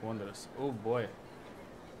it work wonders. Oh boy.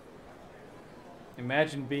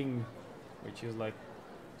 Imagine being, which is like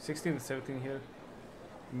 16 and 17 here.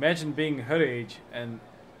 Imagine being her age and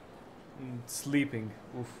sleeping.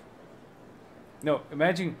 Oof. No,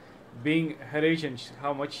 imagine being her age and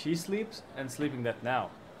how much she sleeps and sleeping that now.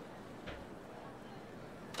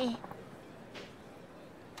 So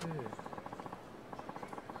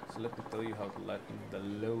let me tell you how to lighten the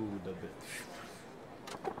load a bit.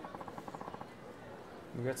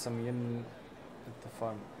 We got some yin at the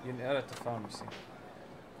farm. Yin air at the pharmacy.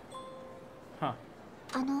 Huh.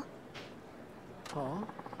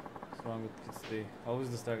 What's wrong with kids today? How is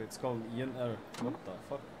this target? It's called yin air. What the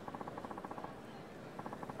fuck?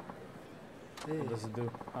 What does it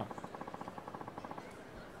do? Huh.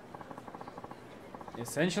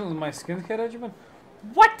 Essential in my skincare regimen?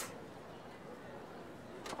 What?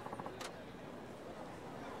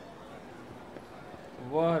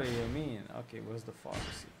 What do you mean? Okay, where's the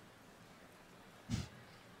pharmacy?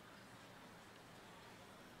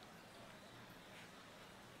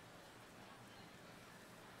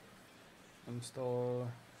 Store.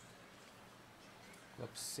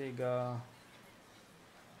 Club Sega.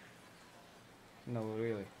 No,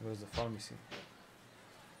 really. Where's the pharmacy?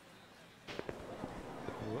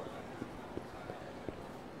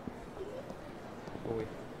 Oh wait.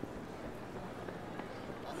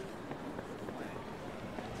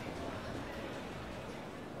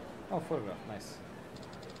 Oh, photograph. Nice.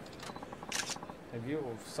 A view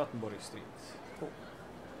of Suttonbury Street. Cool.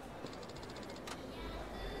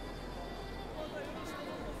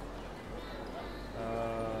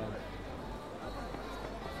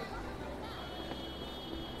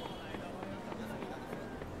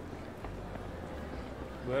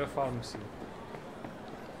 Where a pharmacy?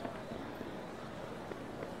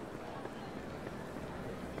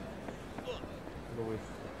 Go away.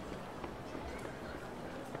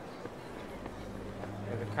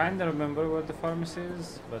 I kinda remember where the pharmacy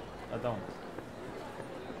is, but I don't.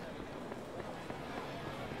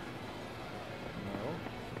 No.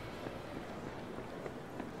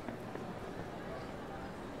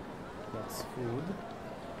 That's food.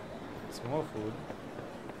 It's more food.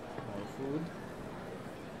 More food.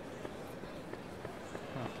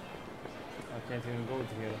 I can't even go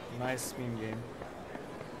to here. Nice meme game.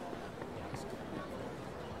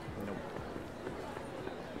 Nope.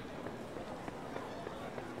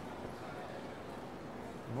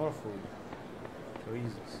 More food.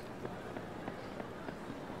 Jesus.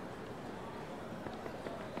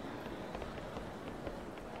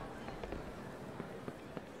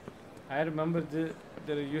 I remember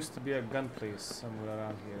there used to be a gun place somewhere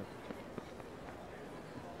around here.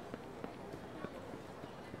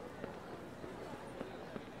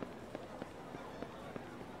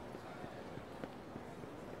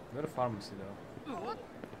 Where a pharmacy though?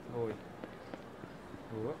 Oh wait.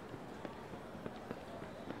 Oh.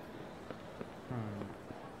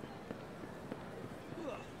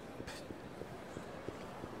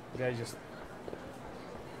 Guy just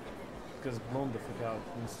gets blown the fuck out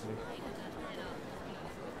instantly.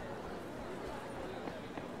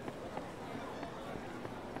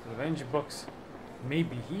 Revenge box may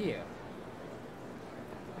be here.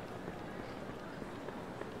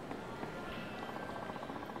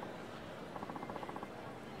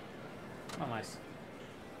 Oh, nice.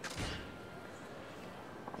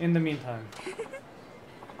 In the meantime.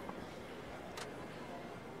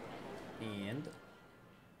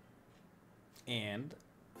 And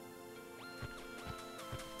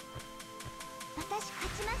it's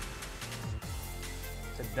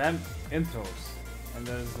a damn intros, and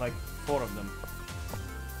there's like 4 of them.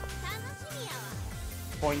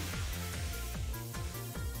 Point.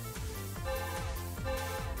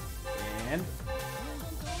 And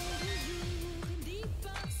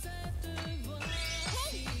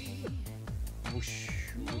whoosh, whoosh,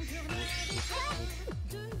 whoosh, whoosh, whoosh.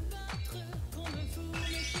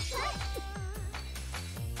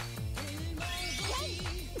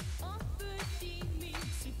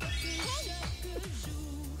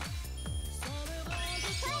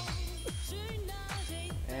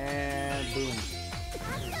 And boom.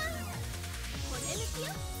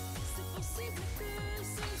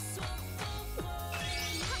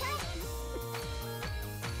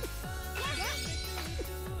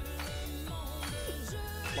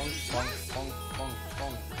 Bonk, bonk, bonk, bonk,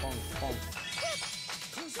 bonk, bonk, bonk.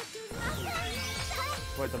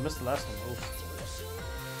 Wait, I missed the last one. Oh.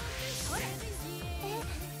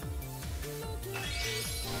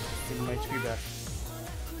 Give me my HP back.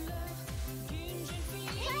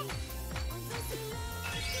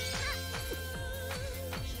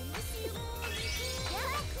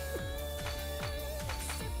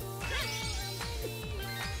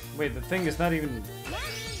 Wait, the thing is not even in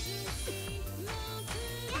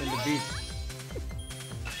the beat.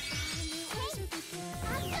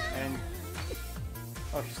 And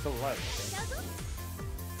oh, she's still alive.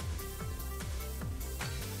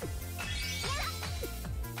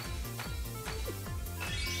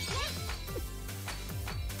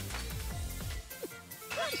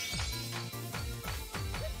 Okay.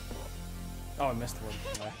 Oh, I missed one.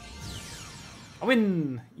 I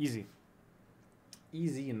win! Easy.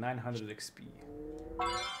 Easy 900 XP.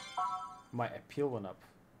 My appeal went up.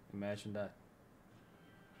 Imagine that.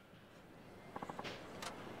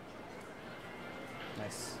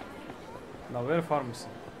 Nice. Now where pharmacy?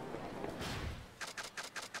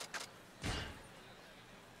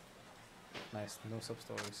 Nice, no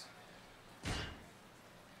sub-stories.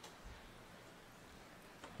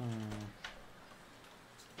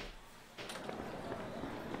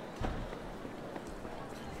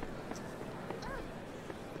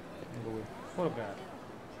 Photograph.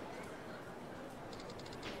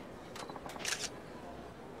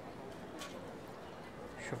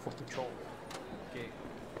 Shuffle control. Okay.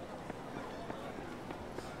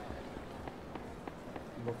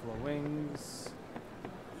 Buffalo wings.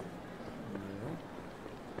 No.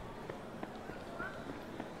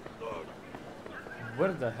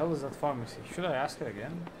 Where the hell is that pharmacy? Should I ask her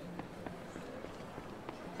again?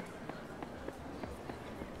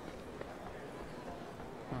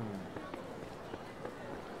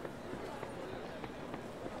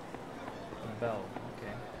 Bell,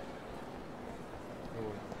 okay.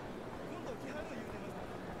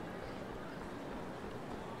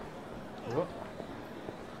 Oh.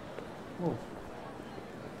 Move.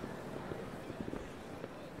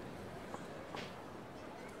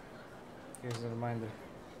 Here's a reminder.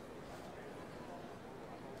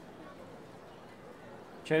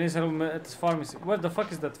 Chinese settlement at this pharmacy. Where the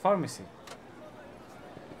fuck is that pharmacy?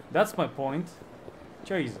 That's my point.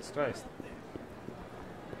 Jesus Christ.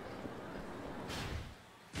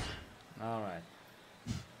 Alright.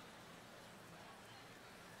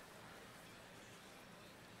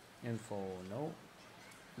 Info, no.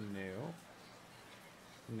 No.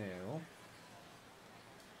 No.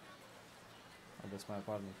 Oh, that's my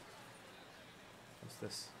apartment. What's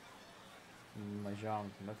this?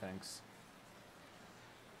 Mahjong, no thanks.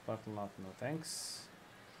 Parking lot, no thanks.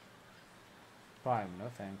 Prime, no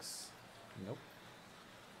thanks. Nope.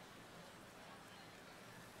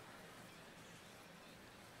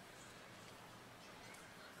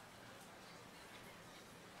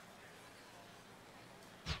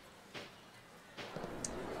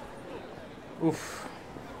 Oof.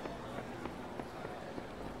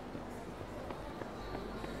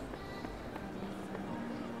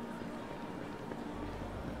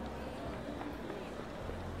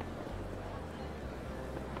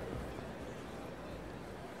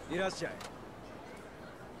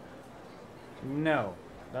 No,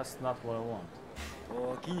 that's not what I want.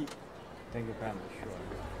 Okay. Thank you kindly, sure.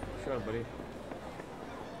 Sure, buddy.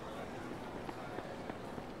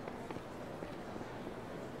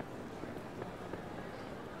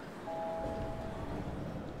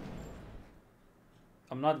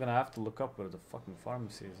 I'm not gonna have to look up where the fucking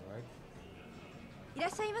pharmacy is, right? いら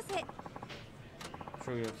っしゃいませ。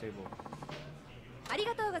 Show your table. あり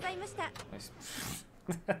がとうございました。 Nice.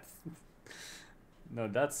 No,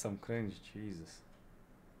 that's some cringe, Jesus.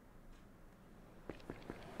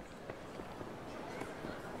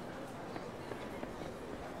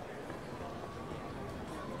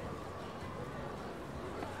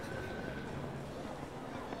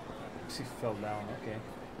 She fell down, okay.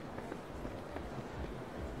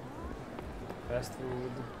 Fast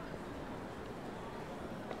food.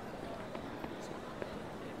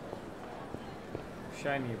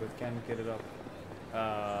 Shiny, but can't get it up.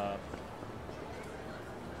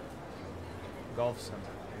 Golf center.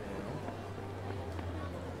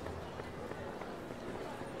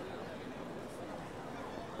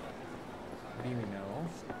 Beamy, no.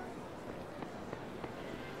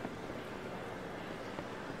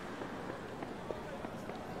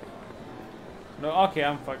 No,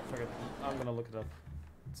 okay, fuck it. I'm gonna look it up.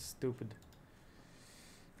 It's stupid.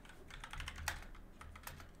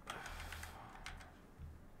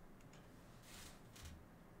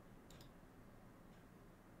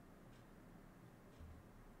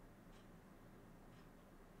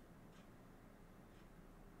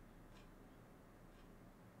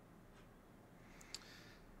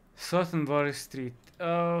 Suttonbury Street.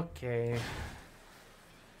 Okay.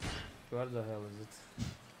 Where the hell is it?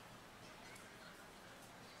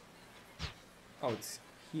 Oh, it's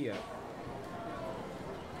here.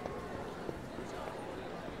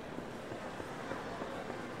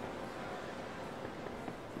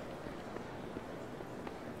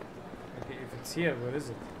 Okay, if it's here, where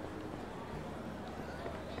is it?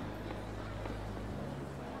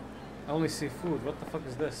 I only see food. What the fuck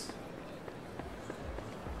is this?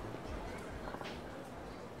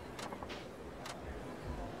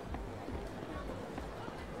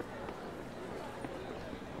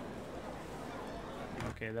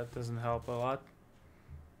 Okay, that doesn't help a lot.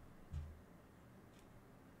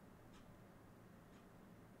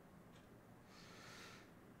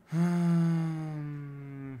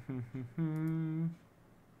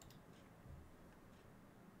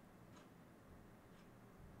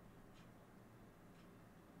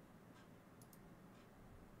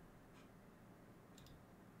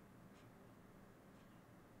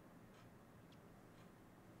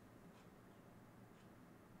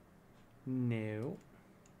 No.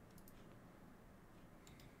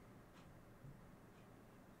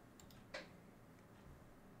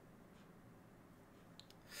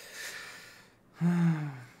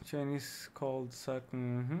 Chinese called suck.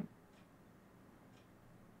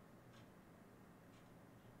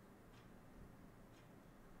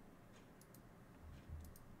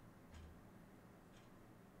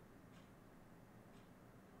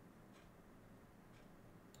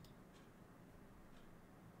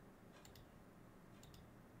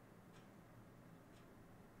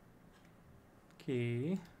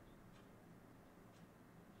 Okay.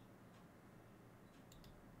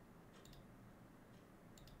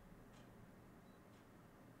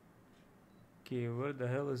 Okay, where the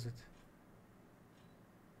hell is it?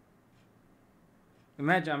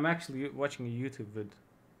 Imagine I'm actually watching a YouTube vid.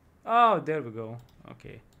 Oh, there we go.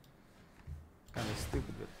 Okay. Kind of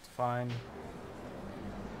stupid, but fine.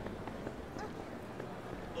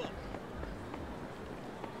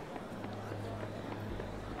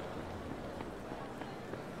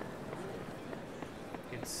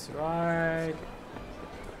 It's right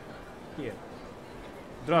here.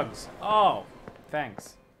 Drugs. Oh,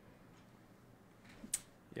 thanks.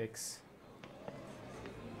 Yikes.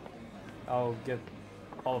 I'll get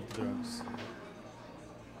all of the drugs.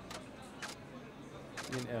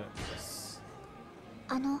 Yes.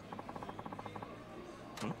 I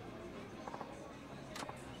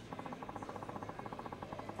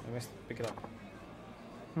must pick it up.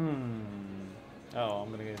 Oh,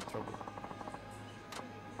 I'm gonna get in trouble.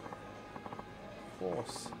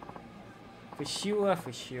 Force. For sure,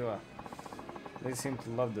 for sure. They seem to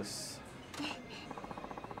love this. Keep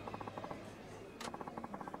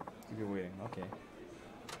you waiting, okay.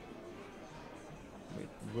 Wait,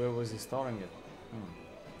 where was he storing it?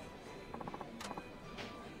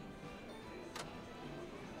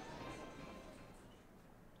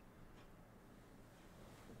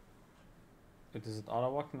 Wait, is it auto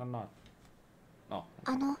walking or not? Oh.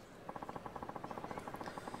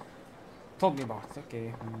 Told me about it.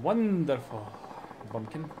 Okay, wonderful.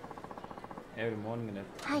 Bumpkin. Every morning at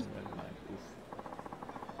midnight. Oof.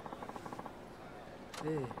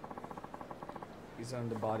 He's on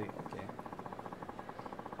the body. Okay.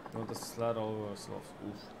 You want to slide over slow.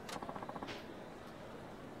 Oof.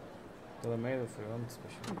 They made it for your own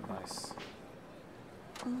special. Nice.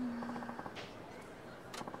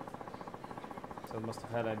 So I must have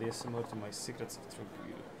had ideas similar to my secrets of true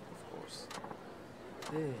beauty, of course.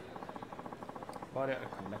 Body are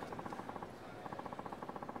connected.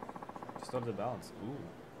 Restore the balance. Ooh.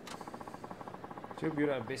 True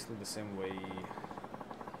beauty are basically the same way.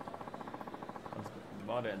 The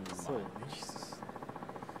body and the mind. Jesus.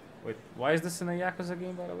 Wait, why is this in a Yakuza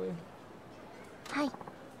game, by the way? Hi.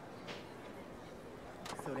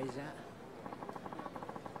 Going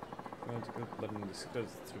to good learning the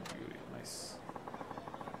secrets through beauty. Nice.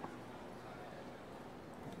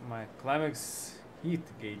 My climax heat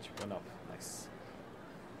gauge went up. Nice.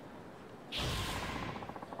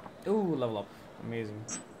 Ooh, level up. Amazing.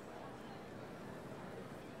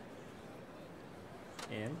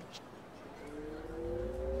 And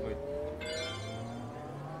wait.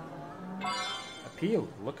 Appeal.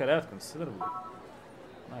 Look at that considerably.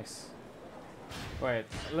 Nice. Wait,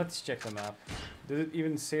 let's check the map. Did it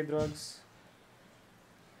even say drugs?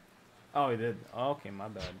 Oh, it did. Okay, my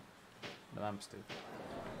bad. But I'm stupid.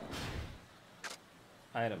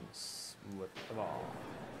 Items with the ball.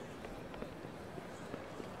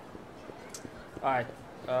 Alright,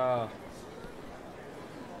 I'm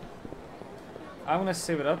gonna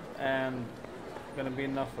save it up and gonna be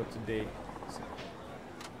enough for today. So,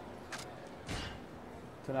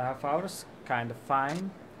 2.5 hours, kind of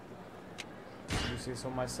fine. You say so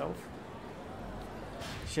myself.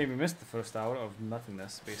 Shame you missed the first hour of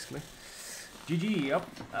nothingness, basically. GG, yep.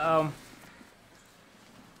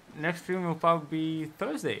 Next stream will probably be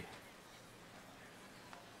Thursday.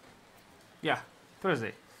 Yeah,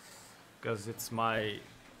 Thursday. Because it's my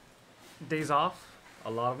days off.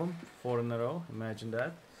 A lot of them. 4 in a row. Imagine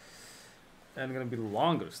that. And gonna be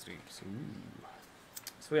longer streams. Ooh.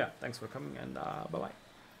 So yeah, thanks for coming and bye-bye.